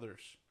 4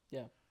 others.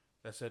 Yeah.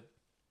 That said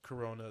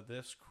Corona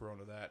this,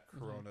 Corona that,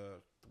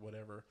 Corona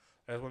whatever.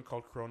 There's one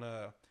called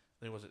Corona, I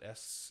think was it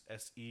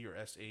SSE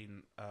or SA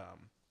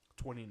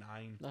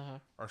 29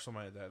 or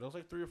something like that. There was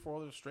like 3 or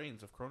 4 other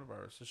strains of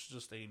coronavirus. This is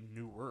just a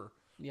newer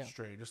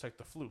strain, just like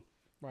the flu.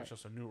 Right. It's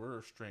just a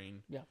newer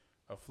strain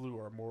of flu,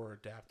 or more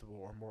adaptable,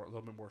 or a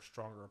little bit more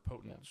stronger,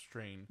 potent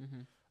strain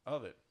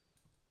of it.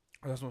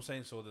 That's what I'm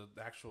saying. So the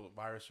actual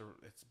virus,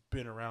 it's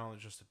been around.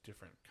 It's just a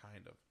different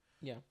kind of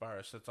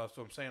virus. That's what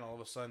I'm saying. All of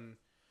a sudden,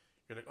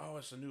 you're like, oh,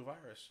 it's a new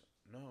virus.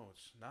 No,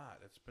 it's not.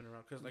 It's been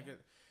around because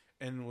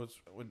and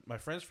when my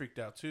friends freaked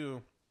out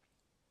too.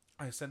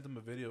 I sent them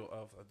a video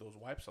of those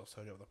wipes I was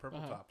telling you, of the purple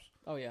tops.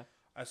 Oh yeah.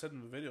 I sent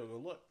them a video.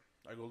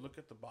 I go, look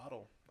at the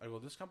bottle. I go,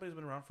 this company's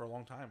been around for a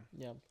long time.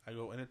 Yeah. I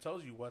go, and it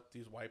tells you what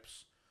these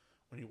wipes,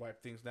 when you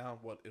wipe things down,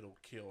 what it'll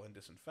kill and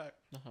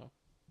disinfect.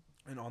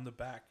 And on the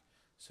back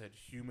said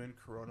human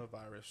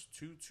coronavirus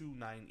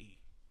 229E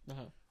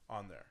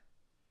on there.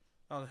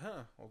 I was like,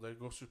 well, that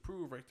goes to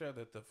prove right there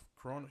that the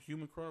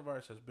human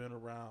coronavirus has been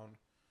around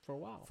for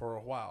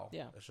a while.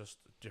 Yeah. It's just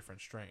a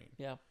different strain.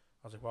 Yeah.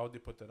 I was like, why would they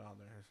put that on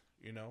there?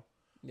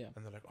 Yeah.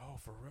 And they're like, oh,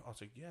 for real? I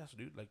was like, yes,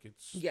 dude. Like,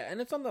 it's... Yeah,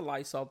 and it's on the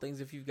Lysol things.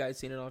 If you guys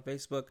seen it on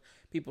Facebook,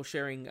 people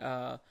sharing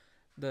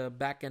the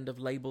back end of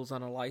labels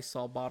on a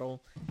Lysol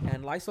bottle.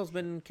 And Lysol's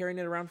been carrying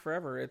it around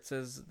forever. It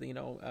says,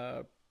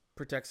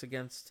 protects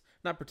against...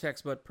 Not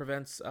protects, but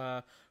prevents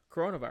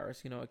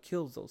coronavirus. It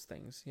kills those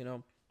things.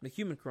 The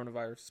human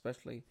coronavirus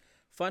especially.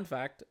 Fun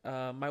fact,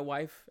 my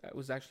wife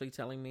was actually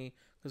telling me,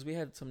 because we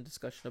had some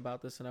discussion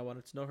about this, and I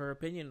wanted to know her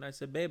opinion. And I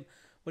said, babe,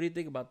 what do you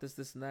think about this,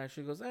 this, and that?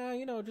 She goes,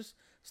 just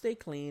stay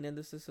clean and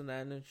this, and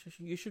that, and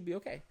you should be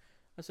okay.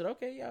 I said,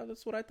 okay, yeah,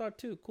 that's what I thought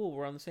too. Cool,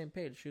 we're on the same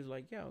page. She was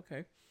like, yeah,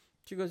 okay.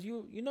 She goes,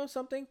 you know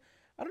something?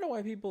 I don't know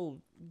why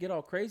people get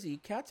all crazy.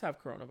 Cats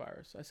have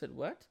coronavirus. I said,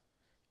 what?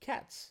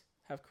 Cats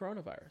have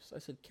coronavirus. I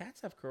said,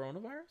 cats have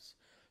coronavirus?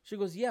 She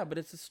goes, yeah, but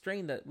it's a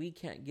strain that we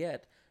can't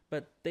get,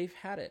 but they've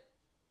had it.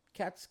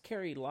 Cats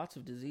carry lots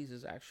of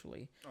diseases,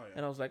 actually. Oh, yeah.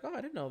 And I was like, oh,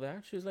 I didn't know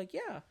that. She was like,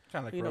 yeah.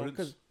 Kind of like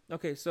rodents.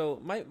 Okay, so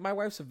my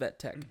wife's a vet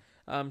tech.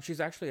 She's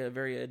actually a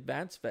very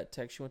advanced vet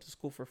tech. She went to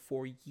school for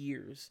 4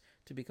 years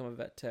to become a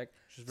vet tech.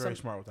 She's very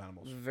smart with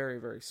animals. Very,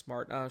 very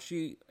smart.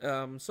 She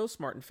so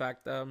smart, in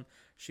fact,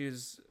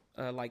 she's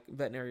like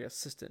veterinary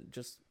assistant,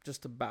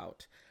 just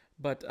about.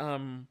 But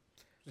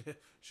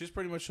she's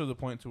pretty much to the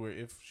point to where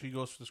if she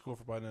goes to school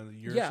for about another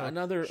year,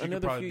 another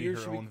few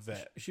years, her own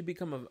vet. She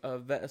become a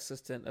vet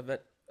assistant,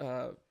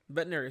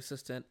 veterinary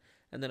assistant,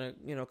 and then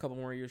a couple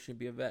more years she'd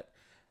be a vet.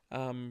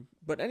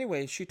 But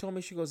anyway, she told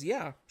me, she goes,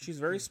 yeah, she's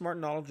very smart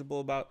and knowledgeable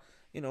about,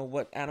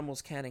 what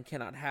animals can and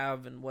cannot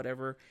have and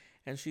whatever.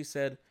 And she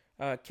said,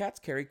 cats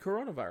carry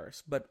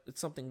coronavirus, but it's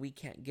something we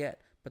can't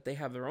get, but they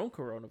have their own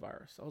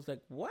coronavirus. I was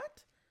like,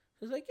 what?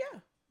 She was like,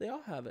 yeah, they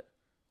all have it.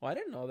 Well, I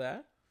didn't know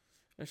that.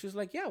 And she's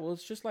like, yeah, well,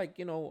 it's just like,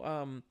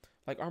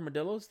 like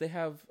armadillos, they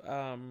have,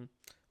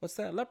 what's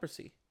that?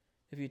 Leprosy.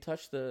 If you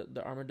touch the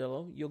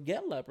armadillo, you'll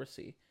get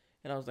leprosy.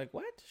 And I was like,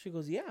 what? She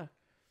goes, yeah.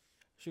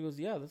 She goes,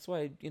 yeah, that's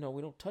why, we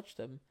don't touch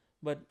them.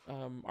 But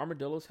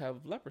armadillos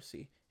have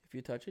leprosy. If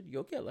you touch it,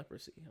 you'll get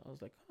leprosy. I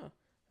was like, huh,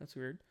 that's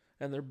weird.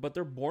 And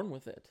they're born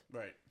with it.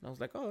 Right. And I was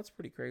like, oh, that's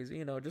pretty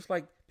crazy. Just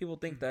like people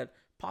think that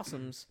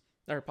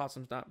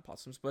not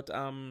possums, but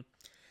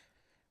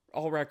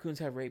all raccoons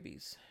have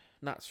rabies.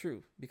 Not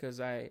true, because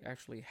I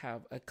actually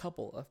have a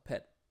couple of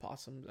pet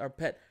possums or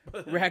pet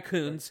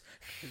raccoons.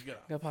 He's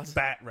got a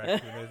fat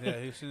raccoon.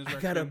 Yeah, he's seen his raccoon.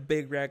 I got a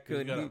big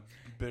raccoon.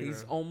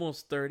 He's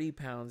almost 30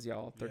 pounds,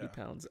 y'all. 30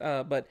 pounds.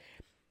 But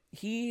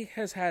he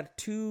has had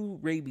 2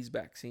 rabies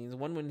vaccines.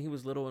 One when he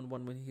was little and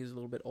one when he was a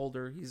little bit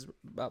older. He's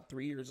about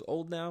 3 years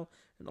old now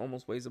and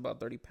almost weighs about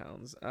 30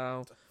 pounds.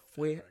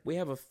 We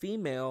have a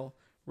female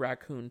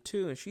raccoon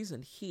too, and she's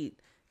in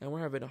heat, and we're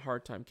having a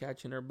hard time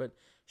catching her. But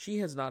she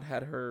has not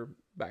had her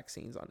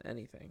vaccines on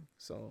anything,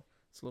 so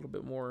it's a little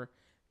bit more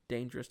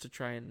dangerous to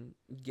try and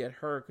get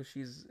her because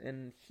she's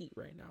in heat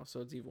right now, so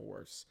it's even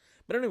worse.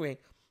 But anyway,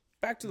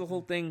 back to the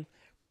whole thing.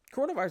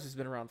 Coronavirus has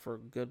been around for a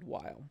good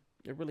while.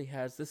 It really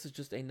has. This is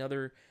just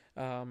another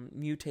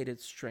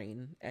mutated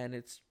strain, and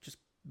it's just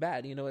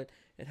bad.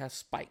 It has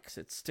spikes.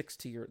 It sticks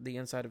to the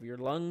inside of your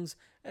lungs,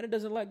 and it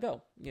doesn't let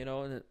go.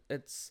 And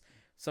it's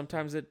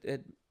sometimes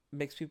it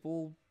makes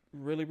people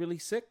really, really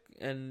sick,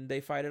 and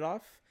they fight it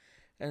off.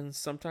 And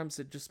sometimes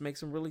it just makes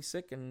them really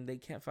sick, and they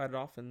can't fight it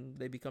off, and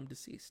they become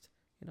deceased.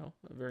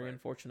 Very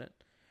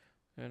unfortunate.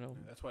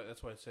 That's why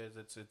it says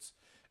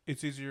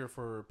it's easier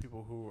for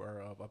people who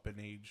are up in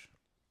age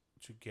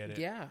to get it.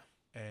 Yeah.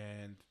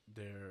 And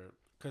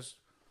because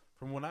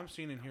from what I'm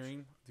seeing and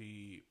hearing,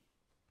 the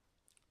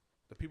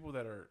people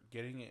that are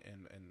getting it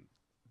and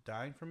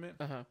dying from it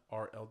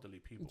are elderly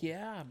people.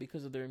 Yeah,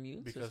 because of their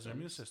immune system. Because their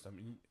immune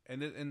system,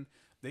 and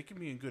they can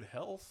be in good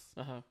health,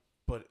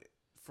 but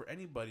for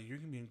anybody, you're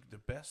gonna be in the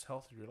best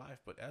health of your life.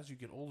 But as you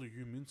get older,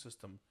 your immune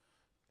system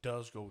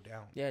does go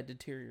down. Yeah, it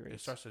deteriorates.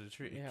 It starts to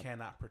deteriorate. Yeah. It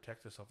cannot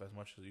protect itself as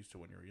much as it used to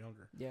when you were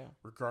younger. Yeah.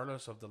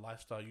 Regardless of the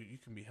lifestyle, you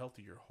can be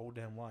healthy your whole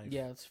damn life.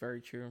 Yeah, it's very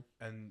true.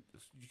 And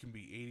you can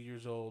be 80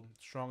 years old,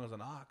 strong as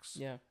an ox.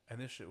 Yeah. And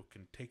this shit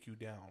can take you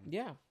down.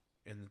 Yeah.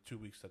 In the 2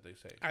 weeks that they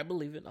say. I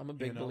believe it. I'm a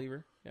big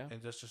believer. Yeah.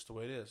 And that's just the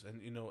way it is.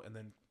 And and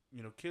then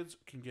kids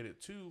can get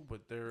it too,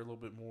 but they're a little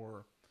bit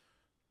more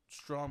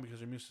strong because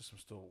their immune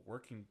system's still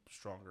working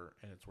stronger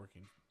and it's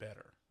working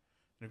better.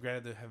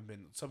 Granted, there haven't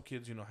been some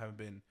kids, haven't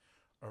been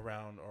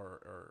around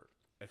or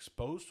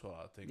exposed to a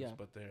lot of things,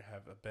 but they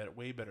have a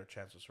way better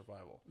chance of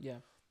survival. Yeah.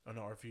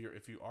 Or if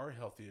you are a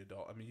healthy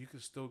adult, I mean, you can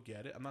still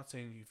get it. I'm not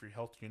saying if you're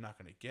healthy, you're not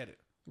going to get it.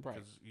 Right.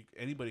 Because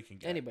anybody can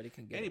get it. Anybody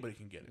can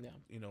get it. Yeah.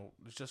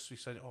 It's just you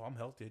said, oh, I'm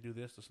healthy, I do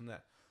this, and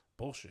that.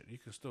 Bullshit. You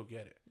can still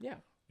get it. Yeah.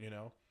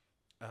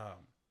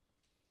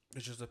 It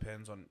just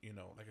depends on,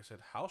 like I said,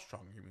 how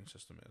strong your immune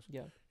system is.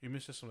 Yeah. Your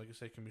immune system, like I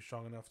said, can be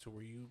strong enough to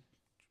where you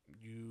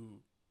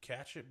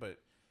catch it, but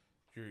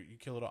you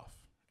kill it off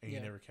and you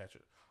never catch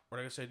it. Or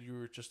like I said,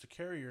 you're just a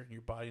carrier and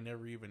your body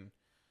never even,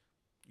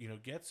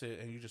 gets it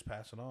and you just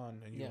pass it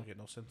on and you don't get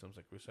no symptoms,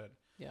 like we said.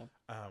 Yeah.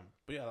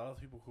 But yeah, a lot of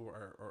people who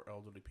are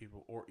elderly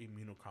people or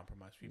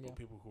immunocompromised people,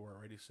 people who are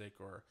already sick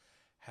or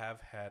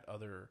have had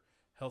other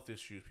health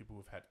issues, people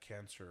who've had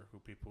cancer,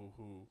 people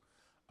who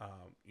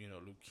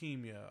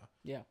leukemia,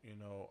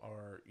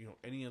 or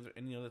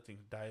any other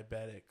things,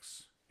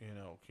 diabetics,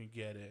 can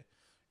get it.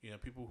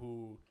 People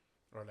who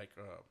are like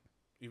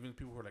even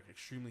people who are like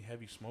extremely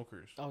heavy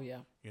smokers. Oh yeah.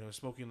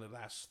 Smoking the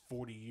last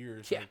 40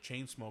 years, or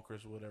chain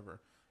smokers or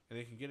whatever, and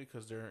they can get it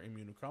because they're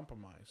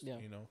immunocompromised. Yeah.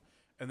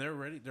 And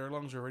their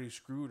lungs are already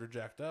screwed or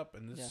jacked up,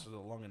 and this is a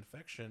lung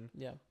infection.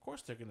 Yeah. Of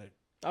course they're gonna.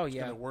 Oh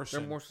yeah,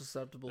 they're more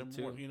susceptible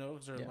too.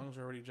 Because their lungs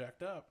are already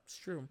jacked up. It's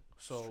true.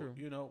 So it's true.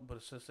 But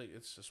it's just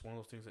it's just one of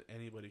those things that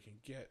anybody can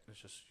get. It's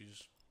just you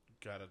just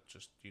gotta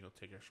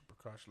take extra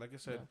precaution. Like I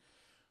said,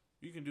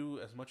 you can do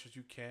as much as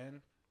you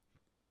can,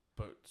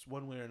 but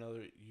one way or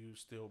another, you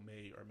still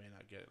may or may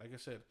not get it. Like I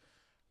said,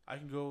 I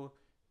can go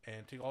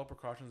and take all the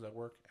precautions at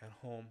work, at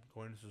home,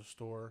 go into the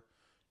store,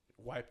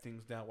 wipe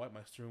things down, wipe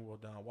my steering wheel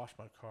down, wash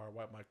my car,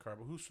 wipe my car.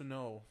 But who's to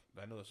know?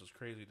 I know this is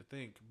crazy to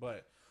think,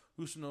 but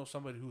who's to know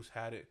somebody who's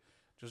had it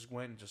just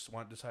went and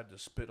decided to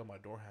spit on my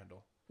door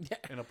handle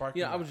in a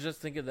parking lot? I was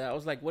just thinking that. I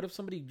was like, what if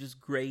somebody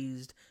just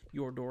grazed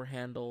your door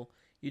handle?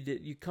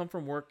 You come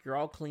from work, you're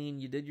all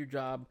clean, you did your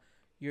job.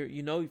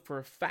 You know for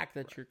a fact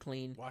that you're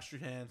clean. Wash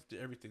your hands, do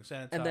everything,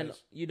 sanitize. And then,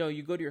 you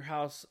go to your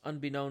house,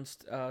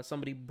 unbeknownst,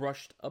 somebody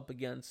brushed up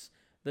against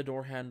the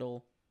door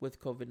handle with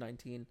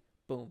COVID-19.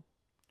 Boom.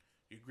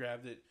 You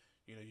grabbed it.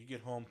 You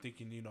get home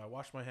thinking, I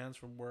washed my hands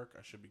from work.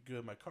 I should be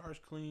good. My car's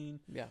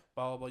clean. Yeah.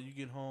 Blah, blah, blah. You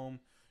get home.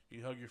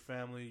 You hug your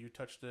family. You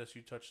touch this.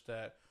 You touch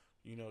that.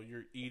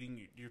 You're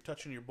eating. You're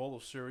touching your bowl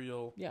of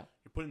cereal. Yeah.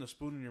 You're putting the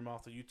spoon in your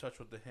mouth that you touch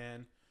with the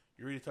hand.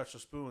 You already touched the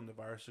spoon. The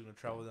virus is going to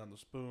travel down the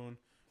spoon.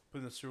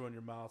 Putting the cereal in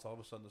your mouth. All of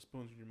a sudden, the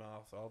spoon's in your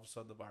mouth. All of a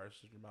sudden, the virus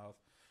is in your mouth.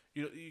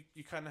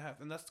 You kind of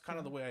have, and that's kind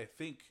of the way I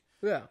think.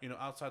 Yeah.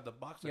 Outside the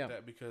box like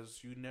that, because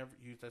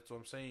that's what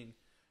I'm saying.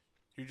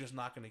 You're just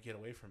not going to get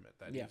away from it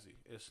that easy.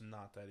 It's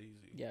not that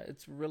easy. Yeah,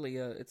 it's really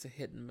it's a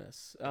hit and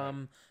miss.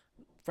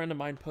 friend of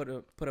mine put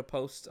a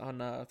post on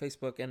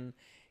Facebook, and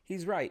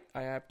he's right.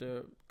 I have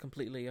to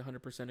completely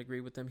 100%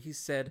 agree with him. He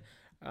said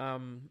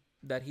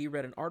that he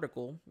read an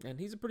article, and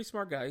he's a pretty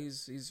smart guy.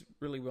 He's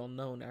really well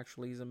known,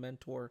 actually. He's a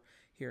mentor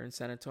here in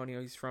San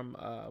Antonio. He's from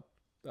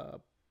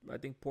I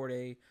think Port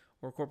A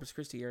or Corpus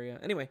Christi area.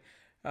 Anyway,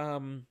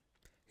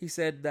 he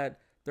said that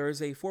there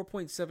is a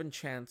 4.7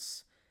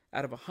 chance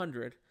out of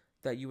 100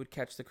 that you would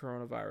catch the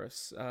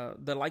coronavirus.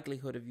 The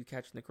likelihood of you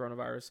catching the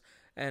coronavirus,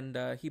 and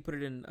he put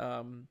it in.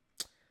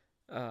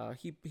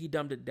 He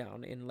dumbed it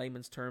down in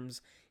layman's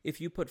terms. If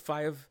you put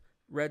 5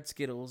 red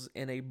Skittles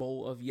in a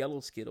bowl of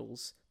yellow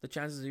Skittles, the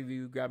chances of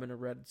you grabbing a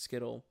red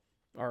Skittle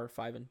are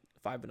 5 in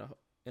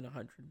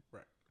 100.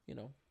 Right. You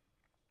know.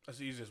 That's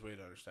the easiest way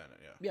to understand it.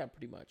 Yeah. Yeah,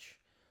 pretty much.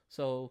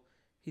 So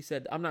he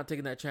said, "I'm not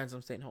taking that chance.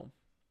 I'm staying home."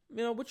 You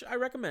know, which I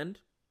recommend.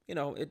 You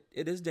know,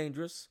 it is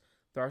dangerous.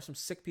 There are some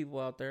sick people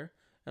out there,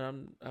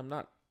 and I'm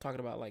not talking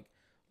about like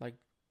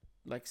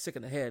sick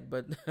in the head,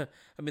 but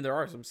I mean there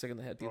are some sick in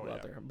the head people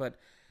out there, but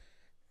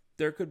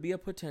there could be a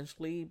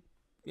potentially,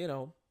 you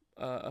know,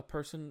 a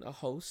person, a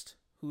host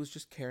who's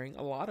just carrying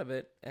a lot of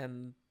it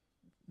and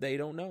they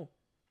don't know,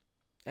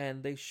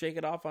 and they shake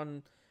it off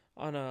on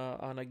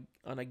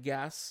a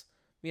gas,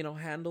 you know,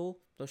 handle.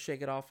 They'll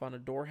shake it off on a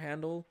door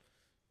handle,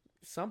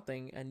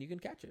 something, and you can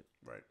catch it.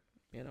 Right.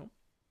 You know.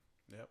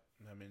 Yep.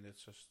 I mean,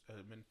 it's just. I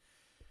mean,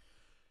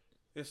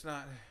 it's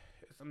not.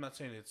 I'm not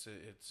saying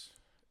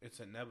it's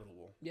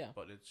inevitable. Yeah.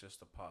 But it's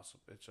just a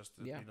possible. It's just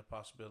the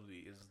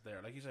possibility is there.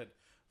 Like you said,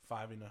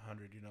 5 in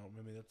 100. You know,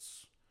 I mean,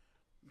 it's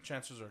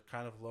chances are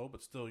kind of low,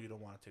 but still, you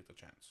don't want to take the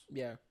chance.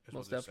 Yeah,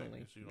 most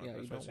definitely. You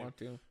don't want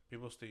to.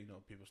 People stay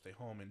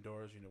home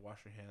indoors. You know, wash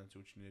your hands, do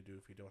what you need to do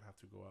if you don't have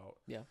to go out.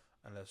 Yeah.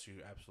 Unless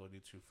you absolutely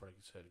need to, for like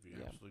you said, if you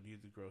absolutely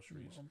need the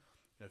groceries. Mm-hmm.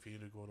 You know, if you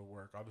need to go to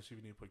work, obviously,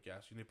 if you need to put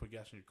gas, you need to put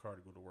gas in your car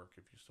to go to work.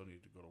 If you still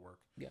need to go to work.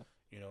 Yeah.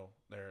 You know,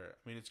 I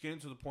mean, it's getting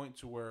to the point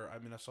to where, I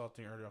mean, I saw a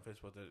thing earlier on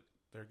Facebook that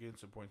they're getting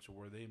to the point to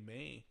where they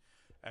may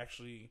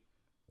actually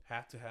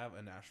have to have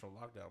a national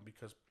lockdown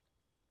because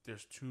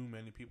there's too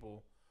many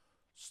people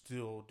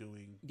still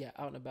doing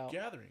out and about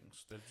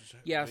gatherings.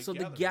 So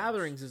the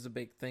gatherings is a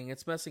big thing.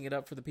 It's messing it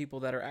up for the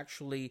people that are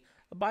actually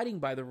abiding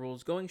by the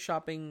rules, going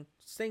shopping,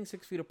 staying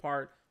 6 feet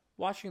apart,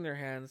 washing their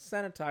hands,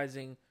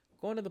 sanitizing,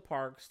 going to the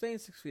park, staying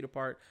 6 feet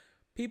apart.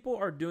 People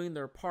are doing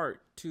their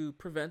part to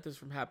prevent this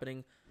from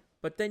happening,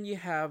 but then you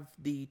have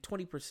the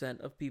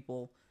 20% of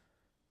people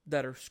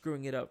that are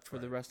screwing it up for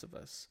the rest of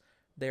us.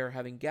 They're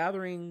having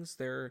gatherings,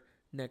 they're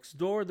next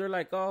door, they're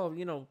like, oh,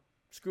 you know,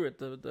 screw it,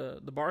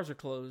 the bars are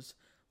closed.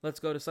 Let's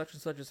go to such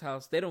and such's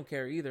house. They don't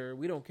care either.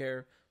 We don't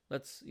care.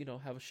 Let's, you know,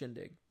 have a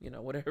shindig, you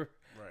know, whatever,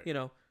 you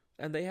know,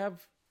 and they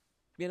have,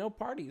 you know,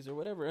 parties or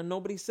whatever. And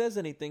nobody says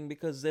anything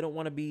because they don't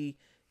want to be,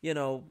 you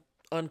know,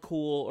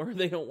 uncool, or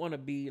they don't want to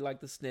be like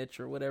the snitch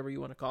or whatever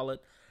you want to call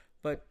it.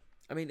 But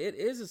I mean, it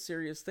is a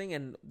serious thing.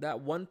 And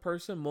that one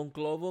person,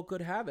 Monclovo,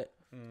 could have it.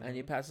 Mm-hmm. And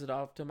you pass it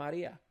off to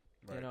Maria.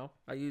 Right. You know,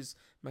 I use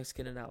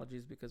Mexican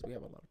analogies because we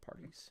have a lot of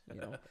parties, you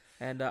know,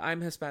 and I'm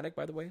Hispanic,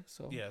 by the way.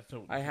 So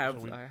I have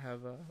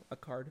a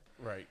card.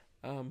 Right.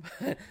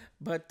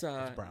 But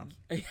it's brown.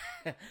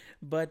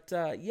 But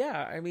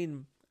yeah, I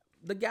mean,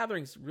 the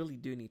gatherings really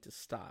do need to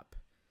stop.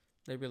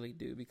 They really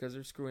do, because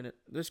they're screwing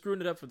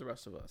it up for the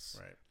rest of us.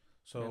 Right.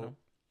 So, you know?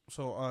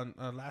 So on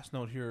last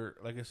note here,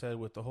 like I said,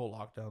 with the whole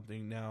lockdown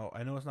thing, now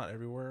I know it's not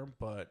everywhere,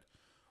 but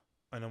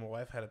I know my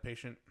wife had a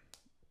patient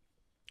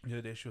the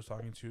other day she was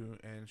talking to,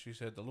 and she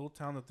said the little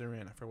town that they're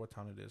in, I forget what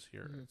town it is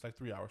here. Mm-hmm. It's like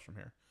 3 hours from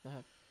here.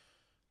 Uh-huh.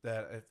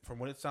 That from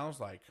what it sounds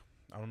like,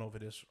 I don't know if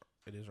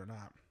it is or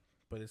not,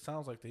 but it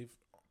sounds like they've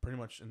pretty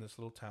much in this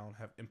little town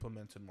have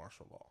implemented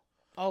martial law.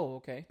 Oh,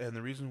 okay. And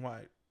the reason why,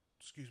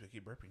 excuse me, I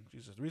keep burping.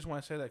 Jesus. The reason why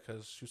I say that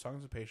because she was talking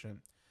to the patient,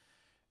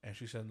 and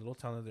she said in the little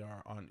town that they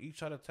are on each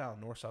side of town,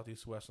 north, south,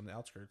 east, west, on the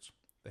outskirts,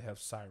 they have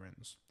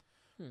sirens.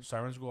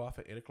 Sirens go off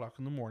at 8:00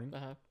 in the morning.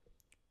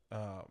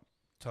 Uh-huh.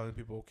 Telling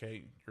people,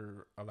 okay,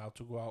 you're allowed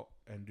to go out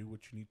and do what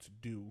you need to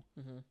do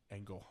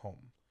and go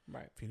home.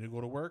 Right. If you need to go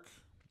to work,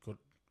 go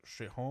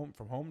straight home,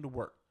 from home to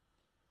work.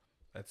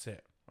 That's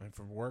it. I mean,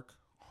 from work,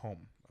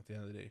 home at the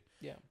end of the day.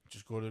 Yeah.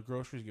 Just go to the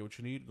groceries, get what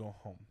you need, go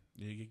home.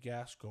 You get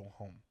gas, go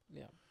home.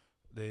 Yeah.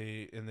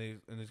 They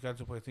got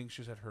to a point, I think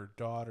she said her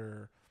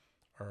daughter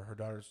or her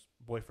daughter's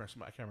boyfriend,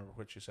 I can't remember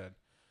what she said,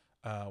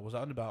 was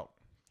out and about.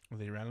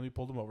 They randomly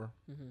pulled them over,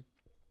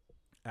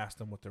 asked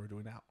them what they were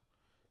doing out.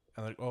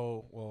 And like,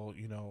 oh, well,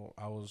 you know,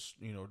 I was,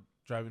 you know,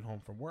 driving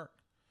home from work.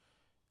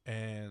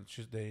 And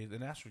they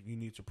asked her, you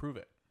need to prove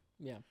it.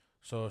 Yeah.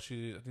 So I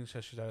think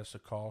she had us to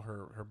call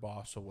her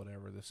boss or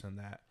whatever, this and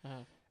that.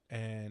 Uh-huh.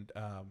 And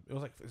it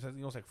was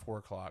like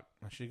 4:00.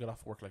 And she got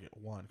off work like at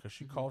 1 because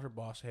she called her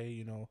boss, hey,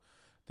 you know,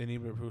 they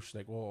need me to prove. She's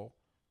like, well,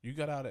 you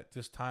got out at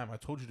this time. I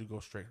told you to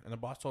go straight. And the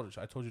boss told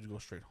her, I told you to go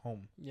straight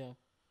home. Yeah.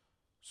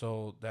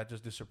 So that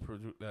just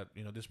disproved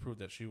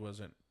that she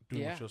wasn't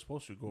doing what she was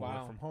supposed to, go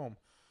away from home.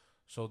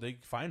 So they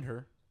find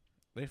her,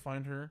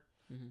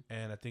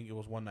 and I think it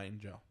was 1 night in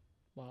jail.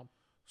 Wow.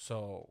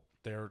 So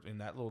they're in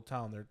that little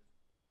town. They're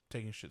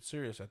taking shit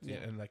serious at the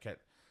end. And like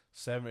at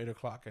 7, 8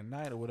 o'clock at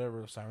night or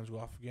whatever, the sirens go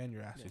off again,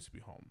 your ass needs to be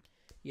home.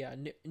 Yeah,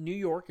 New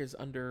York is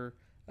under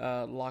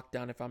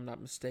lockdown, if I'm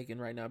not mistaken,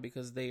 right now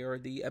because they are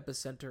the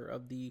epicenter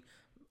of the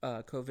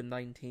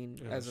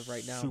COVID-19 as of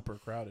right now. Super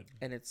crowded.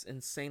 And it's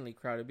insanely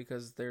crowded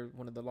because they're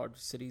one of the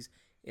largest cities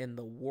in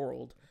the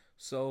world.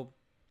 So,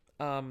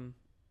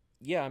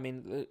 yeah, I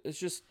mean, it's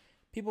just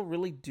people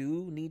really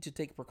do need to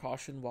take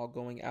precaution while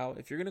going out.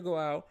 If you're going to go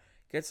out,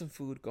 get some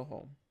food, go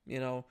home. You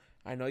know,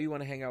 I know you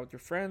want to hang out with your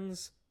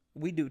friends.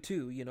 We do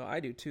too. You know,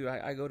 I do too.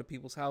 I go to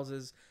people's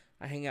houses.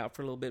 I hang out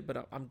for a little bit,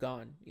 but I'm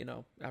gone, you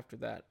know, after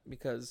that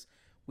because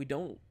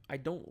I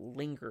don't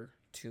linger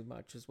too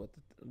much is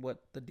what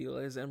the deal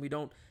is. And we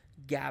don't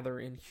gather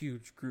in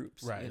huge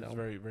groups. Right. You know? It's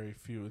very, very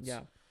few. It's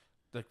yeah.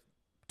 like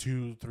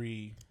 2,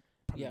 3,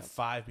 probably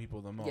 5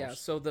 people the most. Yeah.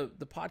 So the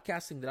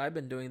podcasting that I've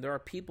been doing, there are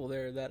people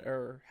there that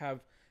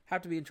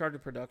have to be in charge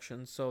of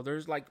production. So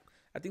there's like,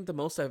 I think the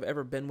most I've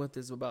ever been with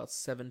is about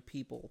 7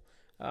 people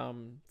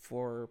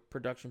for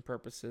production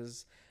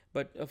purposes.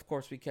 But of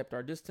course, we kept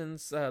our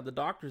distance. The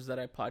doctors that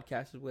I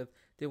podcasted with,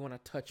 they want to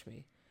touch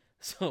me.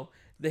 So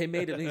they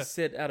made me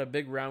sit at a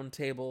big round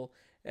table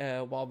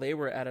while they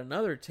were at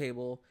another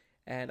table,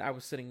 and I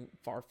was sitting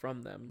far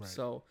from them. Right.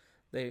 So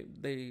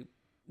they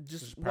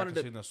just wanted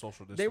to. The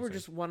social distancing. They were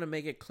just want to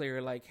make it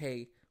clear, like,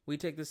 hey, we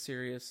take this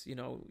serious. You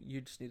know,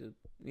 you just need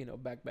to,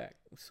 back.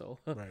 So,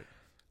 right.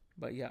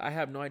 But yeah, I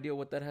have no idea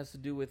what that has to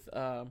do with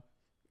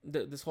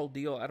this whole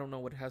deal. I don't know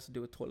what it has to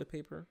do with toilet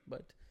paper,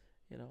 but.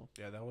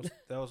 Yeah, that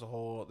was a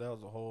whole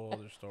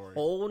other story.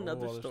 Whole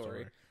nother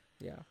story.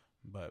 Yeah.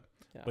 But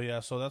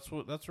yeah, so that's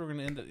where we're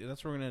gonna end it.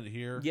 That's where we're gonna end it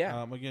here.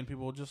 Yeah. Again,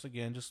 people just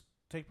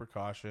take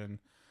precaution.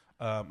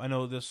 I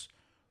know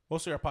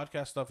mostly our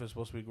podcast stuff is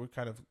supposed to be. We're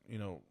kind of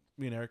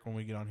me and Eric when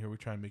we get on here, we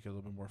try and make it a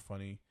little bit more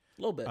funny.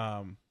 A little bit.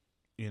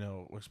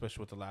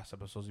 Especially with the last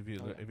episodes. If you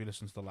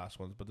listen to the last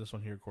ones, but this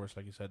one here, of course,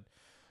 like you said,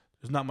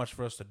 there's not much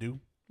for us to do.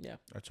 Yeah.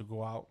 To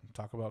go out and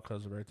talk about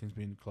because of everything's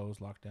being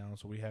closed, locked down.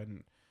 So we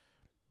hadn't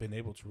been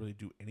able to really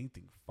do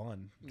anything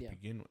fun to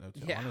begin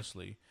with,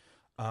 honestly.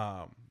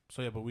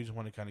 But we just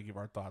want to kind of give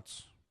our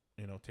thoughts,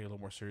 take a little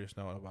more serious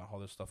note about all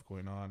this stuff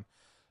going on,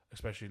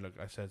 especially like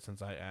I said,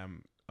 since I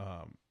am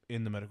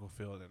in the medical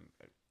field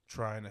and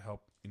trying to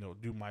help,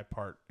 do my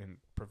part in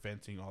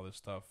preventing all this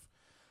stuff.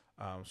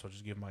 So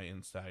just give my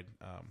inside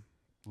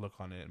look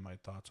on it and my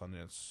thoughts on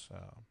this,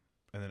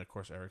 and then of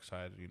course Eric's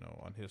side,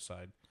 on his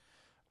side.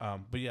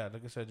 But yeah,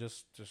 like I said,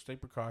 just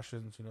take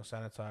precautions,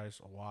 sanitize,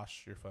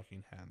 wash your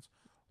fucking hands.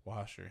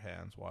 Wash your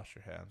hands, wash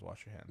your hands,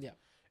 wash your hands. Yeah.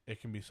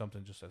 It can be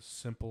something just as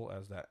simple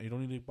as that. You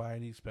don't need to buy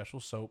any special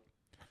soap.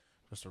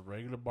 Just a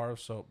regular bar of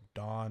soap,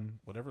 Dawn,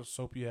 whatever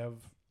soap you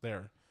have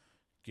there.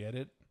 Get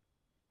it,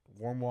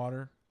 warm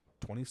water,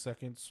 20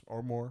 seconds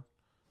or more,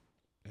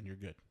 and you're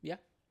good. Yeah.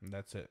 And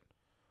that's it.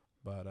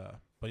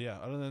 But yeah,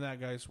 other than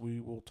that, guys, we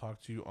will talk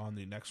to you on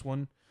the next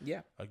one.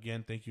 Yeah.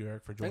 Again, thank you,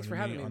 Eric, for joining me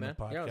on man.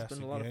 the podcast. Yeah, it's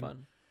been a lot of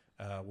fun.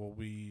 We'll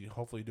be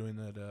hopefully doing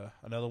that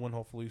another one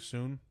hopefully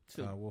soon.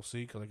 We'll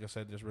see, because like I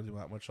said, there's really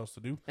not much else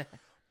to do.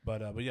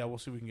 but yeah, we'll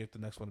see if we can get the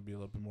next one to be a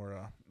little bit more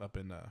up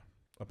and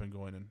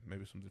going and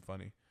maybe something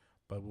funny.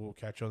 But we'll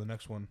catch you on the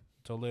next one.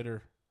 Until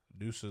later,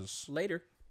 deuces. Later.